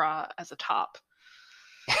wore a bra as a top.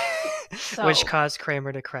 Which So, caused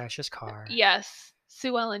Kramer to crash his car. yes,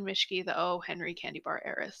 Sue Ellen Mischke, the O. Henry Candy Bar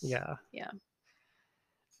heiress. Yeah. Yeah.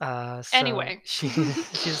 So Anyway.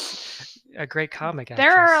 she's a great comic actress.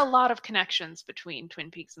 There are a lot of connections between Twin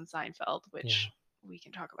Peaks and Seinfeld, which we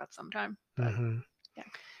can talk about sometime. But yeah.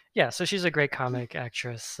 Yeah, so she's a great comic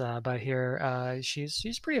actress, but here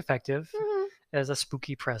she's pretty effective as a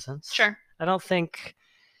spooky presence. Sure. I don't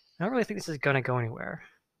really think this is gonna go anywhere.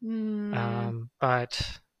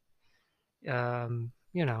 But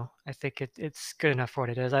I think it's good enough for what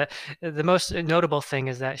it is. The most notable thing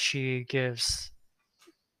is that she gives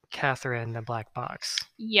Catherine the black box.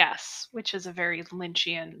 Yes, which is a very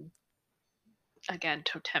Lynchian, again,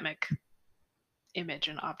 totemic image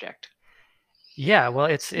and object. Yeah, well,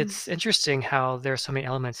 it's interesting how there's so many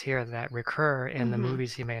elements here that recur in the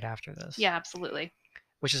movies he made after this. Yeah, absolutely.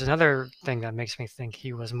 Which is another thing that makes me think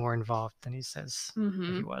he was more involved than he says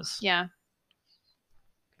that he was. Yeah.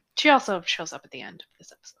 She also shows up at the end of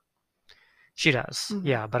this episode. She does,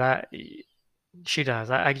 yeah, but she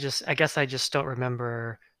does. I guess I just don't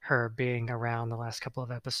remember her being around the last couple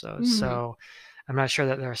of episodes, so I'm not sure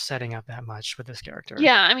that they're setting up that much with this character.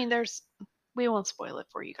 Yeah, I mean, we won't spoil it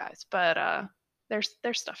for you guys, but there's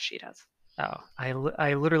stuff she does. Oh,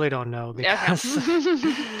 I literally don't know because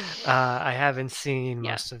I haven't seen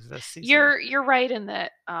most of this season. You're right in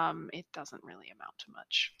that it doesn't really amount to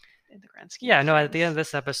much in the grand scheme. Yeah, no, at the end of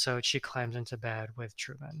this episode, she climbs into bed with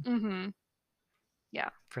Truman. Yeah.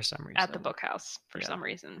 For some reason. At the bookhouse for some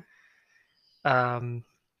reason.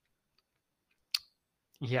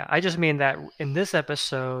 Yeah, I just mean that in this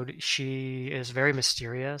episode, she is very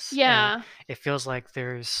mysterious. Yeah. It feels like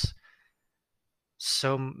there's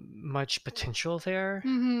so much potential there.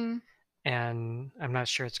 And I'm not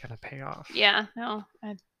sure it's going to pay off. Yeah, no,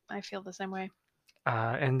 I feel the same way.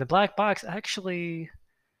 And the black box, actually,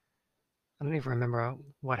 I don't even remember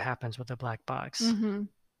what happens with the black box.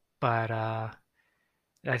 But I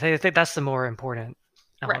think that's the more important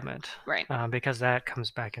element. Right. Because that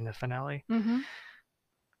comes back in the finale.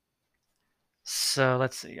 So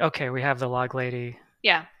let's see. Okay, we have the log lady.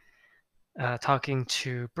 Yeah. Talking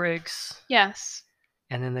to Briggs. Yes.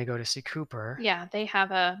 And then they go to see Cooper. Yeah, they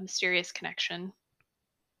have a mysterious connection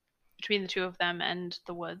between the two of them and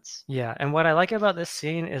the woods. Yeah, and what I like about this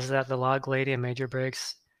scene is that the log lady and Major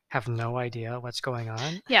Briggs have no idea what's going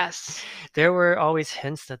on. Yes. There were always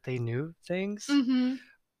hints that they knew things.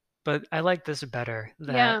 But I like this better,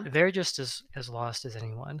 that they're just as lost as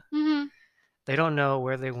anyone. They don't know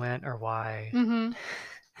where they went or why. And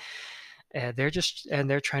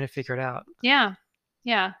they're trying to figure it out. Yeah.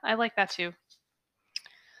 Yeah, I like that too.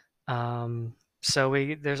 So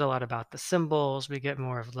there's a lot about the symbols. We get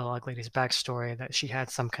more of the log lady's backstory, that she had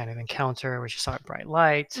some kind of encounter where she saw a bright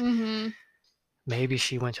light. Maybe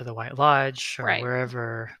she went to the White Lodge or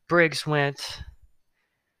wherever Briggs went.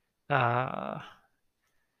 Or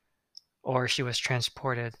she was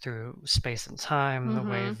transported through space and time the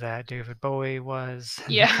way that David Bowie was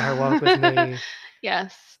in Fire Walk with Me.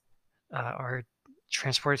 Yes. Or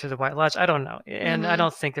transported to the White Lodge. I don't know. And I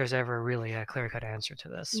don't think there's ever really a clear-cut answer to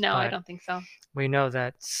this. No, I don't think so. We know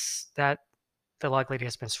that the log lady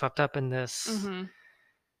has been swept up in this.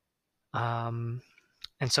 And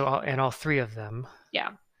so all three of them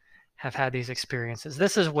have had these experiences.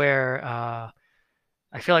 This is where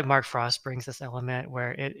I feel like Mark Frost brings this element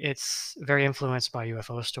where it's very influenced by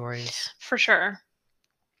UFO stories. For sure.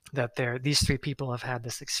 That these three people have had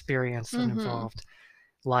this experience that involved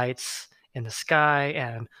lights in the sky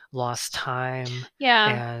and lost time.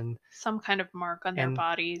 Yeah. And some kind of mark on their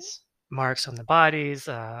bodies. Marks on the bodies.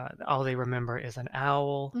 All they remember is an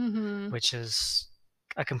owl, which is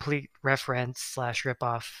a complete reference /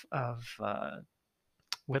 ripoff of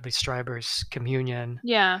Whitley Strieber's Communion.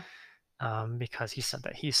 Yeah. Because he said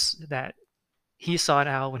that he saw an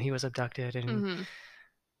owl when he was abducted, and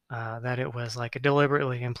that it was like a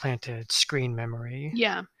deliberately implanted screen memory.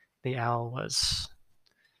 Yeah. The owl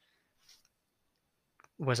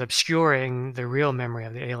was obscuring the real memory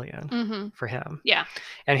of the alien for him. Yeah.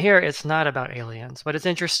 And here it's not about aliens, but it's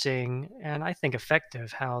interesting and I think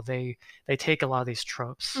effective how they take a lot of these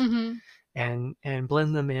tropes and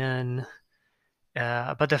blend them in.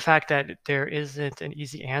 But the fact that there isn't an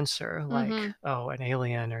easy answer, like an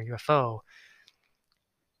alien or UFO,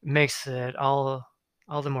 makes it all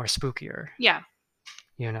the more spookier. Yeah.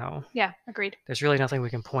 Yeah, agreed. There's really nothing we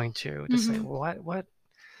can point to say, Mhm. well,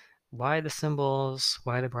 why the symbols?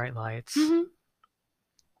 Why the bright lights? Mhm.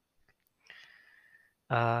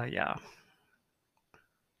 Yeah.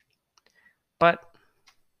 But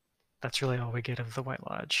that's really all we get of the White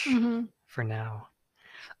Lodge Mhm. for now.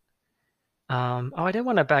 Oh, I did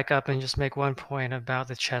want to back up and just make one point about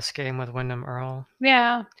the chess game with Wyndham Earl.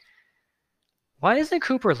 Yeah. Why isn't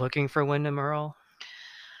Cooper looking for Wyndham Earl?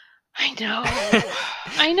 I know.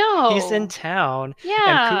 I He's in know. town,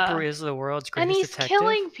 and Cooper Yeah. is the world's And greatest he's detective.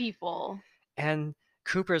 killing people. And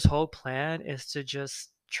Cooper's whole plan is to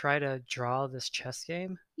just try to draw this chess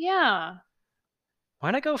game. Yeah.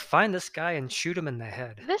 Why not go find this guy and shoot him in the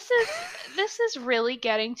head? This is really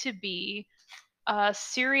getting to be a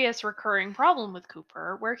serious recurring problem with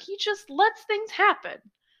Cooper where he just lets things happen. I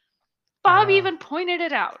Bob know. even pointed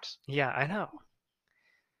it out. Yeah, I know.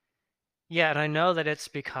 Yeah, and I know that it's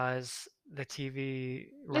because the TV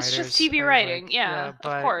It's just writers TV are like, writing. yeah, Yeah, of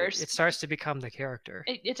but course. it starts to become the character.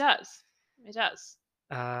 It does. It does.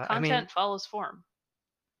 I mean, Content follows form.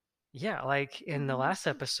 yeah, like in the Mhm. last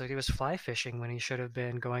episode, he was fly fishing when he should have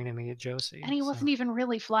been going to meet And Josie. he So wasn't even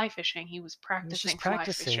really fly fishing. He was he was practicing just fly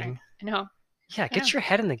fishing. practicing. I know. Yeah, I know. get your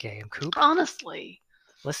head in the game, Coop. Honestly.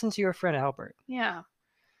 Listen to your friend Albert. Yeah.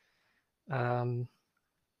 Um,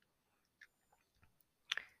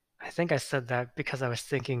 I think I said that because I was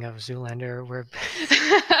thinking of Zoolander, where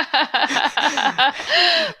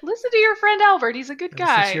Listen to your friend Albert. He's a good listen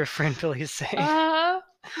to guy. your friend Billy Zane.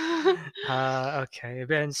 Okay,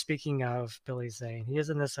 and speaking of Billy Zane, he is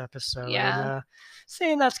in this episode, Yeah. and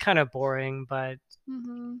saying that's kind of boring, but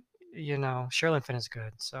Hmm. Sherilyn Fenn is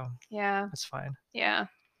good, so Yeah. that's fine. Yeah.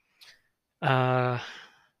 Uh,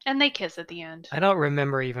 And they kiss at the end. I don't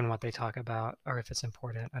remember even what they talk about or if it's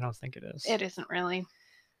important. I don't think it is. It isn't really.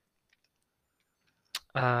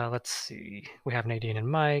 Let's see. We have Nadine and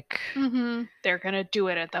Mike. Hmm. They're gonna do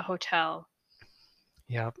it at the hotel.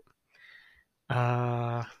 Yep.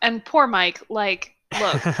 And poor Mike, like,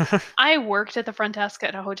 look, I worked at the front desk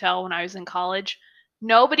at a hotel when I was in college.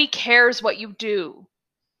 Nobody cares what you do.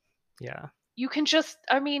 Yeah. You can just,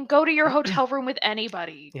 I mean, go to your hotel room with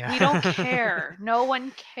anybody. Yeah. We don't care. No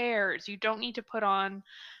one cares. You don't need to put on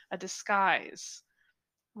a disguise.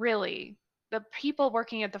 Really. The people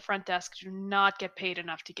working at the front desk do not get paid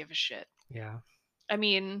enough to give a shit. Yeah. I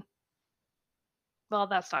mean, well,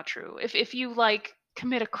 that's not true. If you like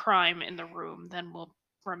commit a crime in the room, then we'll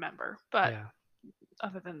remember. But Yeah.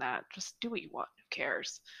 other than that, just do what you want. Who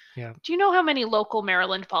cares? Yeah. Do you know how many local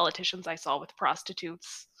Maryland politicians I saw with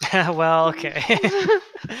prostitutes? Well, okay.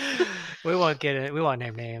 We won't get it. We won't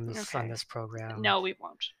name names on Okay. this program. No, we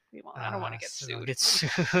won't. We won't. I don't want to get So don't sued. get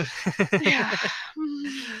sued. Yeah.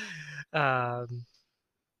 um,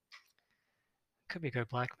 could be good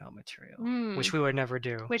blackmail material, which Mm, we would never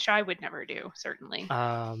do. which I would never do, certainly.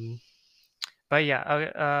 But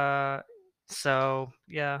yeah. So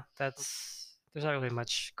yeah, there's not really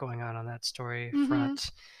much going on that story Hmm.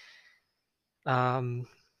 front.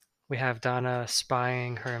 We have Donna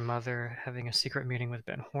spying her mother having a secret meeting with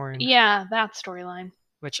Ben Horn, Yeah, that storyline.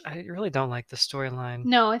 which I really don't like the storyline.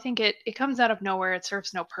 No, I think it comes out of nowhere. It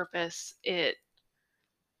serves no purpose. It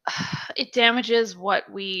damages what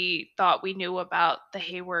we thought we knew about the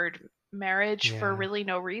Hayward marriage for Yeah. really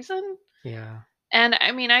no reason. Yeah. And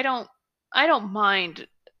I mean, I don't mind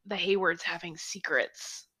the Haywards having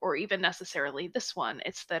secrets or even necessarily this one.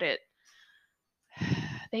 It's that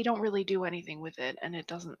they don't really do anything with it and it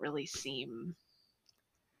doesn't really seem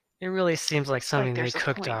It really seems like like something they there's a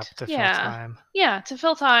cooked up point. to fill Yeah. time. Yeah, to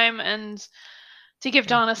fill time and to give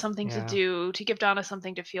Donna something to Yeah. do, to give Donna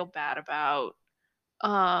something to feel bad about.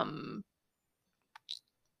 Um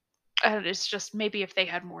and it's just maybe if they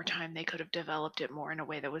had more time they could have developed it more in a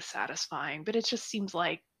way that was satisfying, but it just seems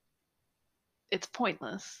like it's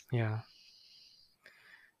pointless. Yeah.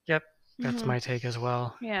 Yep. That's Mhm. my take as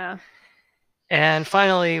well. Yeah. And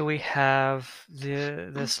finally, we have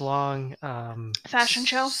this long Fashion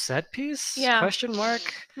show? set piece? Yeah. Question mark?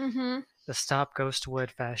 Mhm. The Stop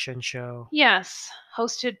Ghostwood fashion show Yes,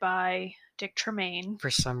 hosted by Dick Tremaine for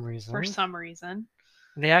some reason. for some reason.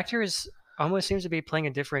 The actor almost seems to be playing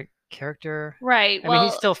a different character. Right. I mean,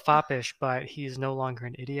 he's Well, still foppish, but he's no longer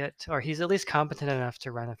an idiot, or he's at least competent enough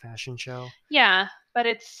to run a fashion show. yeah, but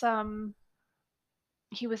it's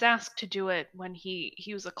he was asked to do it when he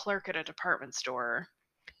was a clerk at a department store.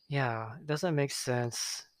 Yeah, it doesn't make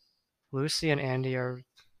sense. Lucy and Andy are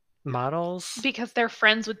models, Because they're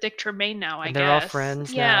friends with Dick Tremaine now, I and guess. they're all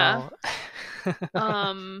friends Yeah.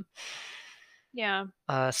 now. Yeah.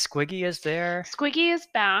 Squiggy is there. Squiggy is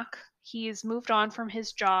back. He's moved on from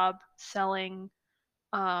his job selling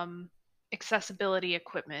um accessibility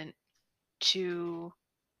equipment to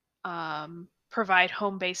provide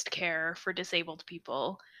home-based care for disabled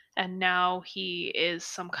people, and now he is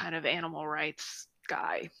some kind of animal rights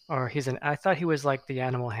guy. Or I thought he was like the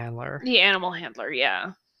animal handler The animal handler,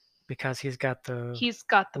 yeah. because he's got the He's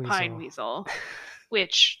got the pine weasel. weasel,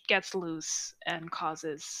 which gets loose and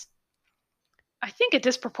causes, I think, a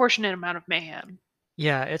disproportionate amount of mayhem.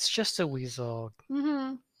 Yeah, it's just a weasel.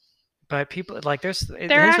 Mm-hmm. But people like it They're ends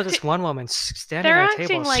with acting. this one woman standing They're at a acting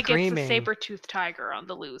table like it's a screaming. saber-toothed tiger on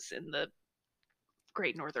the loose in the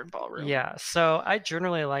Great Northern Ballroom. Yeah, so I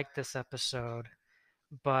generally liked this episode,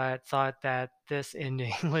 but thought that this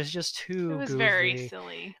ending was just too It was goofy. very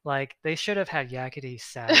silly. Like they should have had Yakety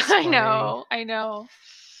Sax I playing. know.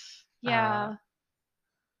 Yeah.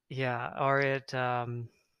 Yeah, or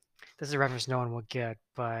this is a reference no one will get,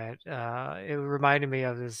 but it reminded me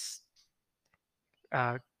of this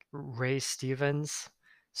Ray Stevens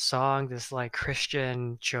song, this like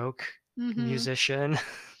Christian joke Mm-hmm. musician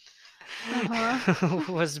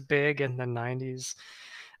who was big in the 90s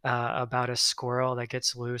about a squirrel that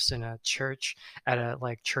gets loose in a church at a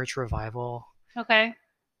like church revival. Okay.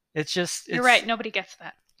 It's just You're right. Nobody gets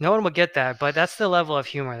that. No one will get that, but that's the level of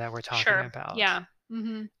humor that we're talking about. Yeah.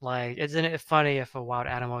 Mm-hmm. Like, isn't it funny if a wild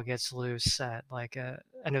animal gets loose at like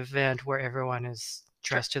an event where everyone is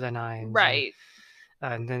dressed to the nines, right?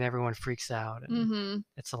 And then everyone freaks out, and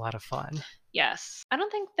it's a lot of fun. Yes, I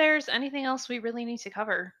don't think there's anything else we really need to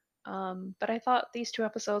cover. But I thought these 2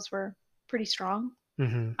 episodes were pretty strong.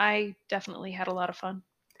 Mm-hmm. I definitely had a lot of fun.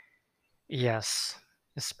 Yes,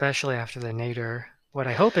 especially after the nadir. What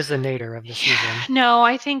I hope is the nadir of the season. No,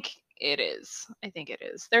 I think it is.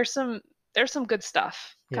 There's some good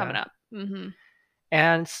stuff coming up. Mm-hmm.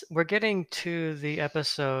 And we're getting to the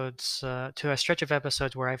episodes, to a stretch of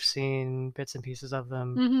episodes where I've seen bits and pieces of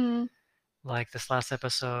them. Mm-hmm. Like this last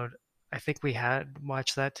episode, I think we had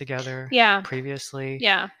watched that together previously.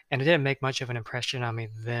 Yeah. And it didn't make much of an impression on me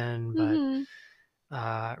then,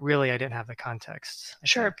 but really I didn't have the context. I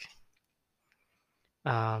think.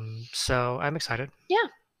 So I'm excited. Yeah,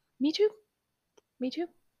 me too.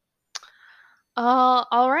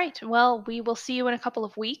 All right. Well, we will see you in a couple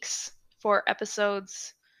of weeks for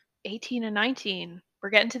episodes 18 and 19.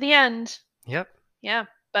 We're getting to the end. Yep. Yeah.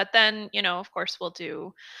 But then, of course, we'll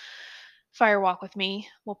do Fire Walk with Me.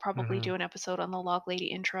 We'll probably do an episode on the Log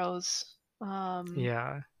Lady intros.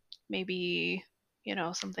 Yeah. Maybe,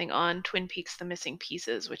 something on Twin Peaks: The Missing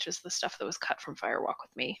Pieces, which is the stuff that was cut from Fire Walk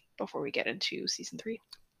with Me before we get into season 3.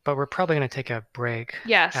 But we're probably going to take a break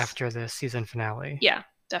after the season finale. Yeah,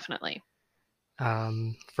 definitely.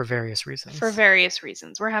 For various reasons.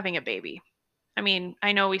 We're having a baby. I mean,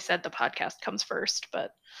 I know we said the podcast comes first,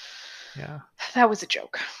 but yeah, that was a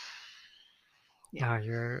joke. Yeah,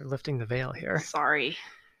 you're lifting the veil here. Sorry.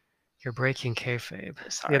 You're breaking kayfabe.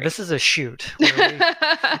 Sorry. Yeah, this is a shoot.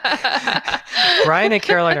 Brian and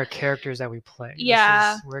Caroline are characters that we play.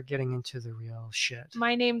 Yeah. We're getting into the real shit.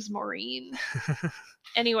 My name's Maureen.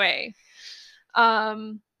 Anyway,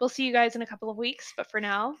 we'll see you guys in a couple of weeks, but for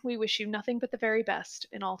now, we wish you nothing but the very best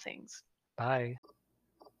in all things. Bye.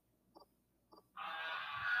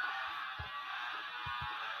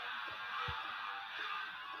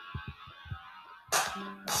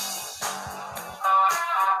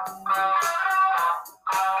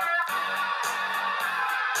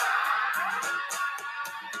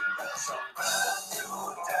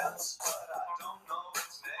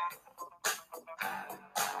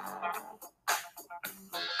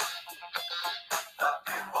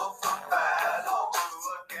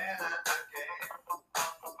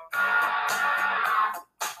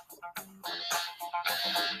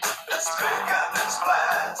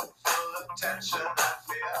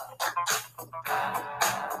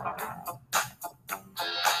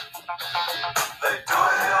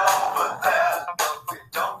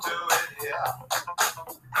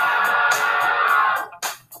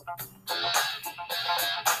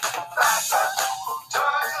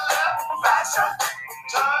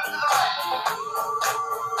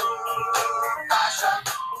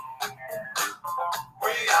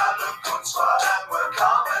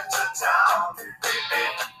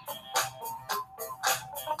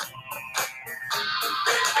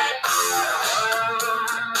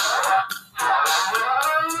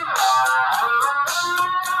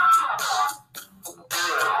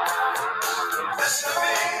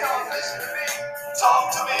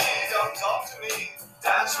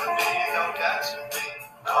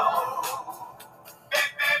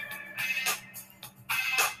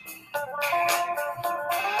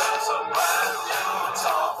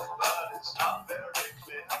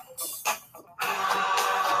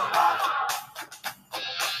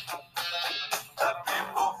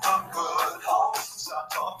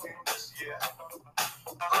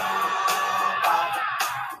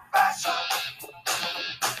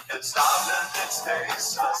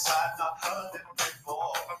 Suicide, not heard it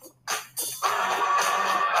before.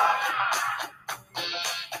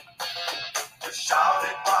 They're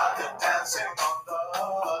shouting while they're dancing on the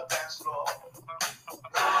dance floor.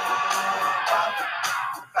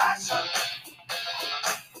 Fashion,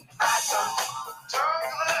 fashion, turn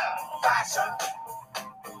left. Fashion,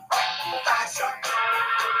 fashion.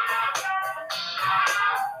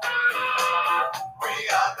 We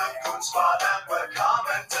are the good spot and we're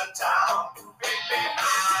coming to town. Beep, beep.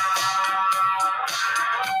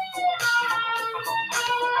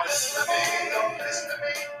 Listen to me, don't listen to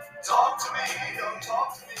me. Talk to me, don't talk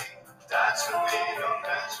to me. Dance with me, don't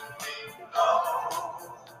dance with me. No.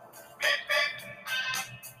 Beep, beep.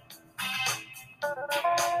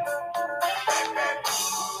 Beep, beep.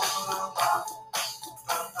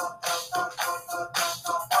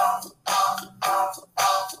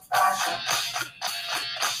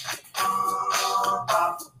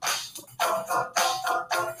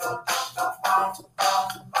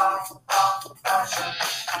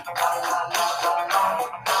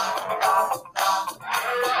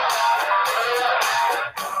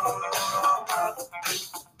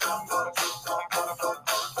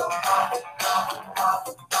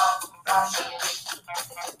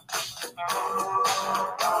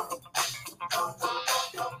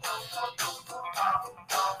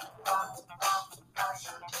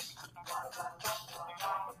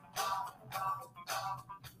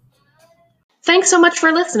 Thanks so much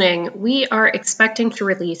for listening. We are expecting to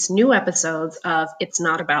release new episodes of It's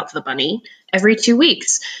Not About the Bunny every 2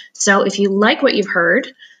 weeks. So if you like what you've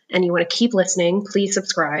heard and you want to keep listening, please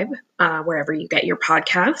subscribe wherever you get your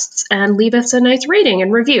podcasts and leave us a nice rating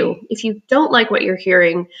and review. If you don't like what you're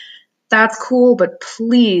hearing, that's cool, but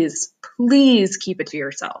please, please keep it to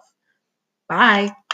yourself. Bye.